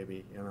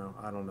 Maybe, you know,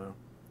 I don't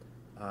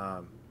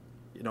know.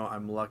 You know,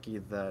 I'm lucky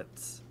that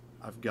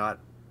I've got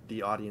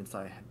the audience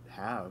I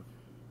have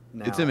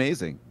now. It's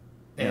amazing.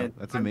 Yeah, And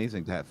that's I'm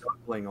amazing to have.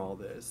 juggling all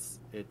this.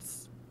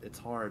 It's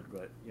hard,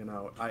 but you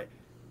know,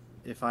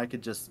 if I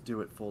could just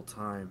do it full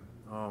time,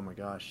 oh my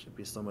gosh, it'd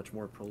be so much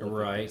more prolific.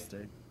 Right. these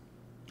days.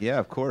 Yeah,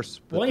 of course.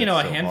 but Well, you know, a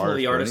that's so handful of hard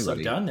the for artists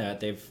anybody. have done that.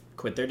 They've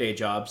quit their day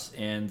jobs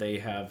and they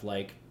have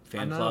like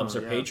fan I know, clubs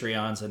or yeah.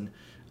 Patreons, and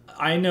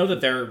I know that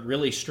they're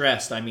really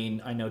stressed. I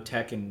mean, I know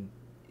Tech's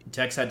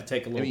had to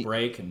take a little mean,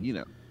 break, and You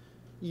know,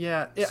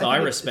 Yeah, So I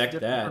think it's respect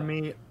different that. For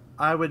me,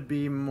 I would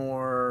be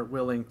more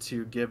willing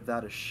to give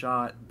that a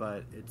shot,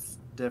 but it's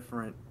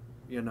different,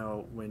 you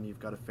know, when you've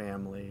got a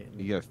family.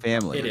 And, you got a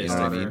family. it you is know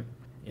what I tougher. mean?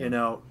 Yeah. You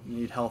know, you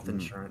need health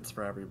insurance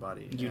for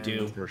everybody. You and,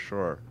 do. For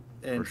sure.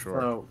 And for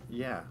sure. so,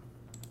 yeah,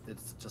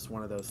 it's just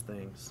one of those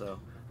things. So,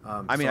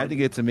 I mean, so I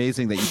think it's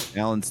amazing that you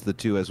balance the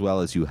two as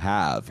well as you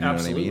have. You know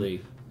what I mean?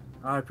 Absolutely.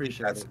 I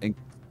appreciate That's it.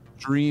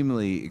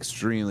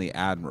 extremely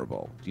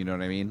admirable. Do you know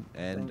what I mean?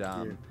 And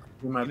Thank you.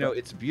 Do my you know, best.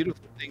 it's a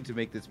beautiful thing to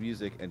make this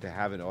music and to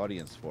have an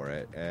audience for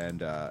it,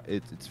 and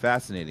it's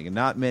fascinating. And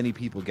not many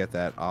people get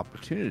that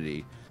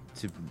opportunity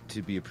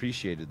to be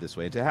appreciated this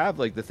way. And to have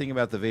like the thing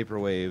about the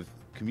vaporwave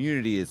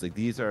community is like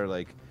these are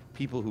like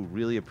people who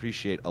really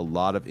appreciate a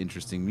lot of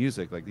interesting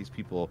music. Like these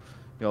people,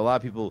 you know, a lot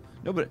of people.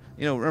 Nobody,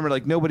 you know, remember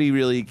like nobody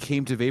really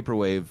came to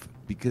vaporwave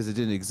because it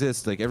didn't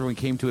exist. Like everyone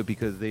came to it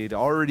because they'd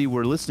already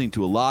were listening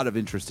to a lot of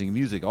interesting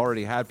music,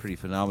 already had pretty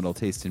phenomenal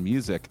taste in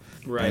music,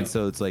 Right. And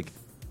so it's like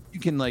you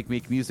can like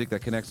make music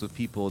that connects with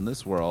people in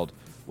this world.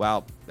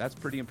 Wow, that's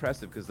pretty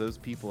impressive because those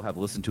people have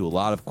listened to a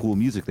lot of cool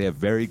music. They have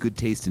very good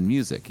taste in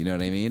music. You know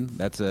what I mean?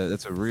 That's a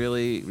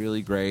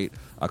really great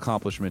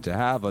accomplishment to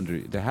have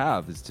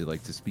is to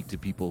like to speak to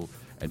people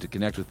and to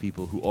connect with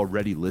people who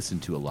already listen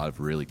to a lot of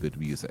really good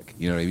music.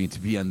 You know what I mean? To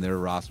be on their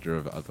roster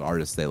of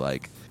artists they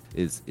like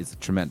is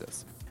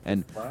tremendous.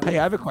 And hey,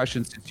 I have a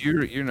question. Since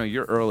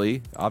you're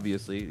early,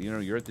 obviously, you know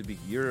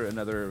you're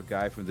another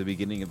guy from the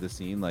beginning of the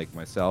scene, like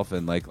myself,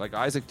 and like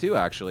Isaac too,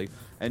 actually.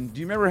 And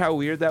do you remember how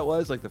weird that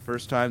was? Like the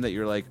first time that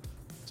you're like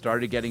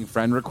started getting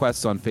friend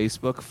requests on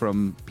Facebook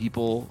from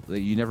people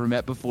that you never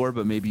met before,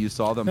 but maybe you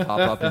saw them pop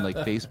up in like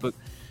Facebook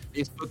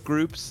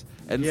groups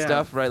and Yeah.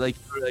 stuff, right? Like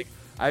you were like.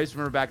 I just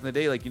remember back in the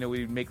day, like, you know,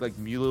 we'd make like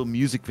little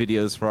music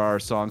videos for our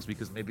songs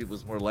because maybe it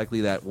was more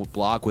likely that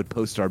Blog would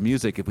post our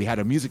music if we had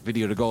a music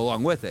video to go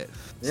along with it.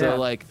 Yeah, So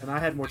like, and I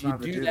had more you time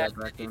to do do that,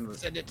 that back then. But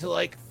send it to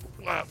like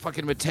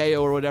fucking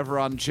Mateo or whatever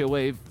on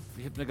Chillwave,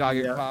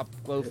 Hypnagogic Yeah. Pop,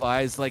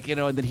 Lo-Fi's, like, you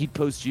know, and then he'd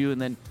post you, and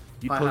then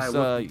you'd Hi, post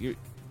Whoopi. your.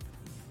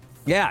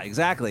 Yeah,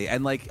 exactly,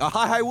 and like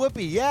hi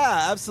Whoopi,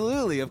 yeah,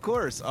 absolutely, of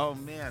course. Oh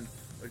man,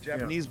 or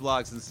Japanese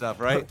blogs and stuff,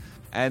 right?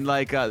 And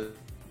like the.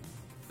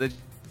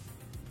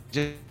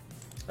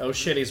 Oh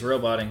shit, he's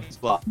roboting.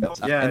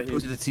 Yeah, and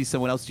posted to see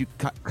someone else you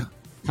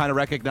kind of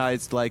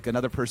recognized, like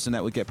another person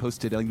that would get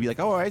posted, and be like,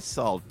 oh, I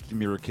saw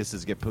Mirror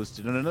Kisses get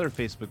posted on another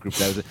Facebook group.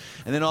 That was it.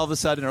 And then all of a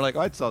sudden, they're like, oh,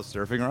 I saw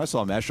Surfing, or I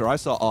saw Mesh, or I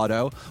saw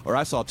Auto, or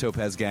I saw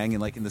Topaz Gang,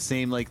 and like in the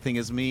same like thing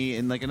as me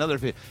in like another.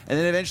 And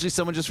then eventually,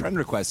 someone just friend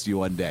requests you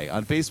one day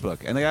on Facebook,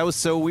 and like, that was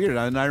so weird.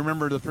 And I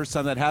remember the first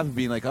time that happened,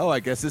 being like, oh, I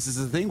guess this is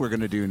the thing we're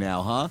gonna do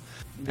now, huh?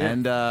 Yeah.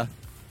 And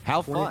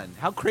how fun!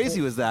 How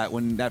crazy was that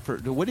when that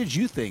first? What did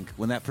you think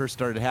when that first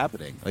started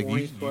happening? Like you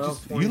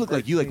 2012, look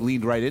like you like 2013.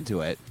 leaned right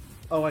into it.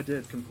 oh, I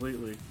did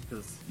completely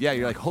because Yeah,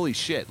 you're like, holy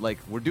shit! Like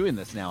we're doing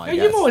this now. I Yeah,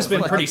 guess. you've always been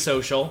Like, pretty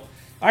social.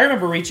 I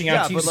remember reaching out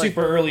Yeah, to you but, like-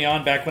 super early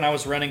on back when I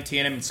was running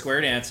TNM and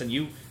Square Dance, and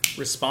you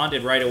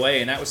responded right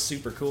away, and that was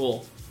super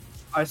cool.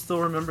 I still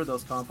remember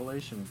those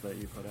compilations that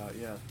you put out.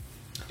 Yeah.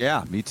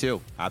 Yeah, me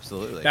too.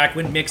 Absolutely. Back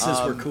when mixes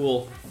were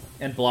cool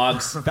and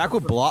blogs. Back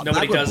when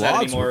Nobody does that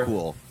blogs anymore. were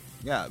cool.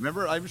 Yeah,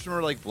 I just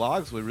remember like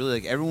blogs would really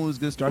like everyone was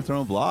gonna start their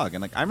own blog,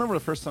 and like I remember the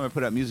first time I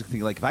put out music,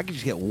 thinking like if I could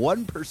just get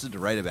one person to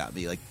write about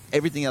me, like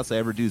everything else I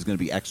ever do is gonna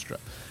be extra,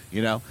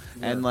 you know?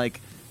 Yeah. And like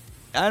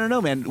I don't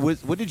know, man.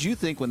 What did you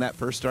think when that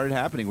first started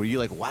happening? Were you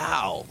like,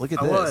 wow, look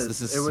at this?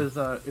 This is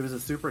It was a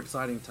super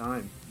exciting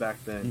time back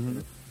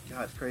then. Mhm.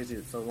 God, it's crazy.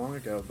 It's so long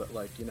ago, but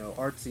like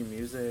artsy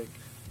music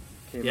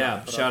came Yeah,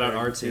 out. put shout up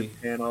out their Artsy.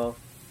 YouTube channel,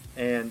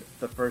 and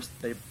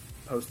they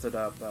posted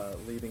up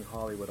 "Leaving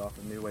Hollywood" off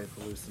of New Wave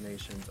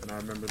Hallucinations, and I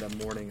remember that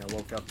morning I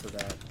woke up to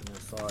that and I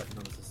saw it and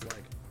I was just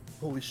like,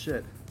 holy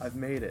shit, I've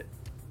made it.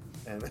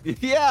 And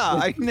yeah,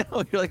 I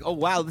know. You're like, oh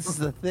wow, this is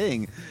the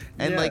thing,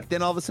 and Yeah. like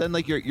then all of a sudden,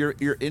 like your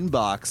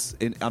inbox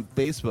on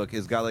Facebook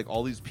has got like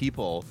all these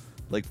people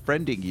like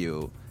friending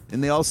you,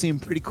 and they all seem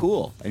pretty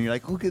cool, and you're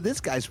like, look at this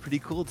guy's pretty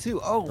cool too.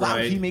 Oh wow,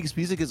 Right. he makes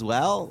music as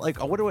well. Like,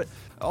 I wonder what.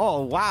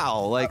 Oh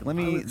wow, like let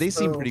me. was They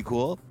seem so- pretty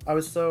cool. I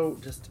was so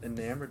just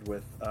enamored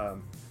with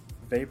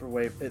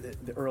vaporwave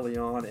early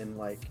on, and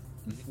like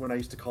when I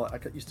used to call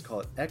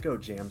it echo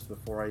jams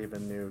before I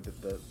even knew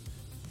that the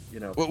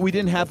Well, we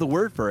didn't have the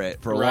word for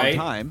it for a Right.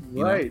 long time.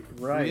 you know?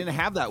 Right. We didn't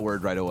have that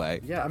word right away.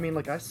 Yeah, I mean,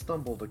 like I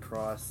stumbled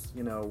across,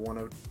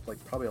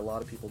 like probably a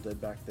lot of people did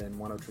back then,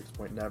 One O Tricks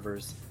Point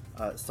Never's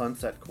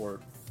Sunset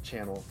Court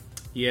channel.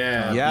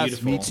 Yeah, Yes,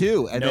 beautiful. me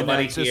too. And Nobody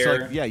then it's just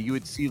here. like, yeah, you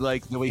would see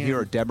like the way here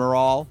or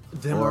Demerol, or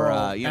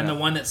Demerol. And the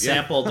one that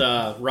sampled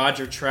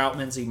Roger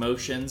Troutman's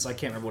Emotions. I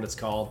can't remember what it's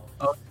called.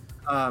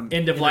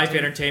 End of life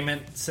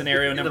entertainment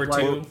scenario End of number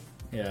life. 2.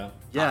 Yeah.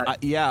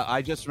 Yeah,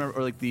 I just remember,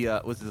 or like the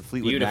was it the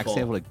Fleetwood Mac Beautiful.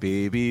 sample, like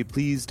 "Baby,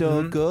 please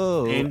don't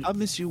go, I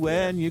miss you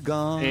when you're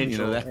gone." Angel,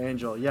 You know that?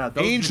 Angel, yeah,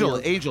 those Angel,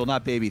 videos, Angel,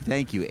 not baby.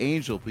 Thank you,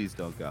 Angel. Please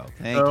don't go.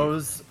 Thank you.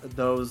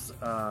 those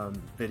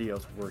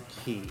videos were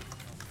key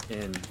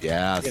in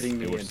Yes, getting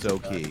me they were into so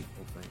that key.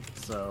 whole thing.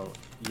 So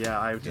yeah,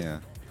 I just Yeah.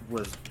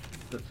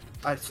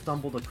 I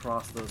stumbled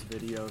across those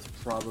videos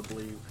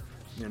probably,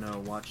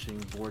 watching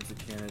Boards of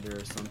Canada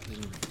or something,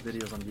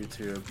 videos on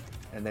YouTube,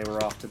 and they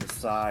were off to the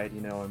side,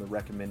 in the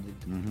recommended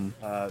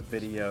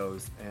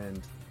videos,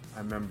 and I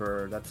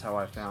remember that's how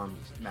I found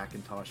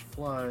Macintosh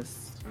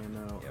Plus,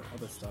 all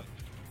this stuff,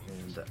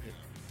 and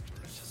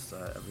it's just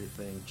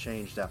everything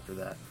changed after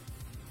that.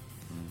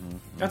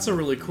 That's a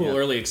really cool Yeah.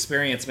 early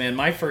experience, man.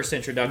 My first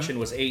introduction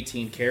was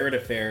 18 Karat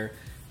Affair,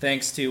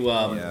 thanks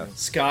to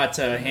Scott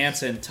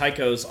Hansen,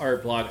 Tycho's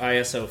art blog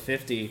ISO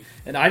 50,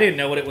 and I didn't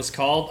know what it was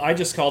called. I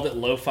just called it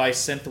Lo-Fi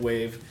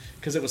Synthwave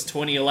because it was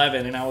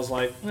 2011, and I was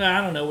like,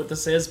 I don't know what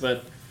this is,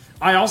 but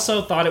I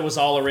also thought it was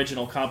all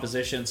original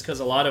compositions because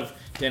a lot of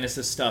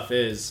Dennis's stuff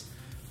is.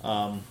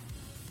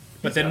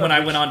 But then when I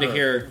went on to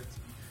hear.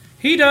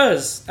 He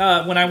does.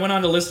 When I went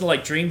on to listen to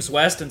like Dreams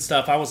West and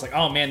stuff, I was like,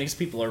 "Oh man, these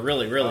people are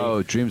really, really."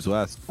 Oh, Dreams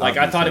West. Like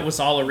I thought obviously. it was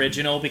all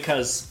original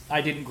because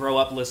I didn't grow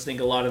up listening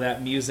to a lot of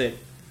that music.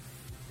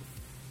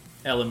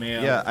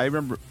 LMAO. Yeah, I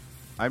remember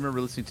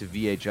listening to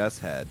VHS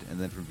Head, and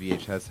then from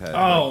VHS Head,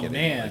 Oh, getting,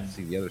 man.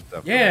 see the other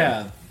stuff.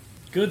 Yeah,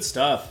 good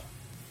stuff.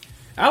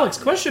 Alex,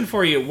 question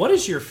for you: what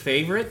is your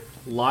favorite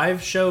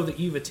live show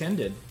that you've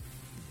attended?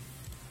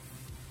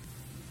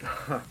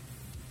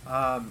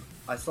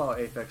 I saw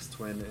Aphex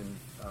Twin in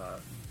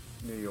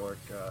New York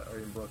or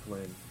in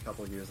Brooklyn a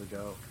couple years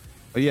ago.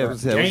 Oh yeah, that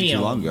wasn't too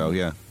Damn. long ago.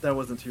 Yeah. That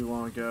wasn't too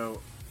long ago.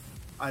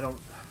 I don't.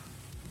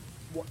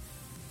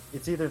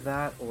 It's either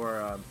that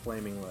or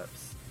Flaming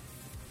Lips.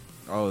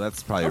 Oh,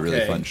 that's probably a really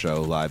Okay. fun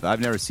show live.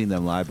 I've never seen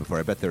them live before.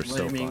 I bet they're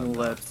so Flaming fun.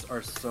 Lips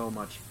are so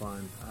much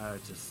fun. I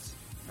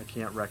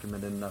can't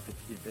recommend it enough.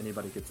 If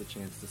anybody gets a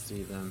chance to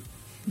see them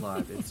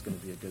live, it's going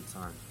to be a good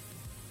time.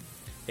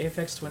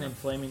 AFX Twin and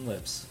Flaming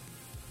Lips.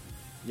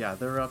 Yeah,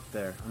 they're up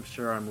there. I'm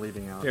sure I'm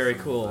leaving out. Very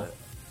some, cool. but,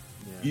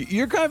 yeah.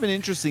 You're kind of an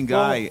interesting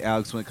guy,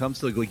 Alex, when it comes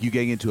to like you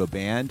getting into a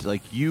band.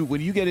 Like when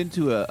you get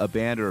into a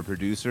band or a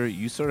producer,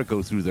 you sort of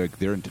go through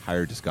their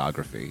entire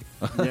discography.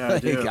 Yeah, I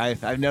do.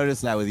 I've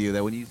noticed that with you.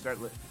 That when you start,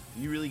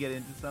 you really get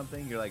into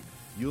something, you're like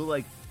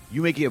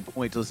you make it a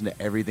point to listen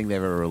to everything they've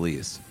ever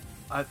released.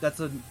 That's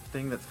a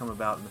thing that's come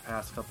about in the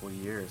past couple of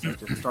years. I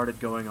just started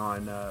going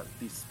on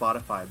these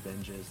Spotify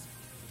binges,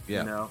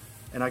 Yeah.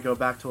 and I go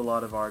back to a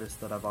lot of artists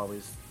that I've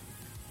always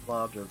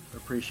loved or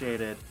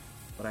appreciated,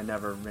 but I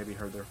never maybe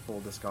heard their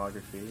full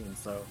discography, and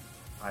so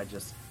I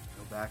just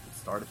go back and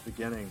start at the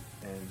beginning,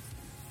 and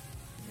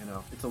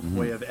it's a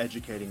way of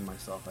educating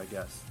myself, I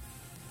guess.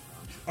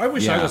 I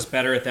wish I Yeah. was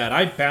better at that.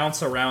 I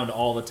bounce around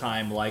all the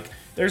time. Like,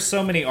 there's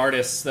so many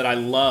artists that I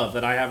love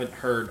that I haven't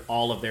heard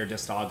all of their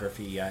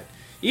discography yet.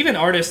 Even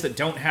artists that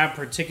don't have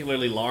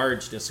particularly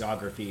large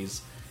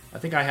discographies. I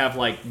think I have,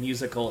 like,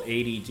 musical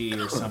ADD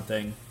or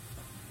something.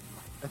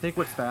 I think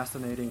what's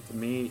fascinating to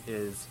me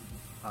is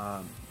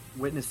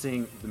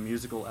witnessing the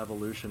musical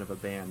evolution of a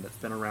band that's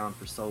been around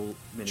for so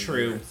many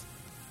True. years,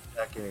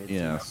 decades.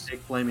 Yes. Take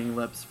Flaming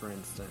Lips, for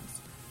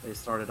instance. They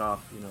started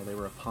off, they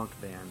were a punk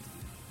band,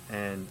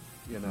 and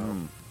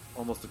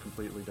almost a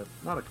completely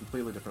not a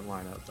completely different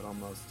lineup, but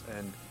almost.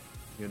 And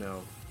you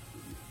know,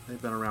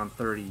 they've been around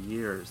 30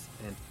 years,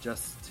 and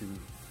just to,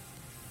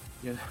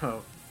 you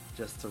know,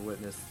 just to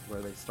witness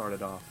where they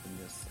started off and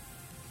just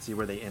see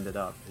where they ended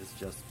up is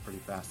just pretty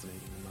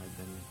fascinating in my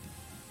opinion.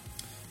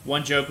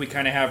 One joke we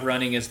kind of have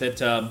running is that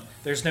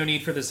there's no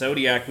need for the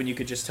Zodiac when you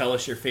could just tell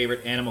us your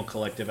favorite Animal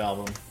Collective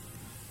album.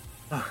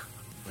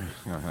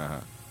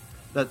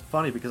 That's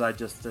funny because I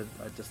just did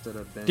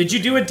a binge. Did you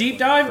do a deep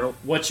dive?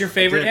 What's your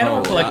favorite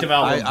Animal Collective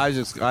album?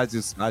 Isaac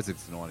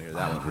didn't want to hear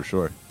that one for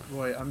sure.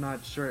 Boy, I'm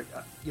not sure.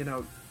 You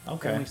know,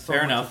 Okay, only so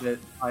fair much enough. of it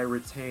I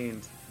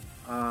retained.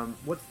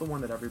 What's the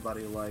one that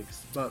everybody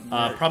likes? But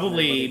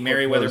Probably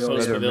Merriweather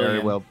Post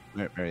Pavilion.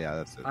 Yeah,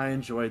 that's it. I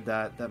enjoyed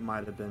that. That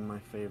might have been my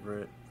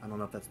favorite. I don't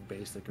know if that's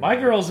basic. Or My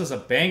not. Girls is a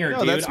banger, No,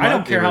 dude. that's I my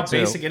don't care how favorite,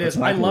 too. basic it is. That's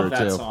my I love favorite,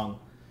 that too. song.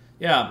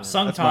 Yeah,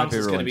 Sung That's my Tongs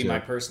is favorite going to one, be too. my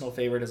personal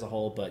favorite as a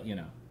whole, but you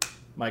know,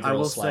 My I will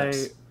Girls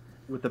slaps. say,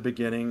 with the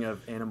beginning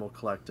of Animal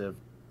Collective,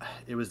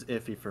 it was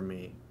iffy for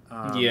me.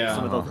 Yeah.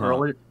 Some of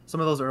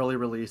those early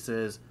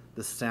releases,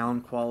 the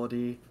sound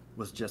quality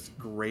was just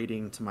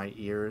grating to my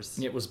ears.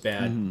 It was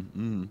bad. I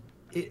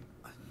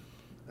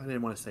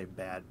didn't want to say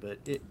bad, but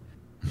it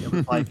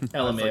was like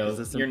LMAO, is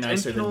this you're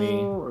nicer than me.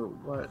 intentional or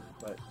what?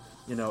 But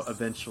you know,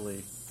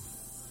 eventually,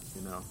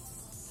 you know,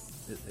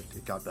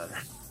 it got better.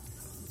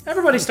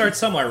 Everybody starts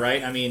somewhere,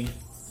 right? I mean,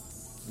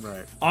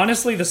 Right.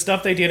 honestly, the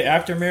stuff they did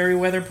after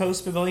Merriweather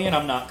Post Pavilion,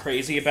 I'm not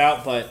crazy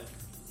about, but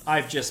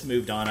I've just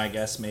moved on, I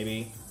guess,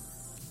 maybe.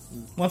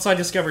 Once I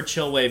discovered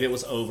Chillwave, it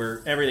was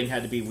over. Everything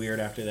had to be weird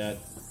after that.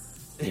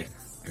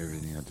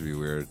 Everything had to be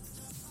weird.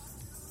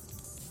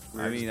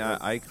 I mean,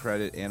 I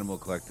credit Animal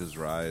Collective's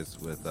rise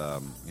with,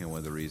 one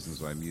of the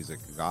reasons why music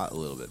got a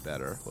little bit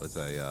better was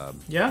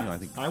Yeah, I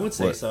think I would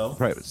say so.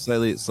 Right,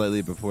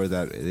 slightly before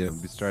that, it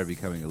started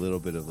becoming a little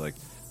bit of like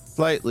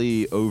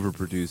slightly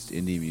overproduced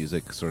indie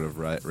music. Sort of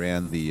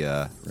ran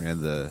the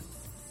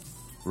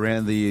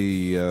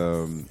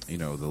the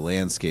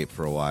landscape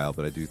for a while.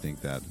 But I do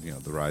think that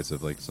the rise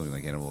of like something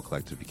like Animal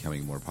Collective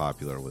becoming more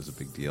popular was a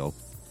big deal.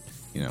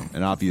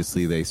 And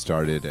obviously they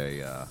started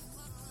a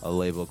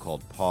label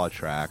called Paw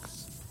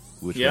Tracks,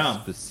 which was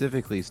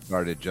specifically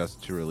started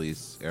just to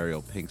release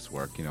Ariel Pink's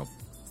work.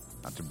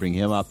 Not to bring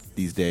him up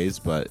these days,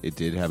 but it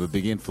did have a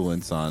big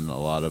influence on a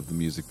lot of the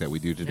music that we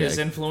do today. His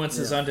influence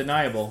is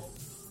undeniable.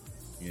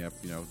 Yep,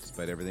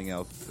 despite everything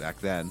else back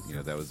then,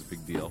 that was a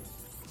big deal.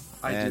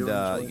 I do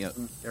enjoy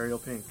some Ariel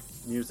Pink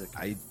music.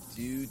 I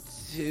do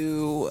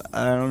too.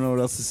 I don't know what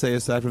else to say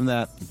aside from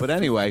that. But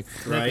anyway,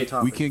 Right.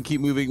 we can keep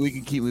moving. We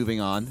can keep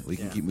moving on.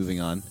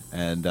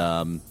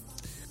 And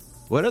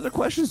what other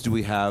questions do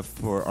we have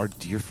for our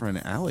dear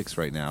friend Alex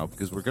right now?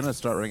 Because we're going to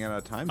start running out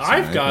of time soon.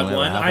 I've got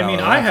one. I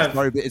mean, I have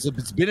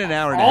It's been an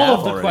hour and a half all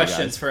of the already,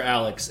 questions guys. for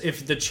Alex.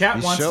 If the chat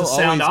This wants show to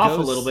sound always off a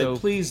goes little bit, so-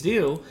 please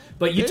do.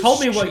 But you This told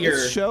me what your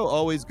this show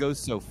always goes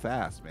so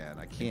fast, man.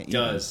 I can't. It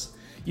does.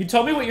 You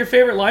told me what your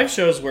favorite live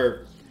shows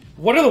were.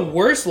 What are the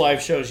worst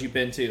live shows you've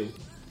been to?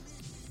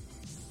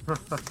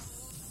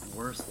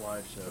 Worst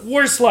live shows.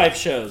 Worst live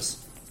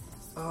shows.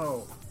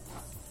 Oh,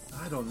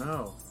 I don't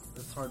know.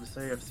 It's hard to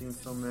say. I've seen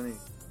so many.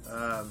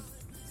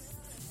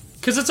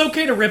 Because it's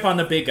okay to rip on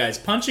the big guys.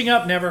 Punching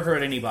up never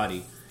hurt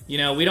anybody.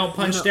 We don't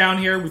punch down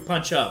here, we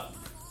punch up.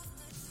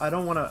 I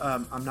don't want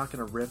to. I'm not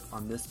going to rip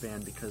on this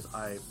band because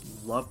I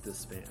love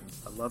this band.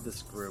 I love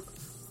this group,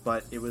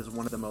 but it was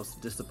one of the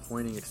most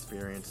disappointing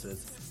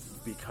experiences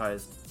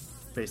because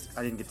basically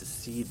I didn't get to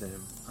see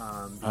them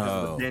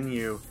because of the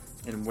venue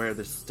and where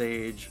the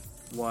stage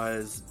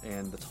was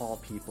and the tall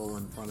people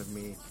in front of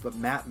me. But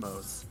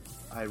Matmos,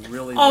 I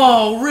really.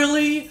 Oh,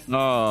 really?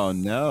 Oh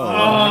no!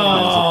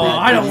 Oh,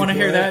 I don't want to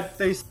hear that.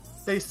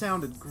 They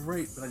sounded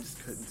great, but I just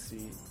couldn't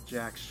see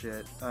jack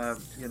shit.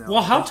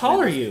 Well, how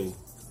tall are you?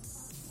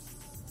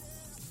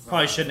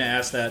 Probably shouldn't have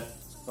asked that.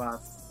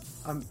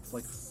 I'm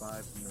like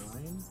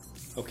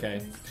 5'9".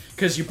 Okay.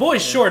 Because your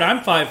boy's short, I'm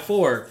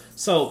 5'4",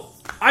 so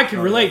I can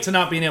relate to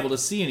not being able to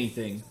see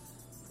anything.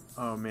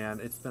 Oh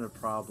man, it's been a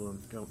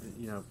problem.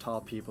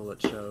 Tall people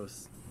at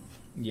shows.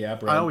 Yeah,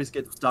 bro. I always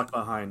get stuck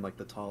behind like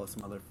the tallest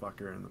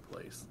motherfucker in the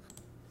place.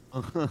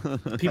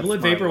 People at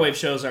Vaporwave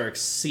shows are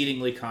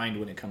exceedingly kind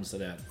when it comes to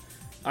that.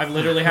 I've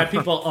literally had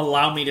people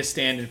allow me to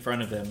stand in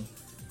front of them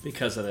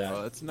because of that.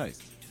 Oh, that's nice.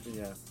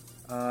 Yeah.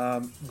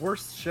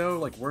 Worst show,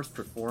 like worst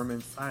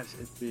performance.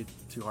 It'd be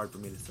too hard for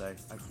me to say.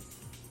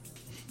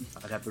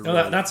 I'd have to.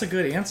 No, that's a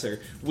good answer.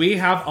 We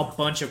have a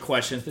bunch of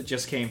questions that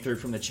just came through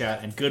from the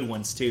chat, and good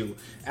ones too.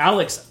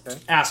 Alex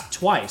asked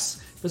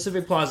twice.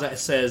 Pacific Plaza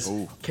says,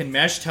 "Can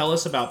Mesh tell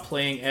us about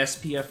playing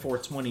SPF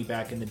 420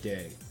 back in the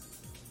day?"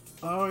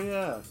 Oh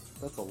yeah,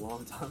 that's a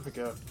long time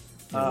ago.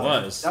 It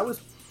was.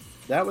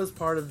 That was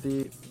part of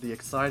the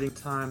exciting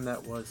time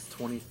that was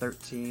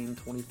 2013,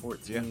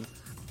 2014,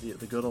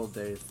 the good old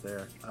days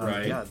there.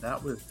 Right. Yeah,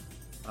 that was.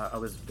 I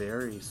was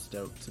very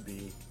stoked to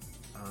be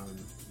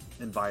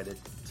invited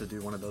to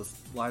do one of those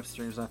live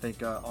streams. I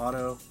think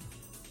Otto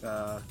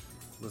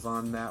was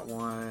on that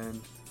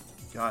one.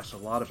 Gosh, a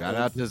lot of Shout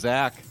out to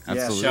Zach.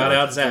 Absolutely. Shout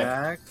out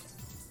Zach.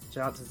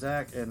 Shout out to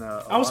Zach and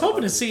I was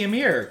hoping to see him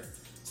here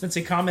since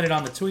he commented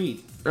on the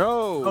tweet.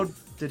 Oh,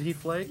 did he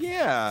flake?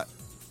 Yeah.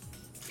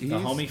 The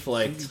homie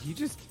flaked. He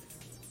just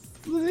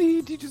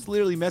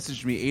literally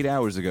messaged me 8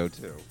 hours ago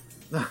too.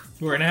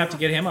 We're gonna have to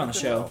get him on the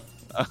show.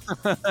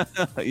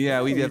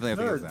 Yeah, we definitely have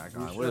to should. get Zach You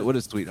on. should. What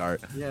a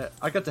sweetheart. Yeah,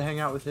 I got to hang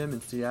out with him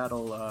in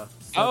Seattle.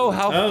 Oh,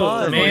 how Oh,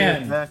 fun!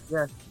 man.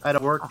 Yeah, I had a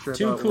work trip.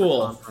 Too work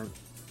cool. conference.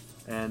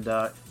 And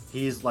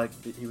he was like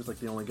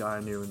the only guy I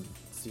knew in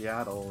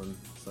Seattle, and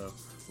so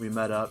we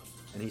met up,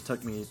 and he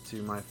took me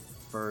to my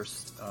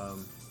first. I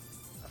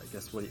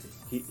guess what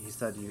he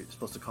said you're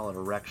supposed to call it a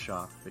rec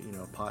shop, but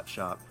a pot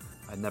shop.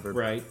 I never.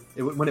 Right.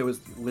 When it was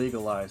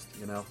legalized,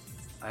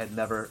 I had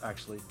never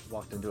actually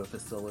walked into a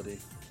facility.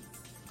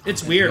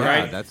 It's weird, Yeah,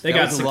 right? that They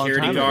got was a long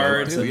security time ago,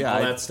 guards too. and Yeah, all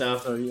I- that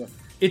stuff. So yeah,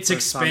 It's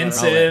first time I-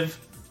 expensive.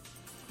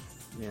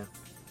 yeah.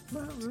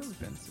 Well, really.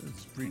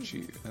 It's pretty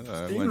cheap.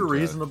 You were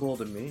reasonable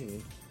to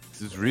me.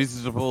 This is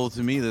reasonable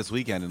to me this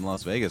weekend in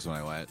Las Vegas when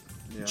I went.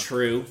 Yeah.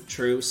 True.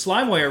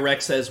 Slimewire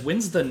Rex says,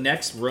 when's the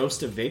next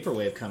roast of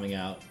Vaporwave coming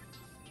out?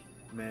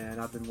 Man,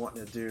 I've been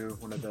wanting to do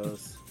one of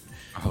those.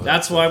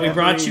 That's why we Every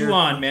brought you year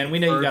on, man. We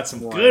know you got some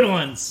first good one.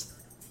 ones.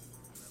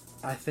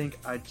 I think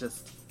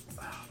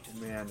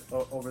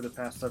over the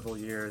past several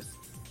years,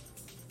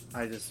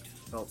 I just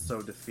felt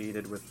so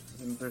defeated with.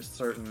 And there's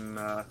certain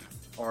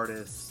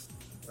artists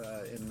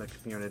in the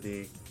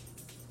community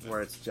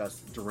where it's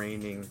just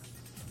draining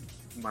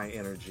my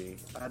energy.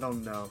 I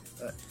don't know.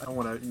 I don't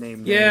want to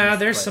name. Yeah, names,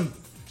 there's but- some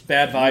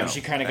bad vibes No.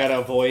 you kind of got to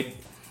avoid.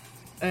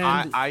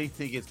 And, I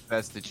think it's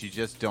best that you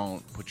just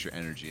don't put your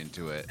energy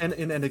into it. and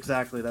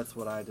exactly that's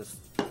what I just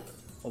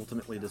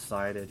ultimately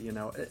decided.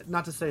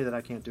 Not to say that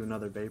I can't do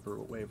another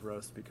Vaporwave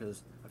roast,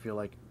 because I feel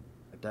like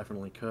I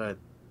definitely could,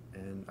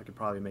 and I could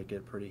probably make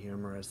it pretty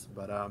humorous.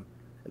 But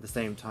at the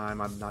same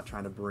time, I'm not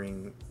trying to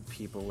bring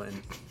people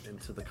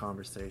into the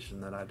conversation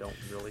that I don't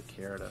really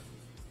care to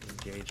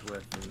engage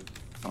with and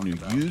talk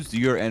about. Use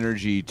your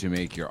energy to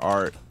make your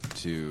art,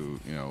 to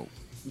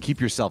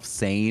keep yourself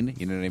sane.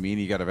 You know what I mean?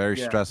 You got a very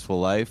Yeah. stressful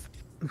life.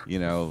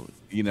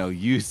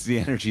 Use the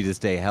energy to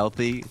stay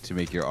healthy, to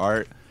make your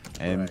art,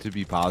 and Right. to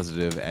be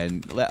positive,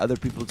 and let other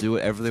people do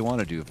whatever they want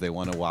to do. If they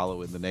want to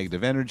wallow in the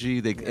negative energy,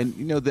 they and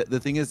the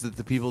thing is that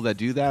the people that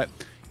do that,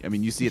 I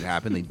mean, you see it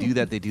happen. They do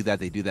that,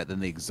 then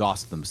they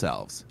exhaust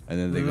themselves, and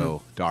then they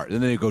go dark.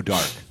 Then they go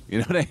dark. You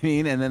know what I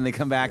mean? And then they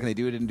come back and they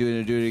do it and do it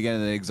and do it again,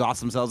 and they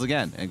exhaust themselves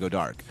again and go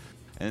dark.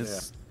 And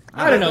it's,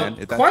 I don't know. man.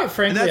 If that's- Quite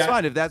frankly, and that's I-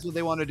 fine. If that's what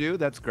they want to do,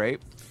 that's great.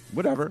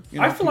 Whatever.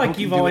 I feel like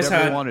people you've can do always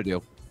whatever had- they want to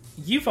do.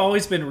 You've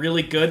always been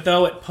really good,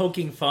 though, at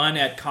poking fun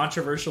at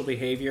controversial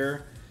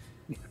behavior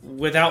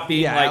without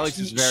being Yeah, like Alex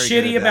is very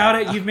shitty good at about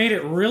that. it. You've made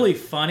it really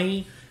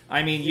funny.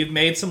 I mean, you've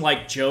made some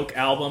like joke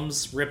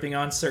albums ripping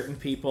on certain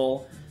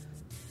people.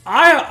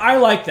 I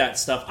like that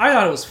stuff. I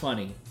thought it was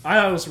funny. I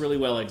thought it was really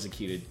well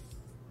executed.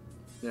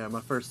 Yeah,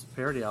 my first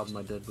parody album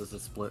I did was a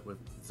split with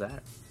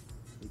Zach,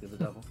 League of the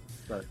Devil.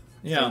 But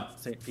Yeah.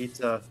 Saint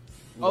Pizza.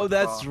 Oh,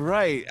 that's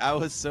right. I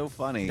was so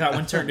funny. That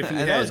one turned a few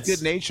and that was heads.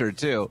 good natured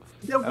too.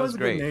 Yeah, it That was was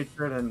great. good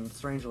natured, and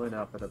strangely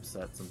enough, it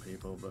upset some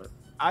people. But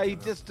I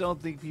just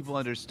don't think people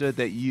understood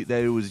that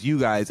it was you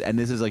guys, and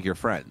this is like your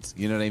friends.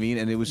 You know what I mean?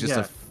 And it was just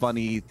Yeah. a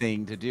funny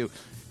thing to do,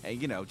 and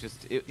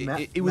just it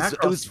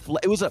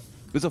Macross-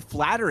 was a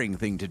flattering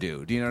thing to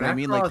do. Do you know what I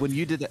mean? Like when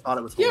you did that. thought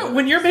it was Yeah, hilarious.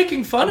 when you're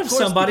making fun of course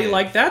we somebody, did.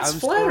 like that's I'm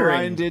sure flattering.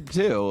 Ryan did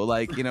too.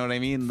 Like, you know what I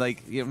mean?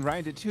 Like,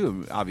 Ryan did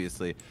too.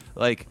 Obviously,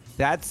 like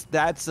that's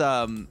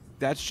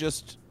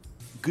just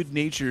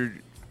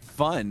good-natured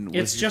fun. with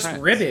It's your just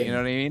friends, ribbing. You know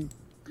what I mean?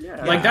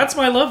 Yeah. Like that's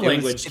my love It was-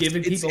 language, it's-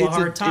 giving it's- people it's a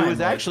hard time. It was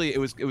like- actually it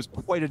was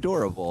quite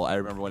adorable. I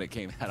remember when it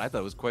came out. I thought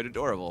it was quite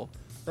adorable.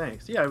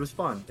 Thanks. Yeah, it was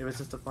fun. It was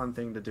just a fun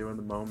thing to do in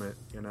the moment.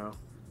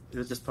 It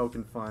was just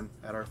poking fun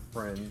at our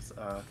friends.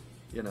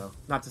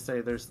 Not to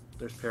say there's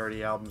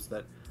parody albums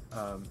that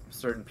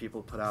certain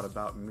people put out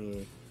about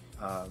me.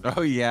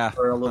 Oh yeah.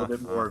 Are a little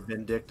bit more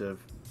vindictive,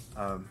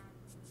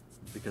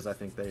 because I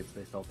think they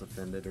felt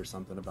offended or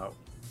something about.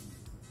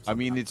 I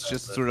mean, it's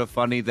just sort of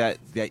funny that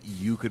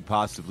you could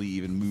possibly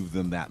even move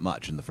them that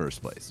much in the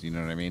first place. You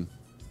know what I mean?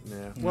 Yeah.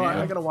 Well,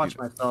 Yeah. I gotta watch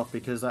myself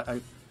because I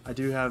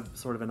do have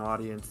sort of an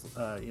audience,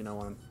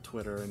 on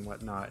Twitter and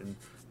whatnot, and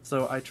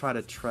so I try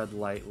to tread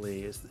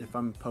lightly. If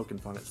I'm poking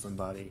fun at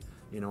somebody,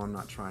 I'm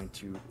not trying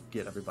to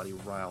get everybody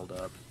riled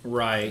up.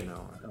 right.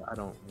 I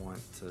don't want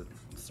to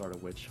start a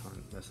witch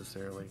hunt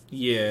necessarily.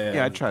 Yeah.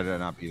 Yeah, I try to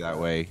not be that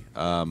way.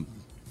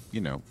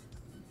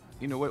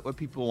 What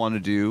people want to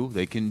do,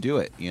 they can do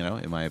it.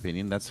 In my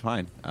opinion, that's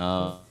fine.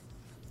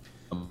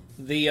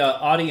 The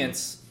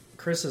audience,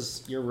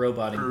 Chris, you're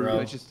roboting, bro.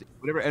 It's just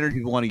whatever energy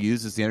people want to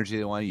use is the energy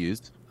they want to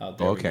use. Oh,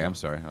 there we okay, go. I'm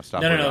sorry. I'll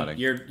stop. No, roboting.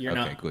 you're okay,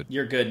 not. Good.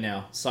 You're good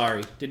now.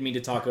 Sorry, didn't mean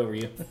to talk over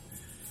you.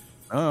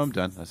 Oh, I'm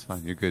done. That's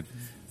fine. You're good.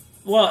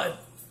 Well,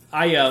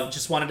 I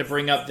just wanted to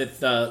bring up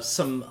that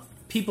some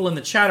people in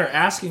the chat are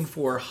asking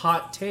for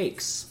hot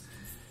takes.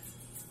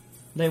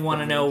 They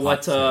want to know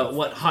what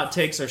hot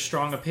takes or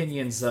strong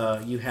opinions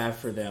you have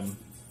for them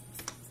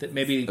that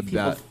maybe people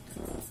About-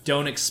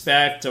 don't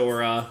expect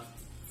or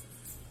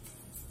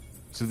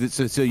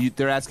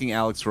They're asking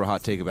Alex for a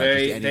hot take about just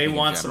anything They in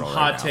want some general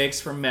hot right now.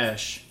 takes from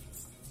Mesh.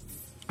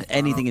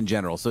 Anything in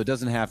general, so it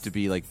doesn't have to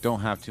be like.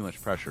 Don't have too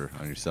much pressure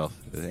on yourself.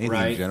 Anything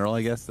Right. in general,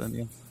 I guess. Then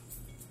yeah,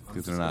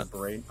 because they're not.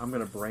 I'm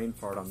gonna brain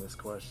fart on this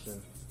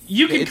question.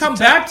 You can It's come a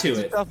back tough- to it's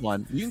it. a tough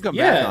one. You can come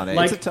Yeah, back on it.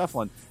 like- It's a tough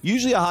one.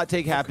 Usually, a hot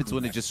take happens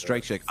when it just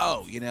strikes you like,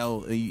 oh,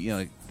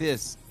 like,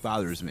 this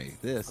bothers me.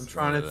 This. I'm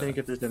trying to think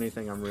if there's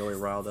anything I'm really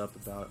riled up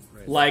about.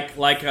 Right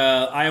Like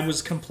I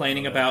was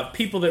complaining about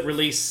people that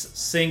release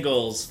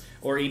singles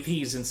or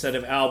EPs instead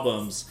of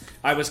albums.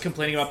 I was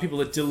complaining about people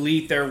that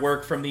delete their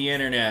work from the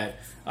internet.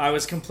 I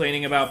was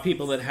complaining about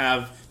people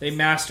that they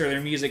master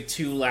their music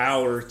too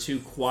loud or too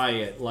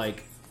quiet.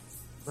 Like,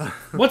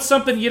 what's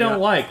something you don't Yeah.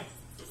 like?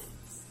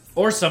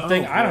 Or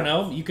something, Oh, I don't yeah.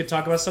 know. You could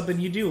talk about something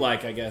you do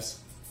like, I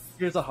guess.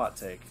 Here's a hot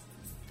take.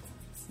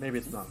 Maybe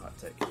it's not a hot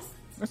take.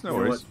 That's You no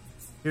know worries. what?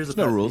 Here's a There's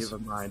no pet rules. peeve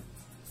of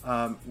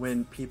mine.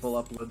 When people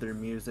upload their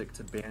music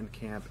to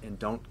Bandcamp and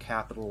don't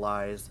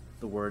capitalize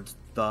the words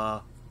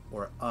 "the"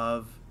 or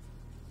 "of"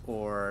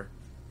 or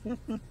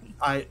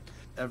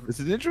This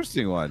is an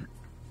interesting one.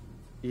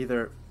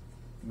 either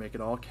make it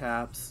all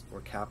caps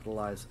or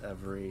capitalize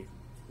every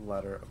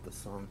letter of the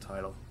song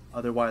title.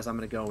 Otherwise, I'm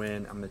going to go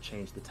in, I'm going to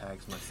change the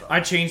tags myself. I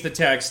changed the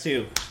tags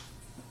too.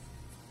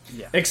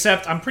 Yeah.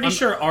 Except I'm pretty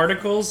sure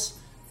articles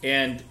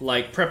and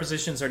like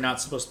prepositions are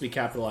not supposed to be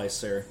capitalized,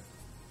 sir.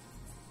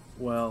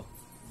 Well,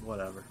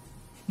 whatever.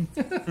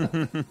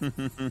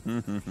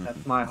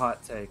 That's my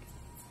hot take.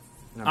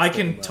 And I'm I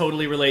sticking can by it.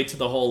 totally relate to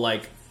the whole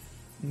like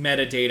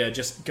metadata,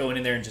 just going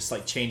in there and just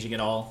like changing it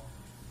all.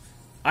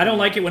 I don't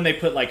like it when they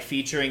put like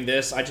featuring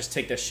this. I just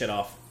take this shit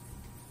off.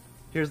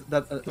 Here's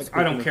that. Like,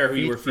 I don't care who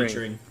you were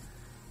featuring.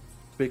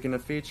 Speaking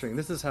of featuring,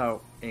 this is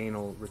how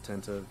anal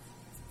retentive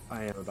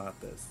I am about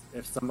this.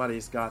 If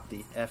somebody's got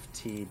the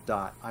FT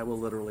dot, I will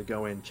literally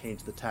go in,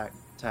 change the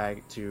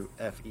tag to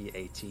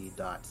FEAT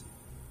dot.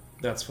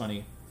 That's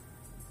funny.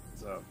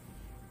 So,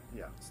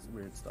 yeah, it's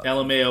weird stuff.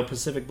 LMAO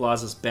Pacific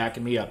Blaz is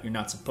backing me up. You're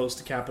not supposed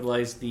to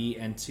capitalize the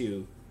and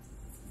two.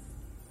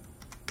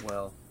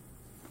 Well,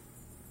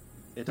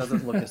 it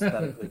doesn't look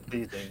aesthetically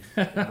pleasing,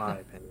 in my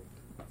opinion.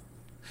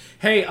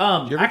 Hey,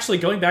 actually,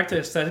 going back to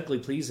aesthetically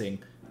pleasing,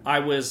 I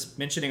was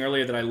mentioning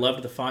earlier that I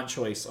loved the font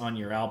choice on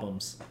your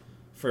albums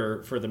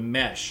for the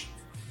Mesh.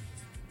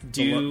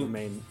 The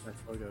main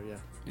logo,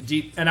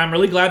 yeah. And I'm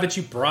really glad that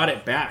you brought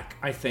it back.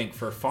 I think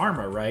for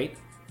Pharma, right?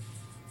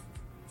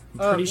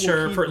 I'm pretty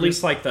sure Keith for at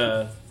least like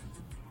the.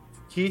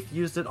 Keith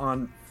used it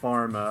on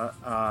Pharma,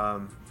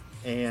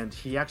 and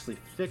he actually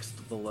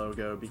fixed the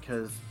logo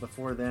because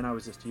before then I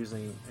was just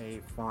using a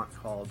font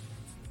called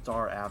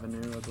Star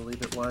Avenue, I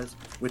believe it was.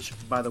 Which,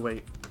 by the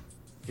way,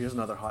 here's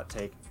another hot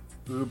take: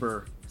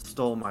 Uber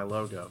stole my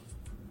logo.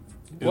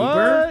 Uber?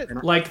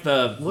 What? Like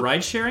the Look,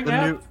 ride-sharing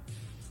app?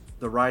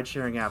 The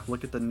ride-sharing app.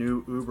 Look at the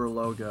new Uber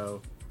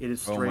logo. It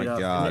is Oh straight my up.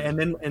 God. And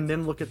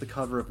then look at the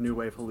cover of New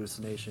Wave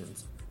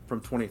Hallucinations from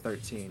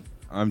 2013.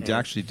 I'm And-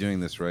 actually doing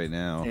this right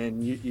now.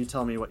 And you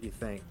tell me what you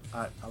think.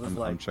 I was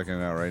I'm checking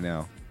it out right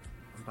now.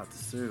 I'm about to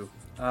sue.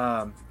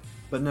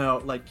 But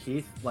no, like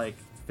Keith, like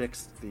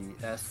fixed the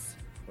S.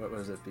 What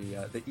was it?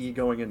 The E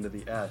going into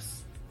the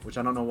S, which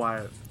I don't know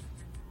why.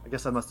 I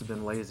guess I must have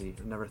been lazy.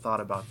 I never thought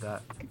about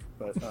that.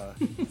 But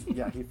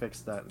yeah, he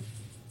fixed that.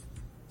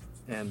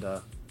 And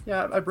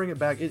yeah, I bring it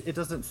back. It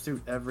doesn't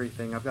suit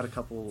everything. I've got a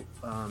couple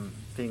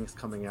things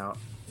coming out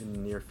in the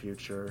near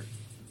future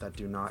that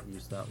do not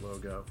use that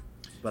logo.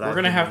 But We're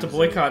gonna have to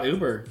boycott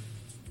Uber.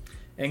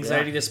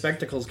 Anxiety Yeah. to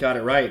Spectacles got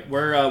it right.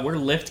 We're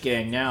Lyft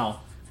gang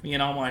now. Me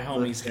and all my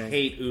homies gang.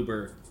 hate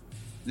Uber.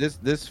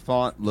 This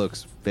font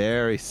looks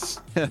very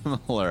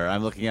similar.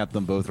 I'm looking at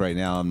them both right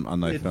now on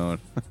my phone.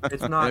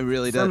 It's not it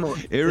really similar.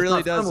 does. It It's really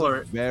not does similar.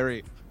 look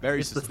very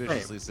It's the same.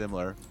 suspiciously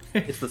similar.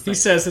 It's the same. He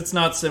says it's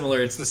not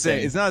similar. It's the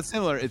same. It's not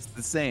similar. It's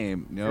the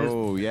same.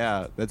 No,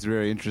 yeah, that's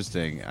very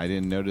interesting. I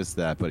didn't notice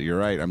that, but you're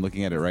right. I'm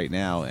looking at it right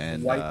now,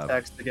 and White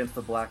text against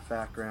the black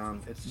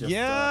background. It's just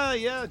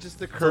yeah, just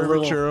the a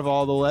curvature little- of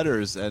all the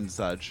letters and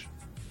such.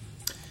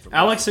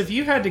 Alex, if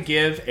you had to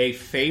give a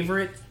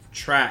favorite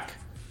track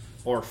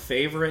or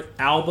favorite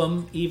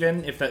album,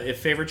 even if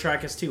favorite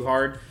track is too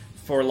hard,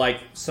 for like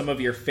some of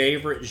your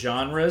favorite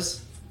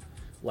genres,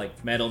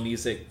 like metal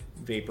music,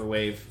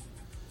 vaporwave,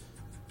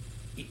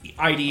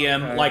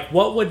 IDM, Okay. like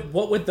what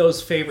would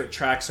those favorite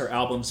tracks or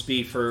albums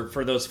be for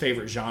those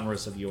favorite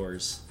genres of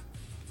yours?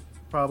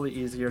 probably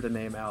easier to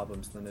name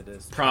albums than it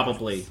is.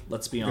 Probably.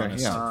 Let's be Okay,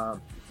 honest. yeah.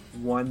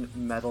 One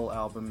metal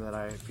album that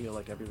I feel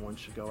like everyone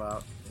should go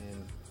out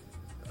and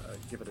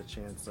give it a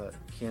chance.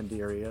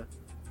 Candiria.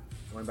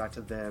 Going back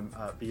to them,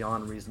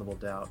 Beyond Reasonable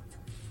Doubt.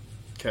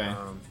 Okay.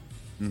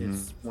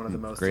 It's one of the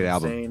most Great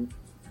album. insane.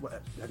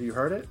 Have you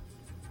heard it,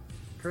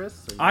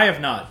 Chris? Or you- I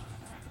have not.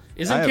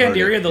 Isn't I have heard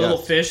Candiria it, the little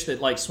yes. fish that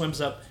like swims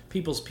up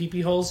people's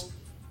pee-pee holes?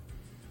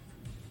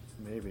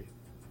 Maybe.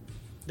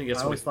 I think that's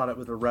I what always thought it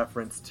was a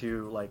reference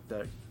to like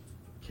the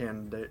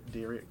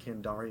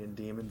Kandarian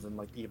demons and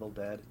like Evil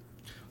Dead.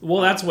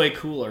 Well, that's way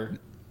cooler.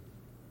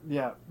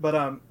 Yeah, but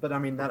I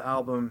mean that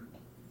album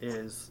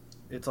it's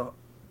a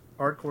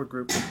hardcore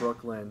group in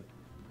Brooklyn,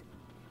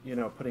 you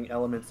know, putting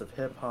elements of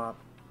hip hop,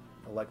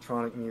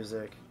 electronic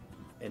music,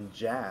 and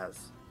jazz,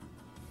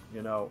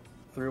 you know,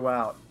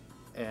 throughout,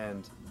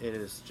 and it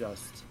is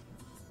just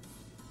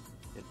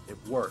it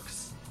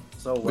works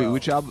so well. Wait,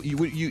 which album?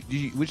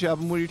 Which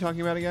album were you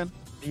talking about again?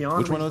 Beyond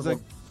Which one was it?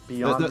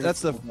 Beyond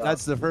That's the Reasonable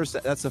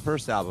Doubt. that's the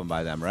first album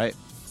by them, right?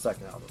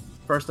 Second album.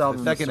 First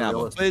album. The second is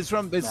album.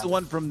 Surrealist But it's the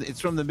one Madness.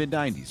 from the mid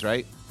 '90s,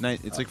 right?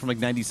 It's like from like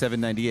 '97,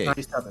 '98.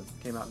 97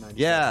 came out in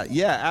 97.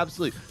 Yeah,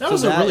 absolutely. That So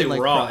was a really and,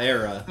 like, raw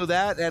era. So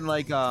that and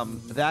like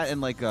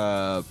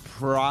a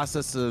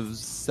process of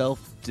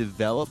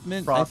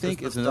self-development, I Process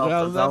think, of is another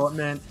album.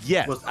 self-development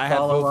Yes, was the I had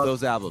both follow-up,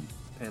 those albums.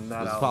 and that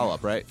Those album.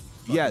 follow-up, right?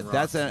 fucking Yeah,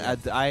 rocks,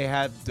 that's I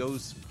had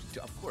those.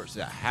 Of course,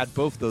 I had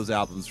both those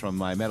albums from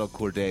my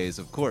metalcore days.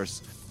 Of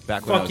course,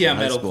 back when I Fuck was yeah, in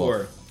high school.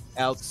 metalcore.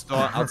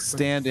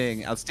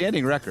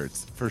 Outstanding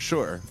records for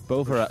sure.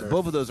 Both For are sure.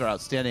 both of those are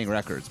outstanding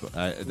records. But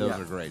those Yeah.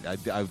 are great. I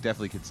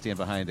definitely could stand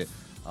behind it.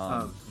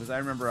 Because I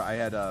remember I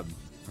had I'd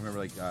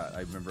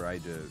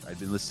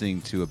been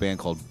listening to a band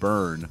called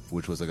Burn,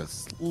 which was like a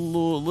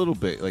little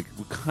bit like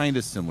kind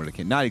of similar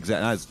to not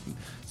as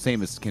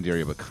same as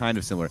Candiria, but kind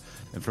of similar.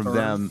 And from Burn?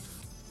 them,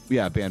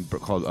 yeah, a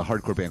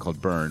hardcore band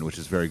called Burn, which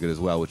is very good as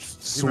well. Which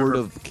sort remember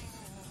of.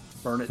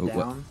 Burn It What?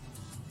 Down.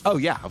 Oh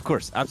yeah, of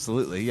course,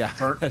 absolutely, yeah.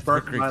 Burnt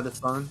by the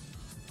Sun.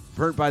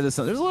 Burnt by the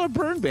Sun. There's a lot of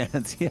Burn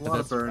bands. Yeah, A lot of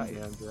that's Burn right.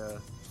 bands, yeah.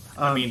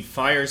 I mean,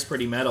 Fire's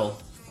pretty metal.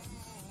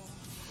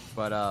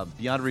 But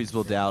Beyond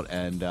Reasonable Doubt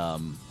and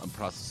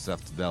Process of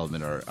Self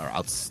Development are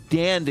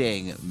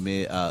outstanding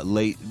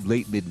late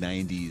mid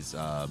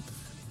 '90s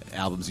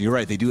albums. You're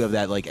right; they do have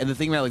that like. And the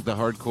thing about like the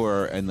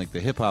hardcore and like the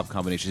hip hop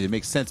combination, it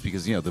makes sense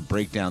because you know the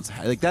breakdowns.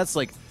 Like that's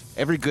like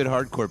every good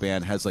hardcore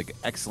band has like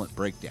excellent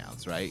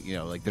breakdowns, right? You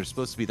know, like they're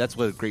supposed to be. That's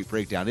what a great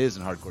breakdown is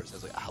in hardcore. It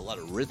has like a lot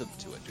of rhythm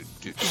to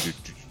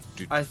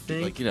it. I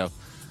think- like you know,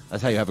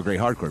 that's how you have a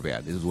great hardcore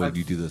band. Is when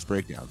you do those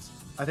breakdowns.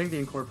 I think the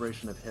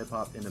incorporation of hip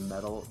hop into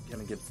metal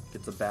kind of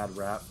gets a bad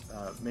rap,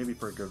 maybe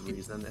for a good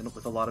reason, and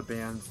with a lot of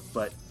bands.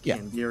 But Yeah.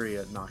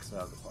 Candiria knocks it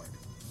out of the park.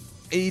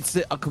 It's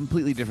a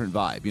completely different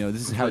vibe. You know,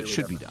 this is how it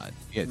should Completely be done.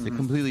 Yeah, it's a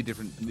completely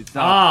different. It's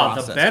not a The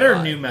process better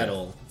vibe. new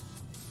metal.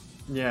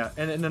 Yeah,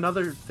 and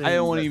another thing. I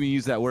don't want to that- even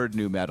use that word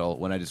 "new metal"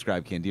 when I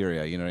describe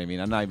Candiria. You know what I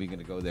mean? I'm not even going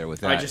to go there with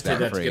that. I just did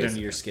that to phrase. get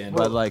under your skin.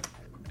 But like,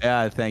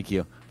 yeah, thank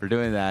you for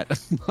doing that.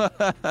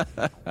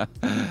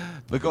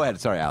 But go ahead.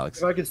 Sorry, Alex.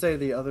 If I could say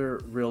the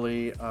other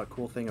really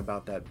cool thing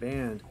about that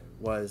band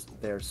was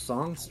their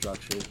song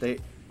structure. They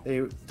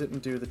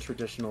didn't do the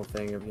traditional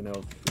thing of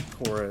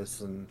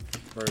chorus and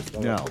verse,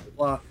 blah, No. blah,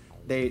 blah,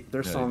 blah.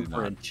 Their songs did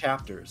were not. in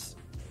chapters.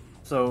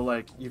 So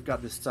like you've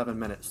got this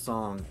 7-minute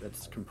song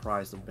that's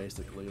comprised of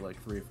basically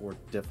like 3 or 4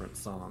 different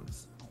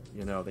songs.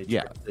 They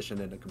Yeah.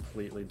 transition into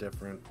completely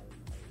different.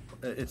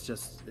 It's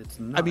nuts.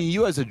 I mean,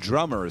 you as a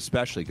drummer,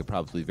 especially, could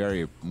probably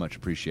very much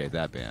appreciate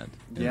that band.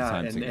 And yeah,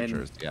 time and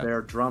signatures. Yeah.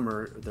 their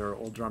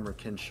old drummer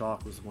Ken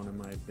Shock was one of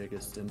my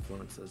biggest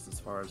influences as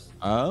far as.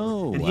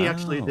 Oh, And he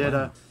actually did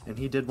wow.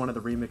 he did one of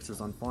the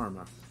remixes on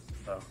Pharma.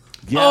 So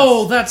Yes.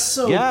 Oh, that's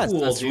so yes,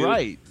 cool, that's dude.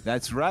 right.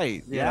 That's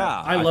right. Yeah.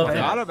 Yeah, I love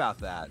forgot that. about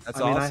that. That's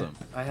I mean, awesome.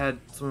 I had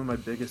some of my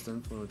biggest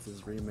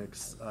influences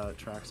remix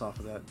tracks off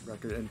of that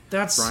record, and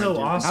That's Brian so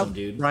Dugan- awesome,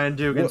 dude. Brian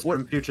Dugan What-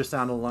 from Future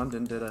Sound of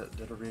London did a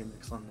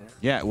remix on there.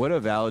 Yeah, what a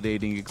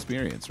validating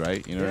experience,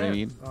 right? You know what I Yeah.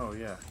 mean? Oh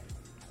yeah.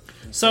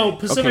 So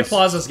Pacific Okay, so-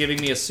 Plaza's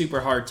giving me a super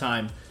hard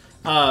time.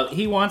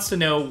 He wants to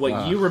know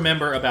what you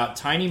remember about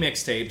Tiny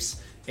Mixtapes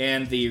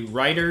and the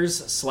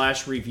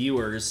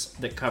writers/reviewers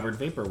that covered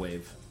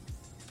Vaporwave.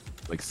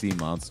 Like Sea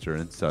Monster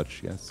and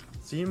such, yes.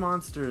 Sea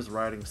Monster's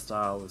writing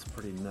style was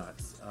pretty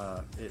nuts.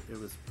 It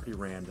was pretty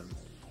random.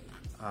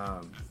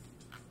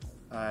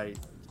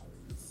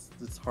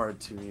 It's hard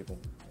to even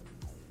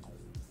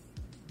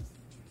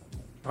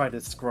try to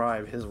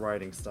describe his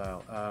writing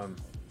style.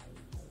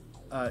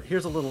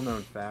 Here's a little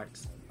known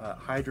fact.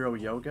 Hydro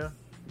Yoga,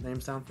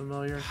 name sound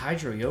familiar?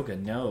 Hydro Yoga,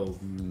 no.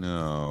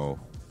 No.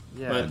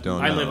 Yeah, But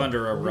don't I know. live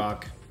under a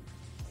rock.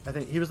 I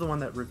think he was the one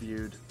that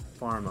reviewed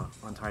Pharma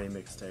on Tiny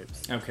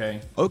Mixtapes.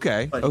 Okay.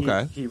 Okay, But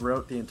okay. he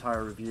wrote the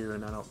entire review,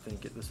 and I don't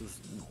think this is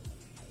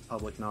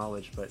public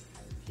knowledge, but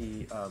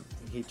he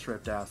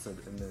tripped acid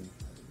and then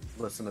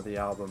listened to the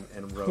album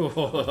and wrote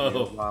the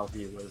review while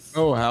he was.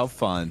 Oh, how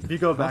fun. If you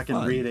go back How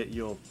and fun. read it,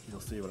 you'll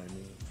see what I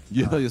mean.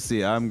 You'll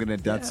see. I'm gonna.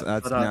 That's Yeah,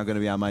 that's but, now gonna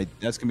be on my.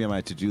 That's gonna be on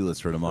my to-do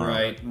list for tomorrow.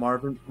 Right.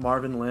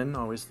 Marvin Lynn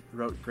always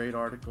wrote great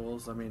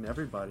articles. I mean,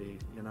 everybody,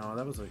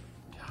 that was a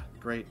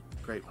great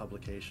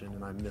publication,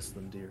 and I miss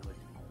them dearly.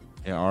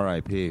 Yeah.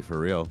 R.I.P. For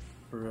real.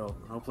 For real.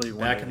 Hopefully,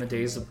 one Back day in the they can,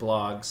 days of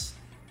blogs.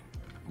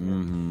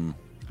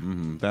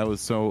 That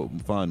was so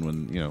fun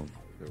when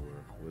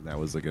when that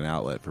was like an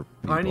outlet for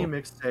people. Tiny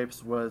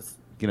Mixtapes was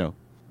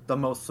the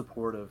most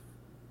supportive,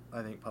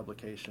 I think,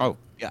 publication. Oh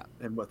yeah,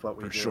 and with what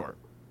we for do. sure.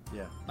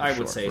 Yeah. I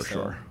would say for so.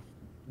 sure.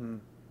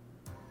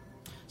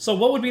 So,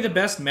 what would be the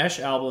best Mesh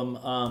album,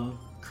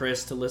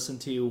 Chris, to listen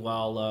to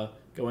while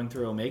going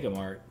through Omega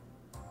Mart?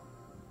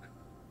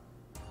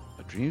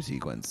 A dream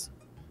sequence.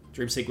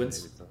 Dream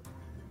Sequence.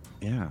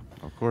 Yeah,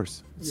 of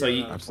course. So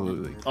you,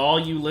 Absolutely. all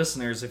you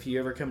listeners, if you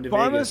ever come to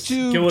Pharma's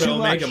Vegas, go to too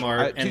Omega much.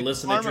 Mart and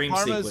listen to Dream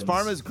Sequence.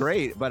 Pharma's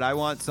great, but I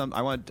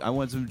need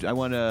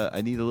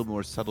a little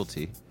more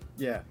subtlety.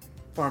 Yeah,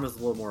 Pharma's a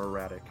little more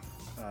erratic.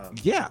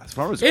 Yeah,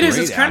 Pharma's It great is.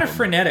 It's kind of album.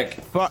 frenetic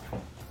But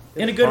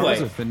in a good Pharma's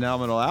way. a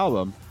phenomenal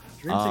album.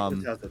 Dream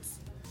Sequence has its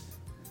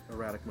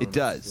erratic moments. It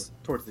does.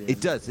 Towards the end.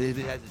 It does. It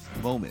has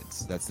its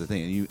moments. That's the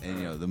thing. And you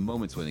know the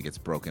moments when it gets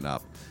broken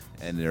up,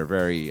 and they're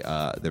very.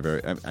 I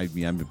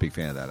mean, I'm a big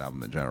fan of that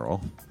album in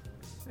general.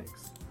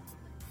 Thanks.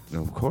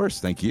 Of course.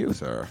 Thank you,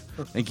 sir.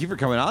 Thank you for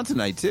coming on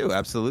tonight too.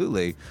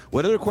 Absolutely.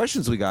 What other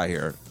questions we got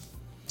here?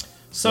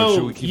 Or should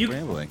So we keep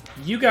rambling?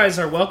 you guys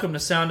are welcome to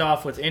sound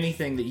off with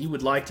anything that you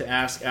would like to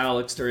ask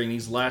Alex during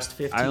these last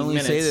 15 I only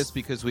minutes. say this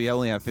because we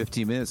only have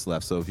 15 minutes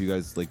left. So if you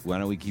guys like, why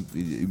don't we keep?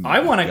 I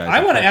want to.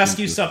 I want to ask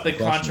you something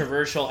Question.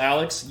 controversial,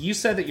 Alex. You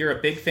said that you're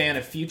a big fan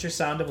of Future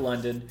Sound of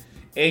London,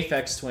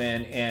 Aphex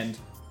Twin, and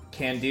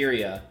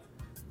Candiria.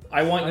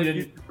 I want you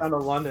to. Found a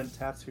London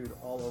tattooed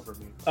all over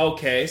me.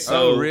 Okay,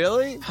 so Oh,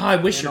 really? I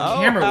wish your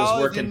camera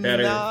was working I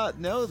better. did not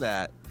know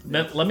that.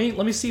 Let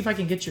me see if I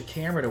can get your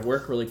camera to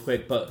work really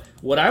quick. But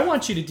what I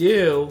want you to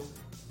do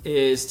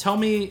is tell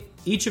me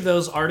each of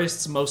those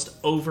artists' most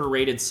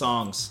overrated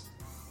songs.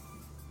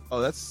 Oh,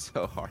 that's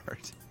so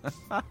hard.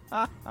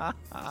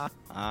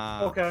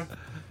 Okay.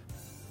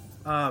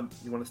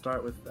 You want to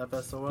start with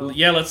FSOL?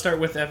 Yeah, let's start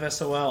with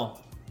FSOL.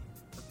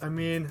 I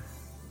mean,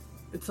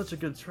 it's such a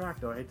good track,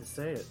 though. I hate to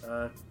say it.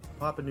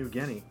 Papua New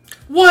Guinea.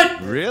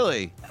 What?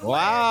 Really?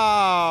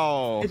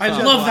 Wow. I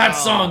love that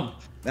song.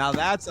 Now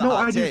that's a No,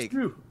 hot I take.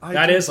 do too.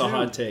 That is a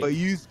hot take. But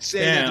you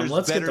say Damn, that there's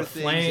let's get better the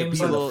things flames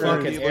that on the people,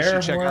 fucking people air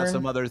should check out horn.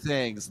 some other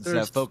things instead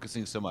There's- of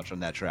focusing so much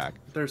on that track.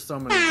 There's so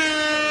many.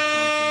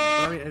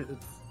 I mean,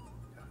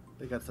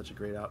 they got such a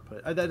great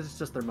output. That is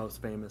just their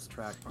most famous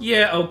track.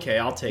 Yeah, okay,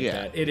 I'll take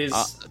Yeah. that. It is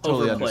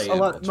Totally overplayed. A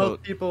lot, Totally-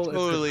 most people,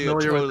 totally- if they're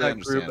familiar with totally that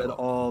group at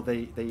understandable. all,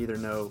 they either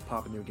know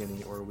Papua New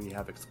Guinea or We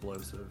Have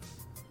Explosive.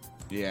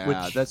 Yeah,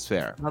 Which- that's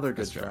fair. Another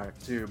good That's fair. track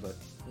too, but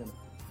you know,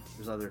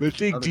 there's other. But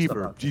think other deeper.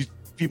 stuff out there.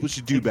 People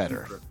should do Think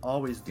better. deeper.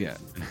 Always do. Yeah,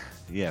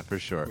 yeah, for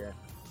sure.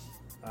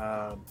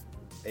 Yeah.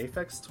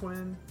 Aphex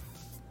Twin.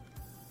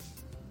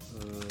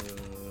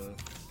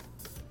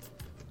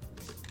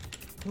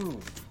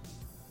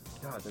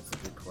 God, that's a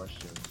good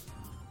question.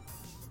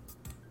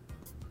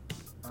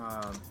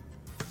 God,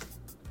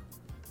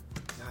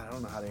 I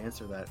don't know how to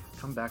answer that.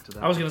 Come back to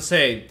that. I was gonna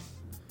say,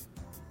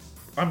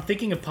 I'm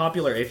thinking of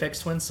popular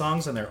Aphex Twin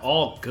songs, and they're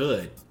all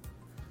good.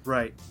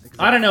 Right.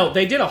 I don't know.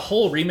 They did a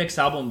whole remix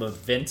album of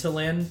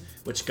Ventolin,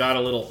 which got a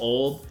little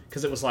old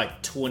because it was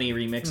like 20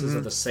 remixes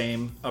of the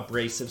same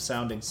abrasive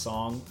sounding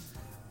song.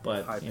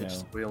 But High you pitched know,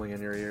 squealing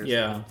in your ears.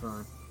 Yeah. all the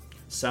time.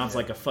 sounds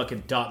like a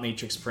fucking dot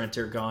matrix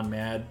printer gone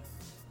mad.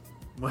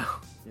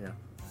 Well, yeah.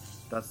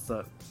 That's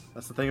the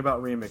thing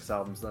about remix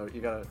albums, though. You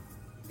gotta.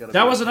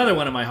 That was another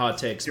one of my hot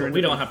takes, but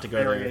we don't have to go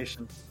there.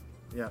 variation.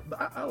 Yeah,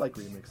 but I like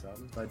remix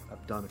albums.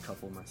 I've done a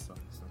couple myself.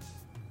 So.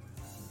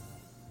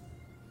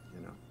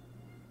 You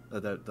know,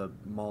 the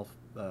mall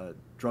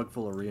drug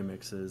full of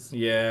remixes.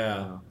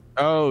 Yeah.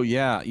 Oh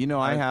yeah, you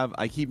know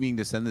I keep meaning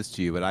to send this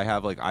to you, but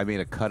I made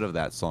a cut of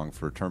that song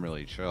for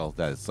Terminally Chill.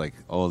 That's like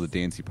all the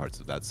dancey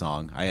parts of that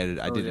song. I did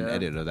an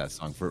edit of that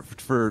song for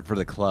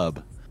the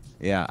club.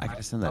 Yeah, I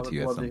gotta send that to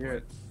you at some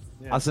point.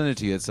 Yeah. I'll send it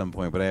to you at some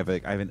point, but I have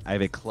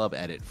a club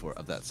edit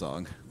of that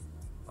song.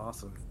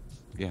 Awesome.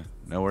 Yeah,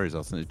 no worries.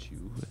 I'll send it to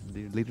you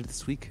later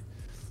this week.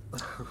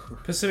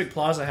 Pacific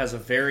Plaza has a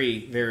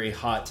very, very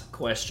hot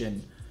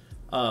question.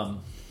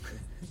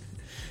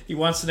 He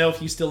wants to know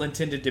if you still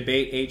intend to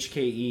debate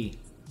HKE.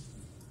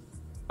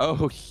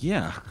 Oh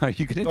yeah, are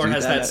you gonna Or do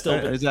has that still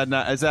been- Is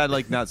that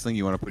like not something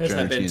you want to put Has your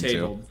that energy been into?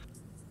 tabled?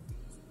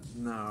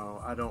 No,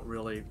 I don't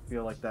really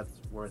feel like that's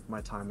worth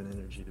my time and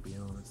energy, to be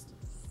honest.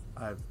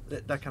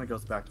 That kind of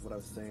goes back to what I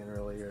was saying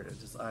earlier.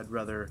 I'd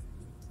rather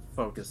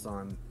focus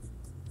on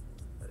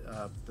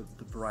the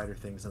brighter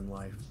things in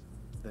life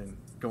than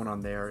going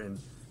on there and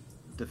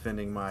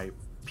defending my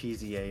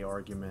PZA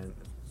argument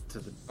to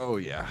the. Oh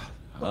yeah,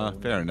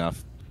 fair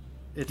enough.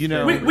 It's You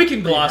know- very We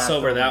can gloss free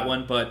over half that of-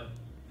 one, but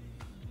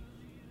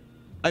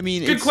I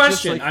mean, good it's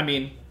question. Just like, I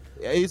mean,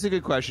 it's a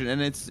good question,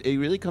 and it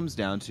really comes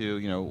down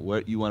to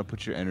what you want to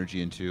put your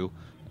energy into,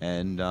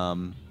 and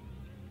I'm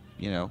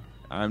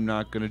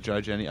not going to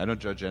judge I don't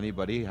judge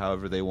anybody.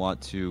 However, they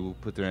want to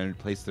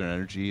place their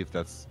energy. If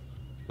that's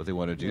what they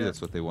want to do, Yeah.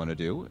 that's what they want to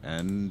do,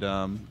 and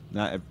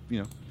not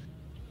you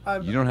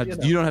I'm- don't have you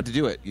to know. you don't have to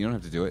do it. You don't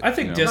have to do it. I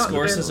think you know?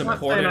 discourse Not- is not saying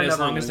important I as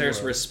never long as there's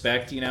will.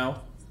 respect,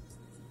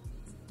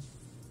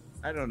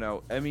 I don't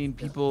know. I mean,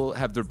 people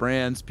have their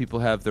brands. People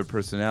have their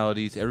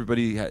personalities.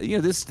 Everybody,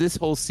 this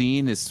whole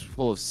scene is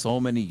full of so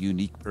many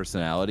unique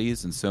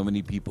personalities and so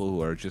many people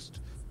who are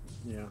just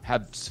Yeah.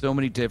 have so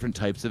many different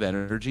types of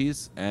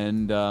energies.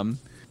 And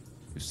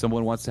if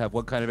someone wants to have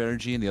one kind of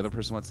energy and the other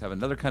person wants to have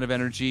another kind of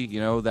energy,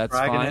 that's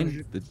Dragon fine.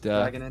 energy? But,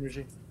 Dragon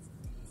energy.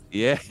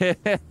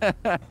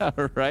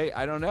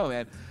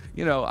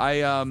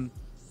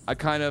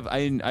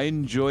 I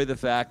enjoy the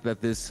fact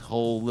that this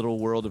whole little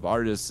world of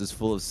artists is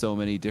full of so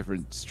many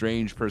different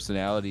strange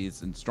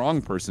personalities and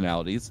strong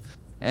personalities,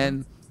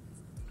 and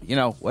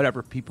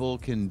whatever, people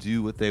can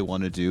do what they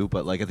want to do,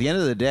 but like at the end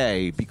of the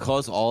day,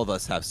 because all of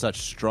us have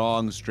such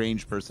strong,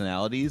 strange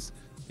personalities,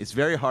 it's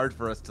very hard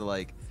for us to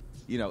like,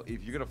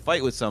 if you're gonna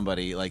fight with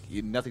somebody, like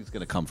nothing's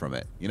gonna come from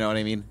it. You know what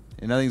I mean?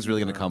 And nothing's really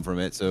gonna come from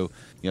it. So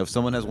if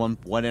someone has one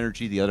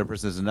energy, the other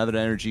person has another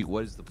energy.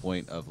 What is the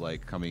point of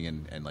like coming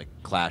in and like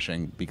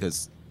clashing?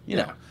 Because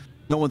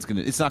nothing's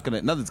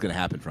gonna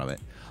happen from it.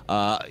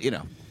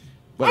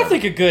 I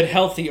think a good,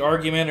 healthy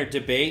argument or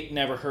debate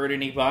never hurt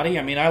anybody.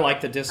 I mean, I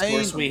like the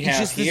discourse we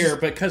have here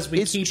because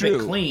we keep it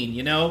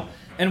clean,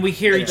 and we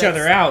hear each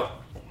other out.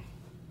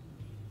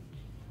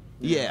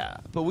 Yeah,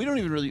 but we're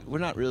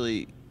not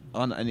really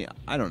on any.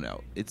 I don't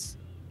know.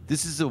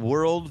 This is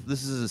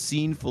a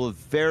scene full of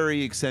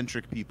very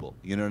eccentric people.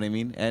 You know what I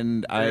mean?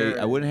 And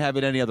I wouldn't have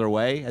it any other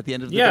way. At the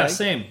end of the day,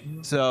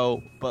 same.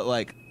 So, but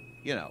like,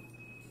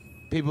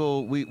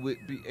 people,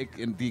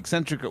 the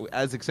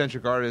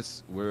eccentric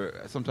artists,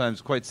 we're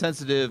sometimes quite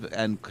sensitive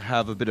and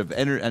have a bit of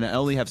energy, and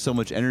only have so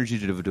much energy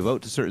to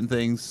devote to certain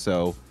things.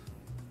 So,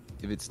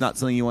 if it's not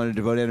something you want to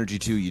devote energy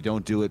to, you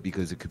don't do it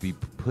because it could be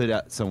put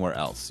out somewhere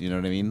else. You know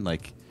what I mean?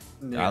 Like,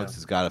 Alex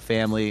has got a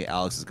family.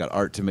 Alex has got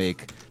art to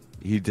make.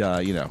 He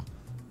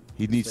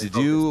needs to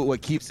do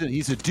what keeps him. He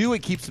needs to do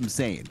what keeps him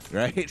sane,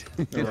 right?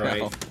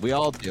 Right. We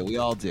all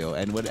do,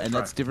 and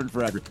that's different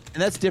for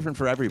that's different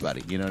for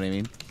everybody. You know what I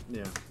mean?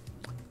 Yeah.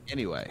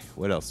 Anyway,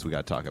 what else we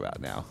got to talk about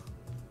now?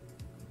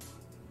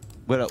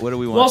 What do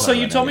we want? Well, so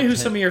you told me who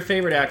some of your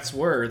favorite acts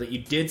were that you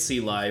did see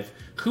live.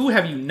 Who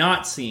have you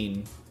not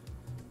seen?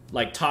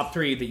 Like top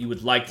 3 that you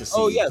would like to see.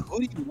 Oh yeah, who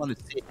do you want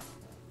to see?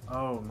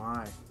 Oh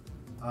my.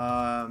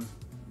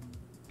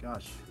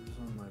 Gosh, who's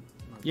on my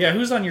Yeah,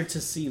 who's on your to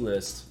see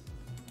list?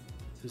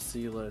 to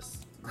see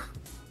list?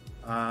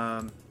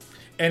 And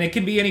it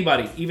can be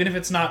anybody, even if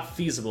it's not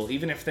feasible,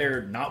 even if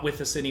they're not with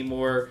us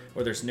anymore,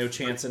 or there's no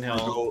chance in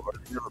hell. Or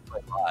never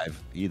play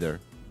live either.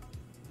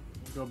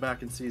 Go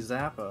back and see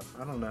Zappa.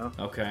 I don't know.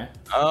 Okay.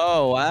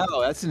 Oh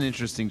wow, that's an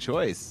interesting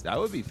choice. That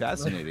would be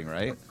fascinating,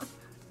 right?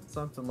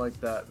 Something like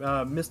that.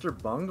 Mr.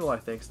 Bungle, I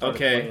think, started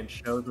playing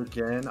shows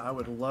again. I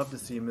would love to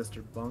see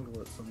Mr.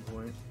 Bungle at some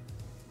point.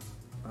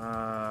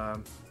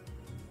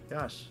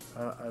 Gosh,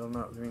 I don't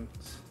know. I mean,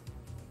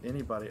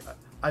 anybody.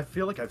 I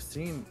feel like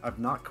I've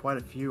knocked quite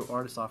a few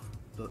artists off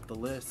the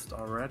list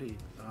already.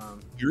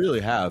 You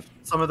really have.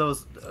 Some of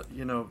those,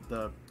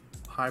 the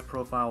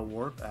high-profile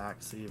Warp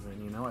acts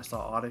even. I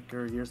saw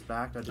Autiker years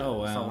back. I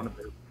saw one of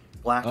their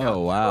blackout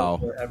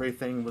shows where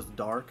everything was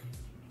dark.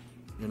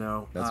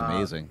 That's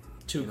amazing.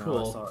 Too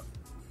cool.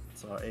 I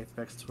saw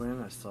Aphex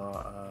Twin. I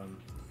saw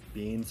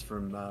Beans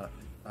from.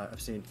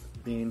 I've seen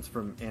Beans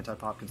from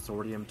Anti-Pop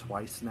Consortium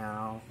twice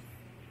now.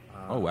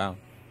 Oh wow.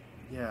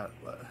 Yeah.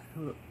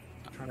 Who?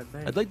 I'm trying to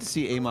think. I'd like to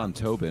see Amon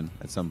Tobin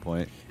at some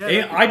point.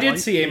 Yeah, I did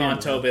see Amon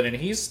Tobin, and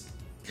he's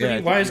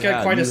pretty. He's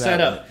got quite a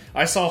setup.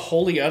 I saw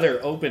Holy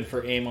Other open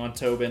for Amon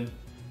Tobin.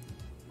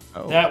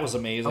 Oh. That was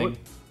amazing.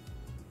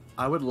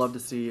 I would love to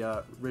see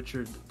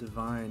Richard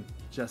Devine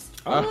just.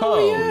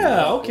 Oh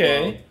yeah,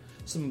 okay.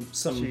 Some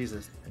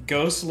Jesus.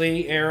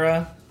 Ghostly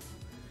era.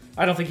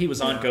 I don't think he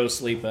was on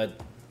Ghostly, but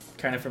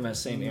kind of from that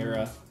same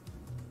era.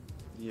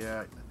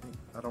 Yeah,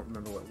 I don't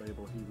remember what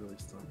label he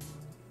released on.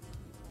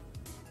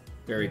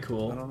 Very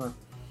cool. I don't know.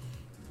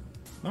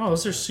 Oh,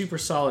 those are super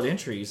solid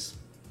entries.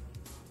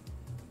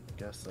 I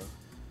guess so.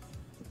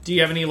 Do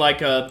you have any like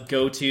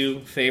go-to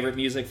favorite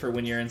music for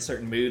when you're in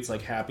certain moods,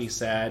 like happy,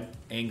 sad,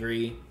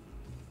 angry?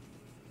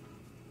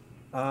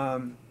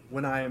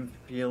 When I am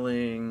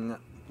feeling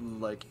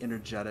like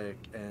energetic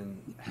and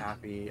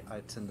happy,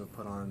 I tend to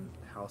put on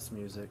house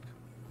music.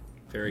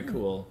 Very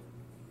cool.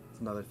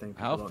 It's another thing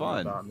people How don't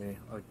fun. know about me,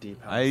 like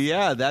deep house.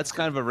 Yeah, that's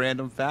kind of a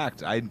random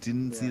fact. I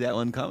didn't see that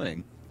one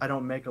coming. I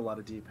don't make a lot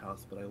of deep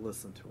house, but I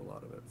listen to a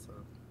lot of it. So,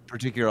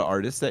 particular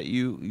artists that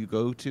you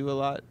go to a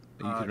lot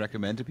that you could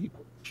recommend to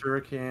people?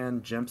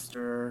 Shuriken,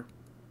 Jempster.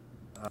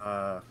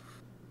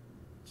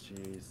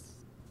 Jeez,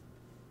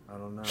 I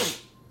don't know.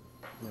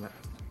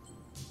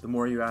 The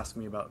more you ask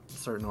me about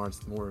certain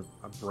artists, the more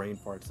brain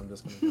farts I'm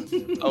just going to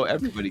do. Oh,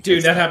 everybody.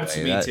 Dude, that happens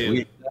to me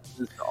too.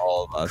 That's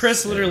all of us.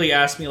 Chris literally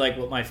asked me like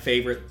what my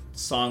favorite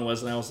song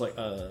was, and I was like,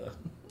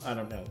 I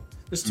don't know.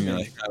 There's too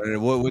many. I don't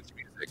know. What's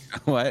music?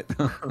 What?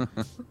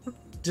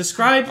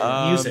 Describe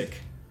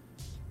music.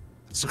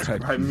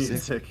 Describe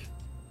music.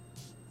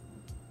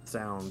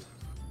 Sound.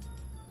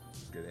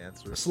 Good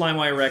answer.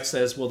 SlimeWire Rex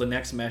says, will the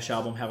next Mesh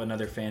album have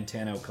another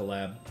Fantano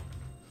collab?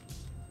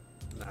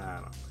 Nah, I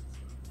don't.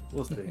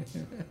 We'll see.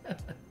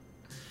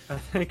 I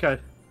think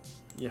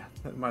yeah,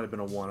 that might have been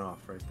a one-off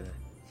right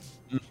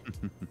there.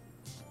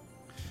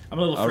 I'm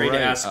a little afraid to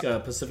ask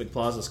Pacific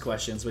Plaza's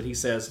questions, but he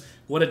says,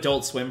 what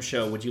Adult Swim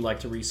show would you like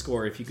to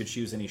rescore if you could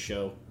choose any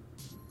show?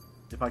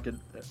 If I could,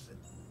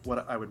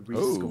 what I would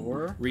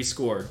rescore?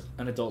 Rescore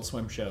an Adult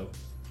Swim show.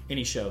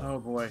 Any show. Oh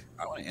boy.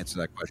 I want to answer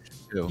that question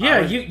too. Yeah,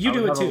 you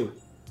do it too.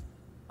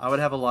 I would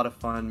have a lot of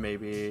fun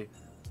maybe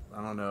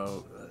I don't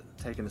know,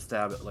 taking a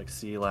stab at like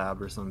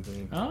C-Lab or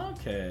something.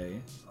 Okay.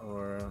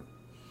 Or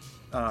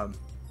I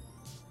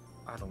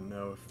don't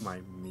know if my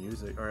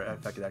music or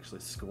if I could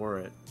actually score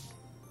it,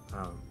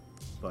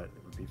 but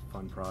it would be a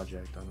fun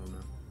project. I don't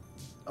know.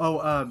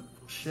 Oh,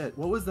 shit!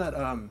 What was that?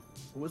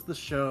 What was the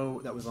show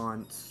that was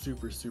on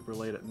super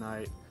late at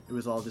night? It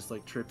was all just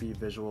like trippy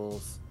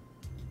visuals.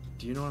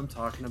 Do you know what I'm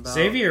talking about?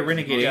 Xavier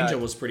Renegade Yeah. Angel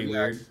was pretty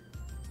weird.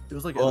 It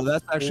was like Well, a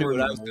that's actually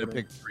what I was 4 going to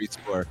morning. pick for each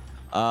score.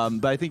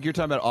 But I think you're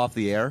talking about Off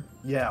the Air.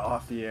 Yeah,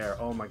 Off the Air.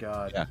 Oh my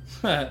god.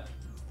 Yeah.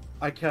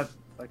 I kept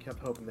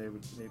hoping they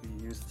would maybe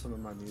use some of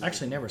my music.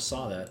 Actually, never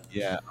saw that.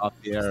 Yeah, Off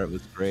the Air. It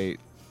was great.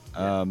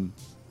 But,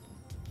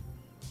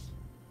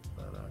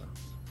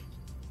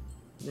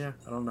 yeah,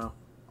 I don't know.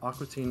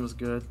 Aqua Teen was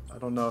good. I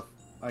don't know if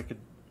I could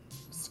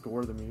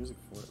score the music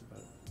for it, but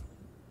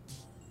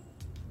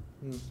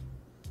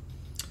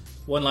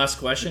One last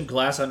question.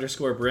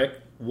 Glass_brick.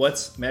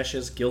 What's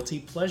Mesh's guilty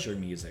pleasure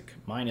music?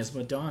 Mine is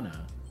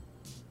Madonna.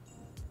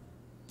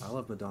 I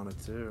love Madonna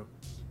too.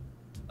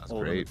 That's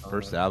Older great. Madonna.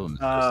 First album,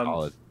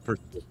 solid.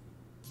 First,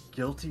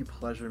 Guilty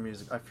pleasure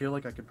music. I feel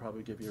like I could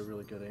probably give you a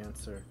really good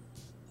answer.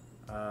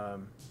 Oh,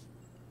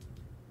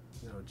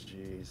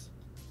 jeez.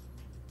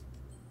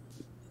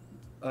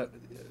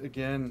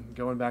 Again,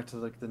 going back to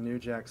like the New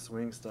Jack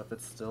Swing stuff,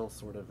 it's still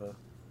sort of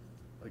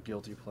a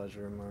guilty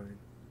pleasure of mine.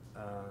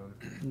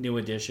 New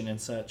Edition and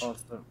such.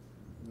 Also,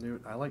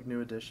 I like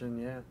New Edition,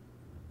 yeah.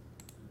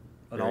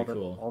 And Very all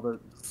cool. the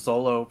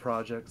solo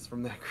projects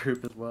from that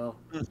group as well.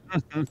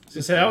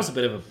 So that was a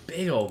bit of a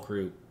big old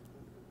group.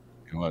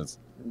 it was.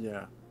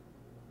 Yeah.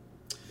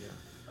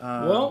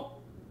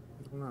 Well,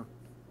 I don't know.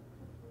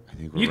 I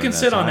think we're you can running out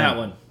sit of on time. that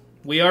one.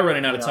 We are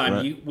running out of Yeah. time.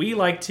 Right. We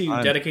like to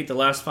Fine. dedicate the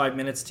last 5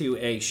 minutes to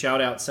a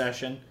shout-out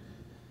session.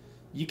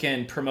 You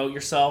can promote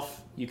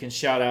yourself. You can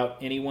shout out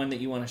anyone that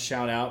you want to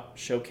shout out,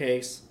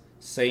 showcase,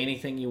 say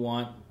anything you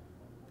want.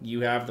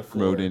 You have the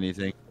floor. Wrote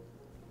anything?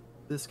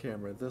 This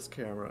camera.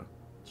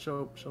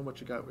 Show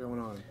what you got going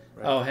on.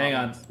 Right? Oh, hang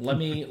on. Comments. Let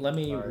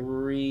me Sorry.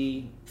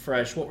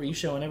 refresh. What were you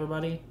showing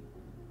everybody?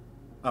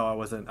 Oh, I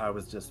wasn't. I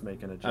was just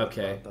making a joke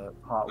Okay. about the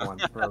Hot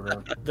Ones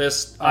program.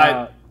 This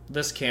Uh,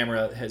 this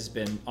camera has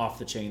been off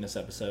the chain this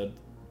episode.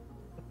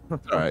 All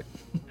right.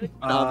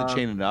 Not the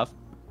chain enough.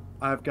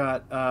 I've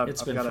got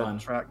It's I've been got fun. a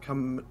track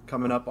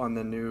coming up on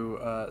the new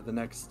the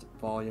next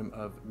volume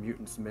of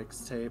Mutants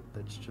mixtape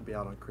that should be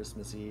out on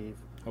Christmas Eve.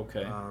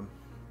 Okay.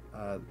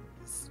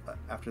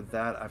 After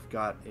that, I've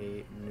got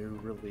a new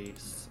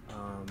release.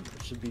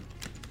 It should be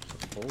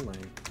a full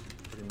length,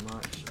 pretty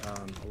much.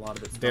 A lot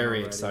of it's done Very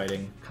already.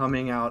 exciting.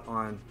 Coming out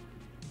on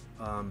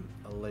a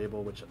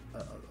label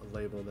a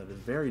label that is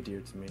very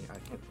dear to me. I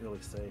can't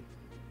really say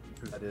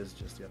who that is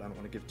just yet. I don't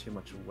want to give too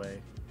much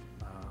away.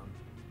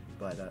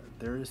 But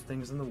there is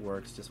things in the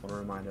works. Just want to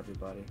remind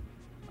everybody.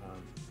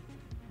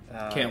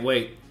 Can't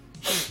wait.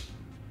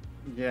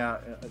 Yeah,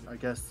 I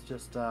guess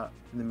just in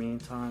the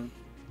meantime,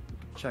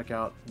 check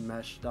out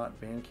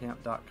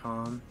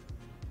mesh.bandcamp.com.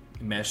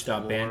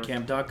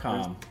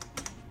 Mesh.bandcamp.com.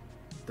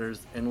 There's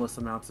endless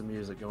amounts of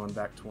music going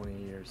back 20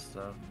 years.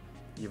 So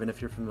even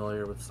if you're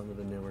familiar with some of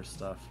the newer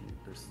stuff,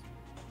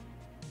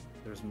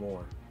 there's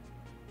more.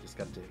 Just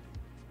gotta dig.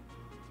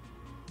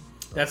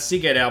 That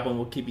Seagate album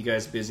will keep you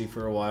guys busy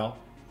for a while.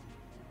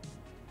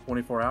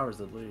 24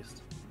 hours at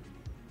least.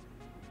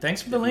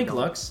 Thanks for the If you link, don't-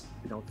 Lux.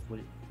 You don't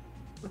sleep.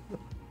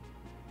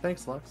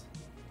 Thanks, Lux.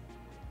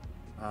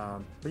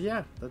 But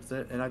yeah, that's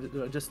it. And I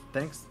just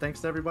thanks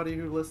to everybody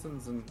who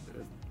listens and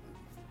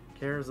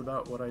cares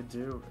about what I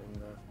do,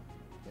 and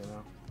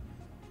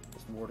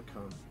there's more to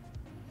come.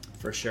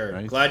 For sure.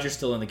 Nice. Glad you're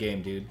still in the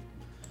game, dude.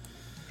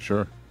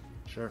 Sure.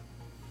 Sure.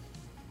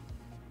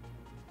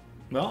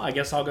 Well, I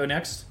guess I'll go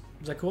next.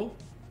 Is that cool?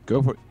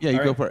 Go for it. Yeah, you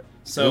All go right. for it.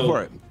 So go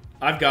for it.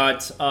 I've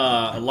got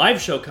a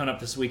live show coming up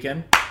this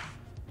weekend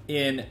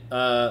in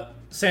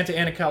Santa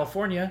Ana,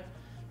 California.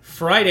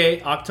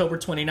 Friday, October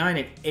 29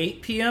 at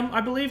 8 p.m.,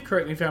 I believe.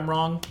 Correct me if I'm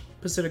wrong.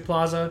 Pacific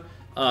Plaza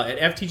at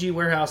FTG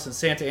Warehouse in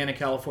Santa Ana,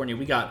 California.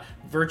 We got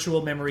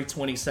Virtual Memory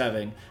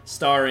 27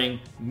 starring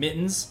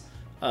Mittens,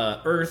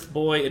 Earth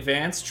Boy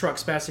Advance,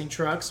 Trucks Passing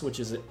Trucks, which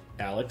is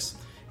Alex,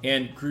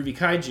 and Groovy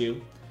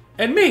Kaiju,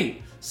 and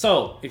me.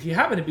 So, if you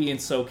happen to be in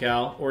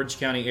SoCal, Orange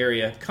County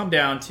area, come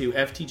down to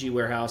FTG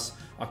Warehouse,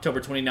 October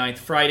 29th,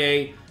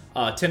 Friday.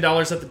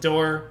 $10 at the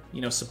door.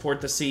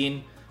 Support the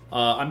scene.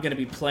 I'm going to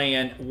be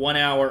playing 1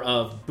 hour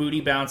of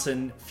booty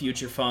bouncing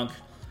future funk,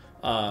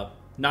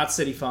 not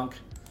city funk.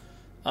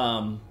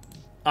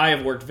 I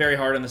have worked very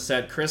hard on the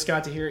set. Chris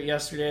got to hear it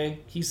yesterday.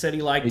 He said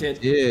he liked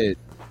it. Did.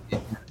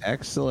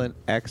 Excellent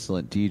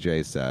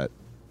DJ set.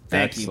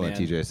 Thank you, Excellent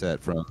man. DJ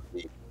set from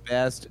the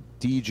best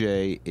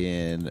DJ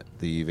in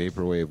the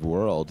vaporwave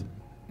world,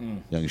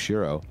 Young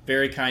Shiro.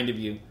 Very kind of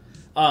you.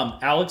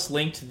 Alex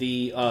linked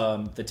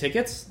the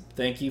tickets.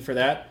 Thank you for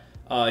that.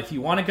 If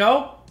you want to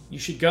go, you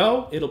should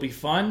go. It'll be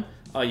fun.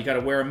 You got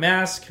to wear a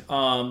mask.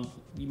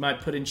 You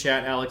might put in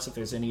chat, Alex, if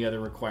there's any other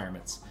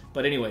requirements.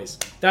 But anyways,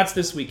 that's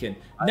this weekend.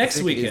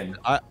 Next weekend,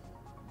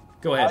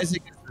 go ahead.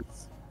 Isaac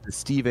is the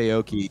Steve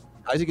Aoki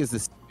Isaac is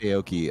the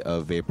Aoki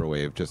of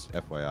Vaporwave, just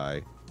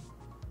FYI.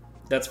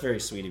 That's very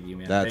sweet of you,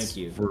 man. That's Thank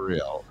you. for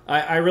real.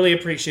 I really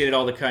appreciated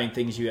all the kind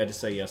things you had to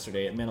say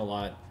yesterday. It meant a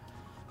lot.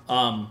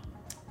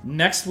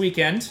 Next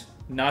weekend,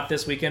 not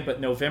this weekend, but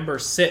November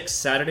 6th,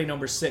 Saturday,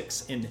 November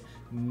 6th, in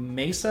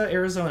Mesa,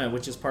 Arizona,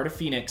 which is part of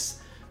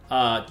Phoenix.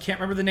 Can't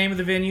remember the name of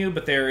the venue,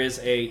 but there is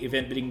a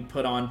event being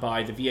put on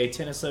by the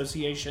VA10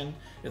 Association.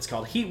 It's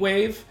called Heat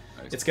Wave.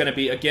 Nice. It's going to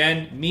be,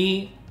 again,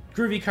 me,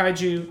 Groovy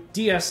Kaiju,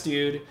 DS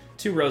Dude,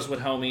 2 Rosewood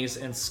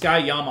homies, and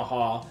Sky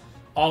Yamaha,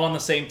 all on the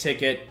same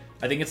ticket.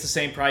 I think it's the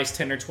same price,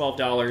 $10 or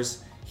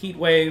 $12. Heat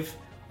Wave.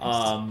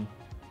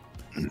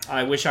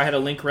 I wish I had a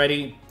link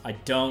ready. I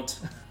don't.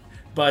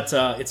 But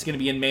it's going to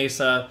be in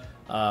Mesa.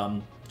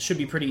 Should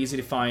be pretty easy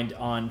to find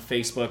on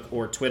Facebook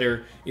or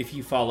Twitter if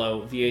you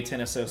follow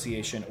VA10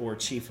 Association or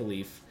Chief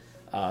Alif,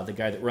 the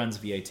guy that runs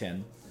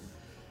VA10.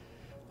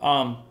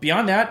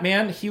 Beyond that,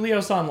 man,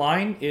 Helios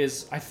Online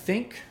is, I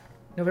think,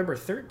 November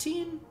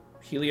 13?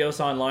 Helios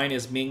Online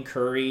is Ming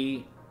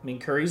Curry's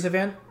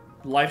event.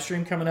 Live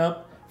stream coming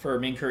up for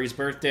Ming Curry's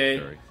birthday.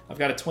 Sorry. I've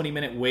got a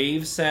 20-minute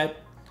wave set.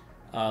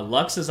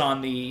 Lux is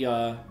on the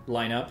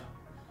lineup,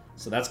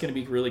 so that's going to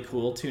be really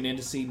cool. Tune in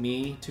to see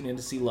me. Tune in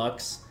to see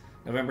Lux.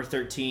 November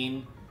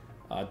 13.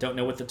 Don't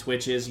know what the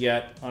Twitch is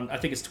yet. I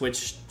think it's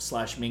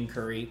Twitch/Ming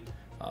Curry.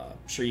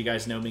 Sure you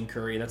guys know Ming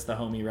Curry. That's the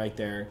homie right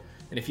there.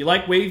 And if you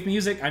like wave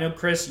music, I know,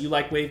 Chris, you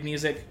like wave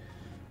music.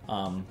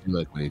 You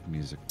like wave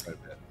music quite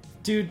a bit.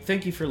 Dude,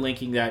 thank you for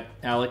linking that,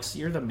 Alex.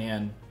 You're the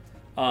man.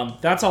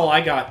 That's all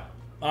I got.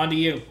 On to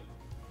you.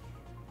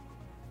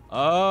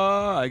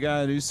 I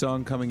got a new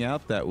song coming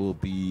out that will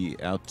be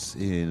out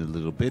in a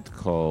little bit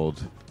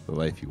called The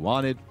Life You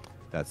Wanted.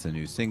 That's a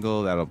new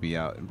single. That'll be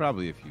out in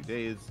probably a few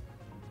days.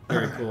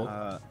 Very cool.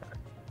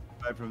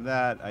 Aside from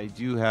that,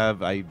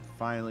 I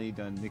finally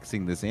done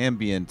mixing this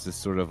this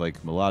sort of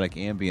like melodic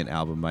ambient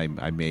album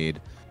I made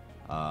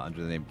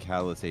under the name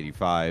Catalyst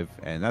 85,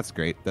 and that's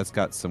great. That's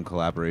got some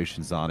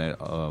collaborations on it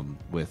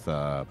with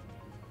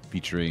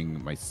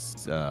featuring my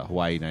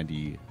Hawaii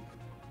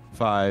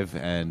 95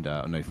 and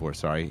 94,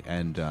 sorry,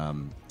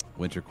 and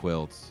Winter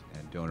Quilts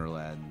and Donor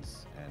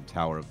Lens and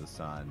Tower of the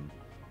Sun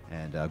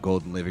and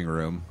Golden Living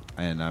Room.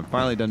 And I'm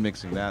finally done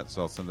mixing that,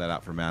 so I'll send that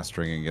out for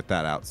mastering and get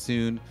that out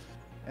soon.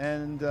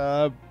 And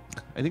I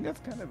think that's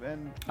kind of...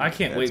 I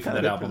can't wait for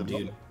that album,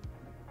 dude.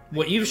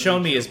 What you've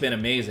shown me has been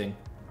amazing.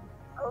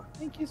 Oh,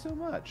 thank you so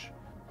much.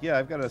 Yeah,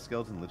 I've got a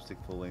Skeleton Lipstick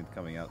full-length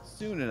coming out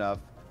soon enough.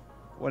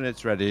 When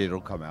it's ready, it'll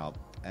come out.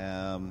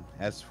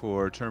 As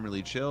for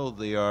Terminally Chill,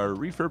 they are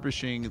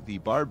refurbishing the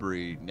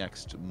Barbary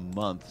next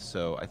month,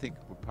 so I think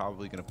we're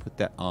probably going to put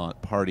that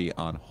party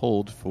on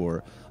hold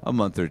for a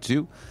month or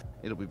two.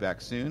 It'll be back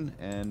soon.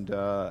 And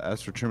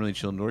as for Terminally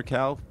Chill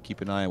NorCal,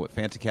 keep an eye on what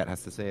Fantacat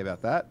has to say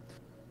about that.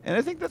 And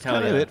I think that's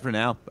kind of it for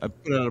now. I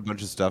put out a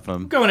bunch of stuff.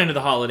 I'm going into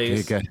the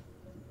holidays. Going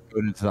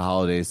into the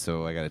holidays,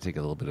 so I got to take a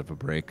little bit of a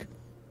break.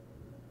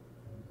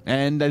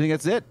 And I think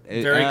that's it.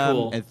 Very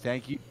cool. And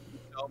thank you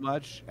so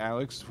much,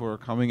 Alex, for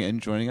coming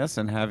and joining us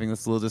and having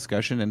this little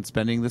discussion and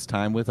spending this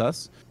time with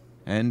us.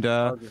 And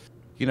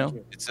you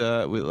know, it's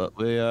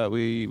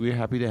we're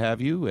happy to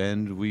have you,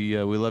 and we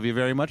love you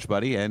very much,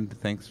 buddy. And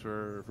thanks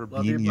for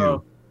being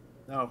you.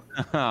 No.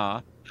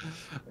 All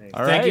Thank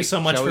right. you so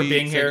much for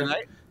being here.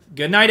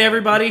 Good night,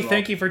 everybody.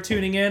 Thank you for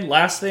tuning in.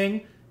 Last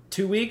thing,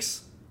 2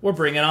 weeks, we're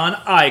bringing on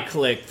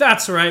iClick.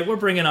 That's right, we're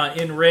bringing on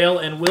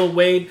InRail and Will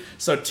Wade.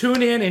 So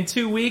tune in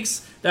 2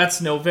 weeks. That's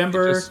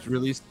November. They just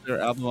released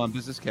their album on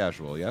Business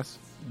Casual, yes?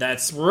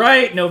 That's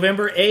right,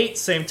 November 8th,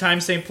 same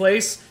time, same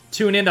place.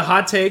 Tune in to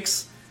Hot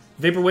Takes,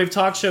 Vaporwave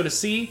Talk Show to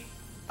see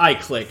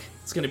iClick.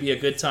 It's going to be a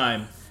good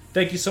time.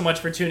 Thank you so much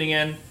for tuning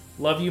in.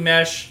 Love you,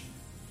 Mesh.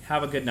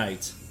 Have a good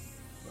night.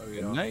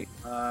 Good night.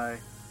 Bye.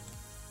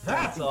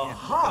 That's a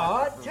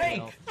hot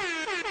take.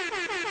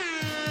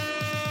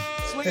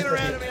 Swinging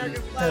around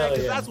American flag,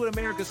 because that's what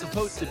America's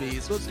supposed to be.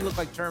 It's supposed to look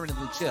like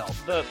Terminally Chill.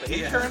 The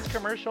insurance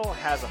commercial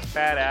has a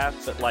fat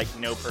ass but like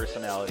no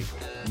personality.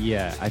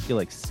 Yeah, I feel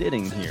like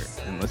sitting here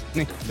and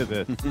listening to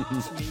this.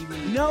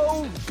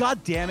 No,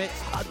 god damn it.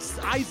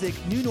 Isaac,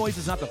 New Noise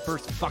is not the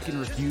first fucking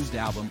refused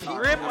album.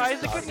 Rip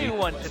Isaac a new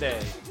one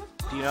today.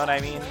 Do you know what I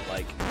mean?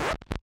 Like...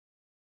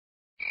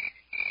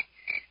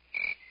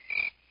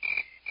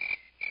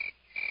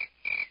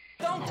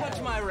 Don't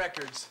touch my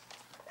records.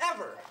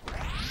 Ever.